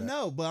liable for I that.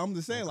 know, but I'm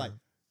just saying, Okay. like,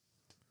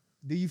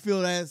 do you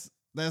feel that's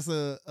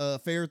a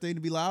fair thing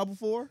to be liable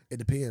for? It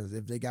depends.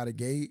 If they got a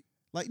gate,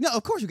 Like, no,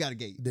 of course you got a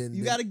gate. Then-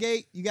 you then- got a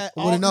gate. You got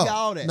well, all, no, you got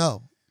all that.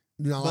 No,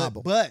 you're not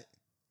liable. But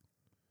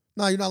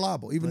No, you're not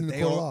liable. Even in the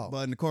they court of are- law.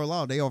 But in the court of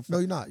law, they are. No,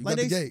 you're not. You Like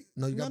got the they- gate.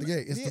 No, you got no, the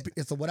gate. It's yeah.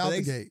 the without But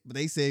the they- gate. But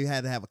they said you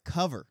had to have a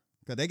cover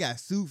because they got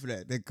sued for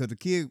that. Because the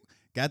kid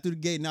got through the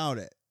gate and all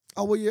that.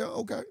 Oh well, yeah,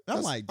 okay.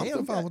 I'm like, damn, I'm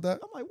still fine with that.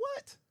 I'm like,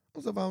 what?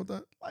 I'm still fine with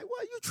that. Like,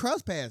 what? You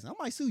trespassing? I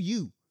might sue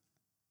you.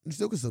 You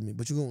still can sue me,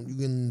 but you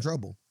get in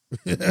trouble.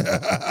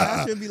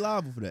 I shouldn't be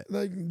liable for that.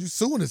 Like you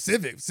suing the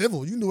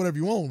civil. You can do whatever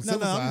you want. No,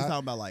 Civil I'm side. just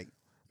talking about like.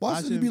 Why I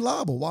should you be shouldn't-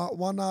 liable?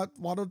 Why not?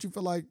 Why don't you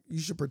feel like you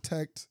should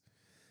protect?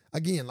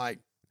 Again, like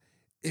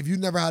if you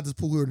never had this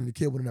pool here, then the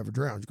kid would have never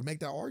drowned. You can make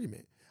that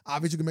argument.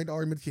 Obviously, you can make the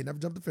argument the kid never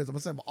jumped the fence. I'm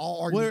saying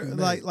all arguments. can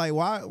be made. Like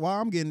why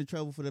I'm getting in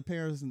trouble for the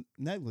parents'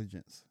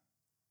 negligence?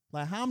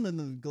 Like how I'm the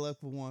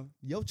neglectful one.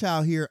 Your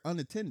child here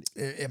unattended.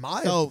 Am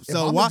I? So if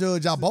I'm why- a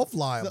judge, y'all both So,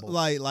 liable.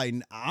 like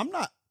I'm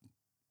not.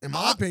 in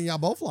my opinion, y'all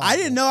both liable. I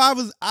didn't know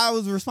I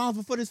was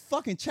responsible for this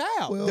fucking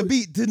child Well,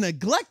 to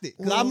neglect it.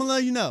 Cause well, I'm gonna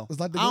let you know. it's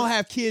like the I don't girl-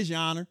 have kids, Your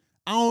Honor.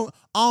 I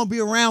don't be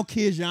around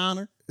kids, Your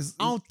Honor.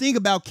 I don't think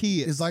about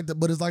kids. It's like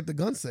the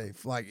gun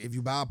safe. Like if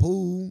you buy a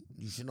pool,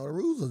 you should know the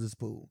rules of this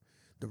pool.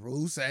 The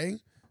rules say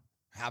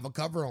have a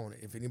cover on it.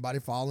 If anybody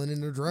falling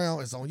in the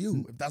drown, it's on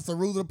you. If that's the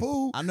rules of the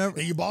pool, I never.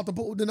 and you bought the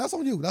pool, then that's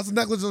on you. That's a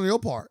negligence on your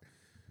part.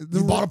 The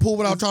You bought a ru- pool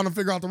without trying to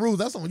figure out the rules.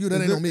 That's on you. That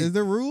Is ain't there, on me. is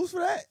there rules for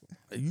that?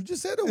 You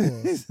just said it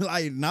was. It's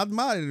like not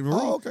my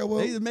rules. Oh, okay. Well,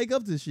 They just make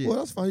up this shit. well,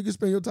 that's fine. You can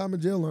spend your time in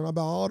jail learning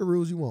about all the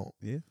rules you want.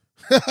 Yeah.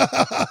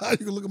 You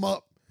can look them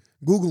up,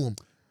 Google them.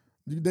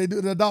 They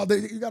do the dog.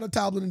 You got a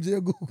tablet in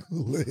jail.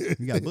 Google it.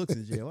 You got books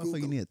in jail. Why the fuck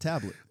you Google. need a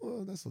tablet?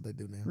 Well, that's what they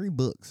do now. Read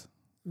books.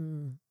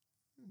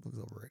 Books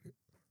overrated.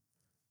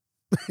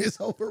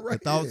 It's overrated.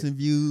 The thoughts and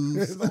views.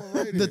 It's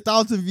overrated. The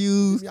thoughts and Give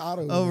views. me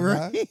audio.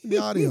 Overrated. Right? Give me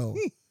audio.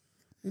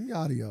 Give me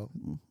audio.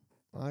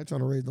 I ain't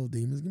trying to raise no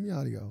demons. Give me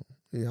audio.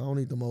 Yeah, I don't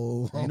need them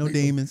old. I Ain't don't no need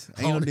them- demons.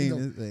 I Ain't no don't need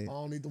demons. I Hey.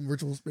 don't need them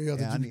ritual spells.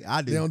 Yeah, that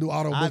I do. They don't do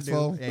auto I books do.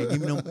 for. Hey,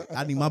 give me them.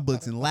 I need my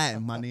books in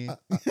Latin, my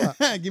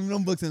nigga. Give me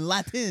them books in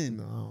Latin.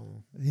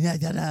 No. Yeah,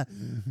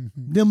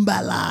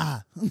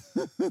 Dimbala.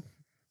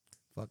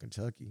 Fucking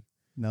Chucky.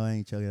 No, I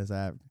ain't Chucky. That's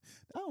African.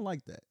 I don't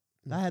like that.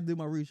 I had to do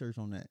my research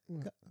on that.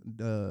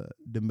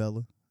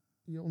 Dimbella.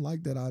 You don't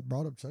like that I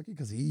brought up Chucky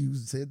because he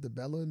said the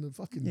Bella in the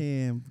fucking.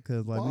 Yeah,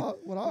 because like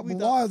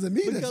why is it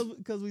me?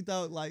 because we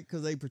thought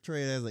because they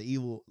portray it as an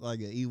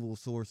evil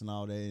source and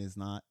all that, and it's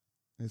not.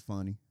 It's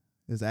funny.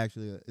 It's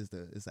actually it's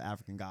the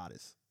African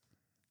goddess,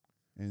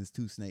 and it's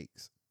two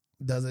snakes.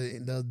 Does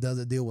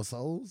it deal with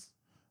souls?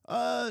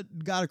 God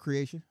of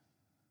creation.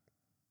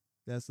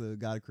 That's the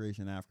god of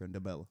creation in Africa,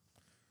 Dimbella.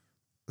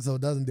 So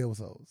it doesn't deal with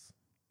souls.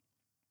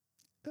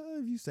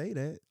 If you say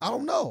that, I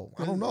don't know.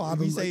 I don't know. I If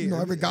you don't, say-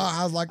 every God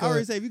has like I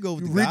already a. say if you go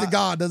with You the read god, the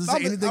God. Does it say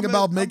I'm a- anything I'm a-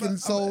 about I'm a- making I'm a-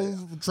 souls,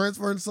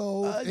 transferring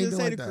souls, It anything just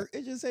say like the that?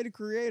 it just say the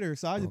creator,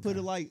 so I just put Okay.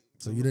 it like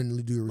So you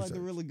didn't do your like research.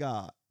 the really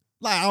God.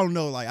 Like I don't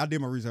know. Like I did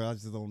my research. I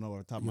just don't know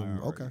at the top of my head.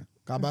 Okay.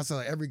 God about to say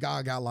like, every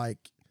God got like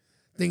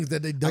things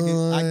that they I done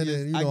can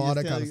and just all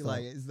that tell kind of you, stuff.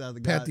 like it's not the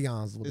God.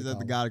 Pantheons. Is what Is they that call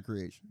the it. God of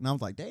creation? And I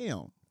was like, damn.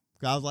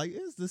 'Cause I was like,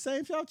 it's the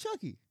same show,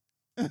 Chucky.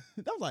 I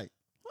was like,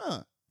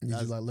 huh? Did you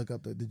like look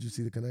up the? Did you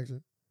see the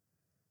connection?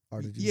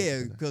 Or did you? Yeah, miss the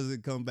connection? because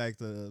it come back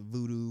to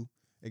voodoo.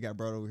 It got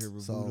brought over here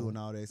with So- voodoo and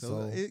all that. So,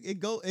 so-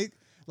 it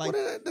like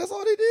Well, that's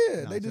all they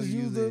did. no, They so just you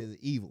used use it the. as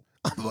evil.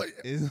 But,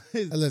 It's-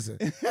 listen,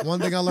 one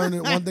thing I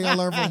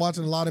learned from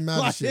watching a lot of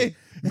magic Like, shit.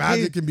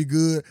 Magic can be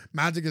good.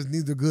 Magic is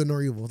neither good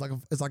nor evil.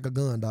 It's like a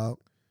gun, dog.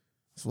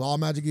 That's what all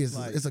magic is.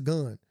 Like- It's a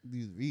gun.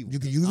 These are evil. You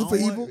can use I it for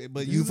don't evil, want-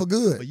 but use it for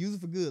good. But use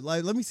it for good.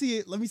 Like let me see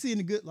it. Let me see in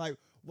the good. Like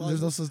well,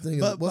 There's no such thing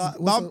but- as but-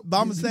 what's but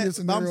I'm give me saying- a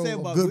but I'm scenario saying,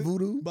 of but good we-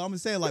 voodoo. But I'm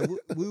saying like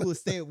we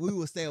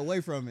will stay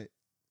away from it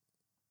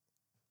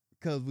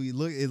because it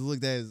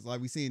looked at as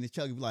like we see in the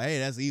Chucky like hey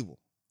that's evil.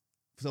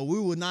 So we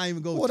would not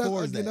even go Well,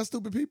 towards that. that's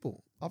stupid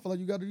people. I feel like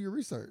you got to do your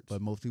research.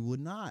 But most people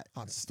would not.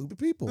 Stupid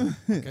people.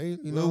 Okay,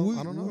 you know, Well,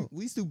 I don't know.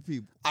 We stupid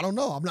people. I don't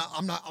know.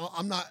 I'm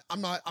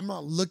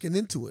not looking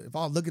into it. If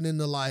I was looking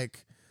into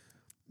like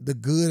the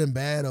good and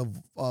bad of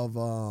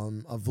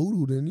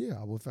voodoo, then yeah,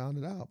 I would find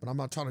it out. But I'm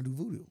not trying to do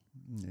voodoo.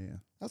 Yeah.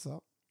 That's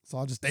all. So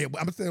I'll just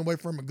I'm staying away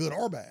from it, good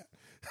or bad.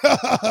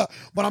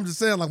 But I'm just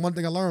saying, like one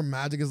thing I learned,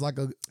 magic is like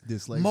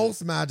This slavery.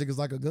 most magic is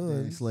like a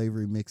gun. Yeah,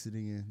 slavery mixed it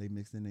in. They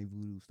mixed in their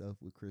voodoo stuff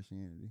with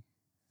Christianity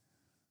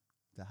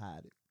to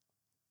hide it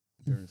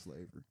during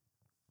slavery.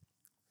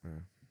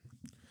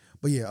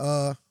 But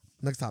yeah,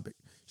 next topic.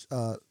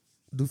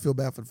 do feel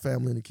bad for the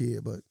family and the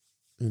kid, but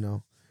you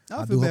know,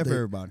 I feel bad for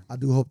everybody. I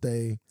do hope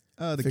they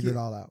The figure kid, it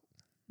all out.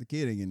 the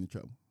kid ain't getting in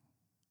trouble.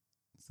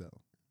 So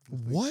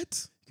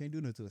What? you can't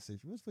do nothing to a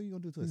 6-year-old. What the fuck you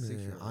gonna do to a Man,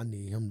 6-year-old? I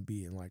need him to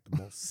be in like the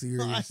most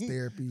serious Like-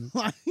 therapy.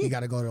 Like, He got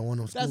to go to one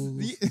of that's those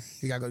schools. the-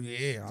 He got to go.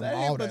 Yeah, I'm Yeah,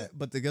 all but, that.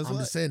 But guess I'm what?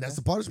 just saying that's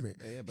the punishment.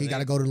 Yeah, but He they got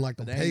to ain't- go to like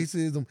but them they ain't-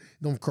 paces, them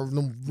they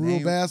real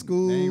ain't- bad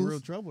schools. They ain't real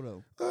trouble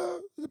though.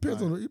 It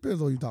depends on who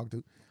you talk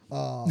to.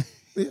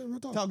 Yeah, real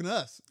talk. Talking to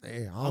us. Yeah, I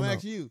don't I'm know.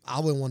 asking you. I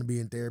wouldn't want to be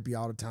in therapy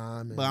all the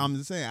time. But I'm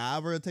just saying,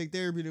 I'd rather take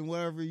therapy than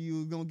whatever you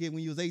was gonna get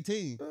when you was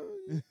 18.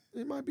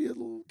 It might be a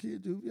little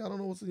kid juvie. I don't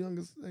know what's the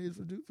youngest age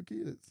for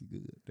kids.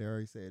 Good. They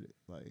already said it.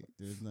 Like,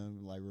 there's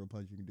nothing like real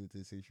punch you can do to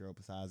a 6-year-old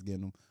besides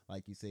getting them,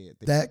 like you said.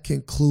 That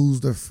concludes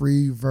the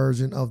free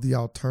version of the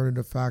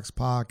Alternative Facts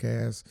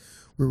podcast.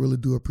 We really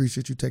do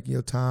appreciate you taking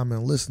your time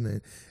and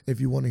listening. If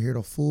you want to hear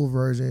the full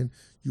version,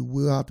 you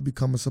will have to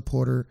become a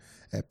supporter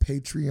at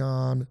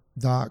patreon.com/the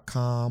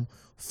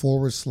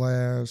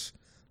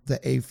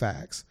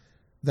AFAX.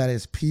 That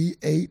is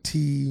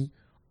patreon.com/the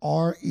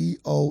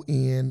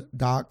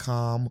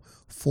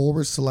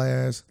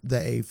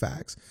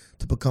AFAX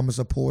to become a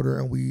supporter.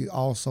 And we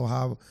also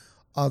have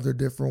other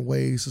different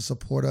ways to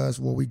support us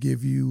where we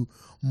give you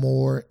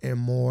more and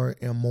more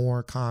and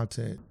more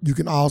content. You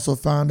can also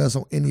find us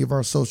on any of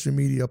our social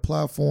media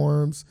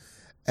platforms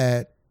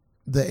at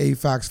the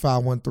AFAX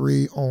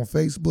 513 on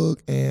Facebook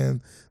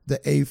and the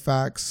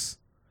AFAX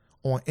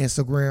on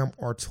Instagram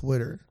or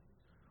Twitter.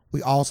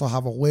 We also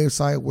have a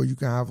website where you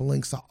can have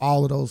links to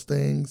all of those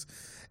things,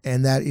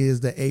 and that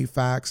is the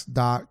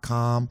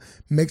afax.com.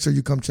 Make sure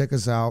you come check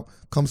us out.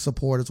 Come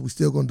support us. We're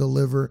still going to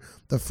deliver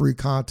the free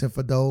content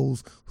for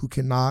those who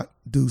cannot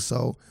do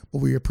so, but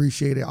we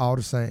appreciate it all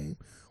the same.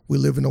 We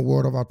live in a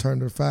world of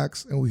alternative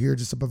facts, and we're here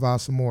just to provide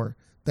some more.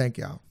 Thank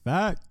y'all.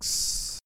 Facts.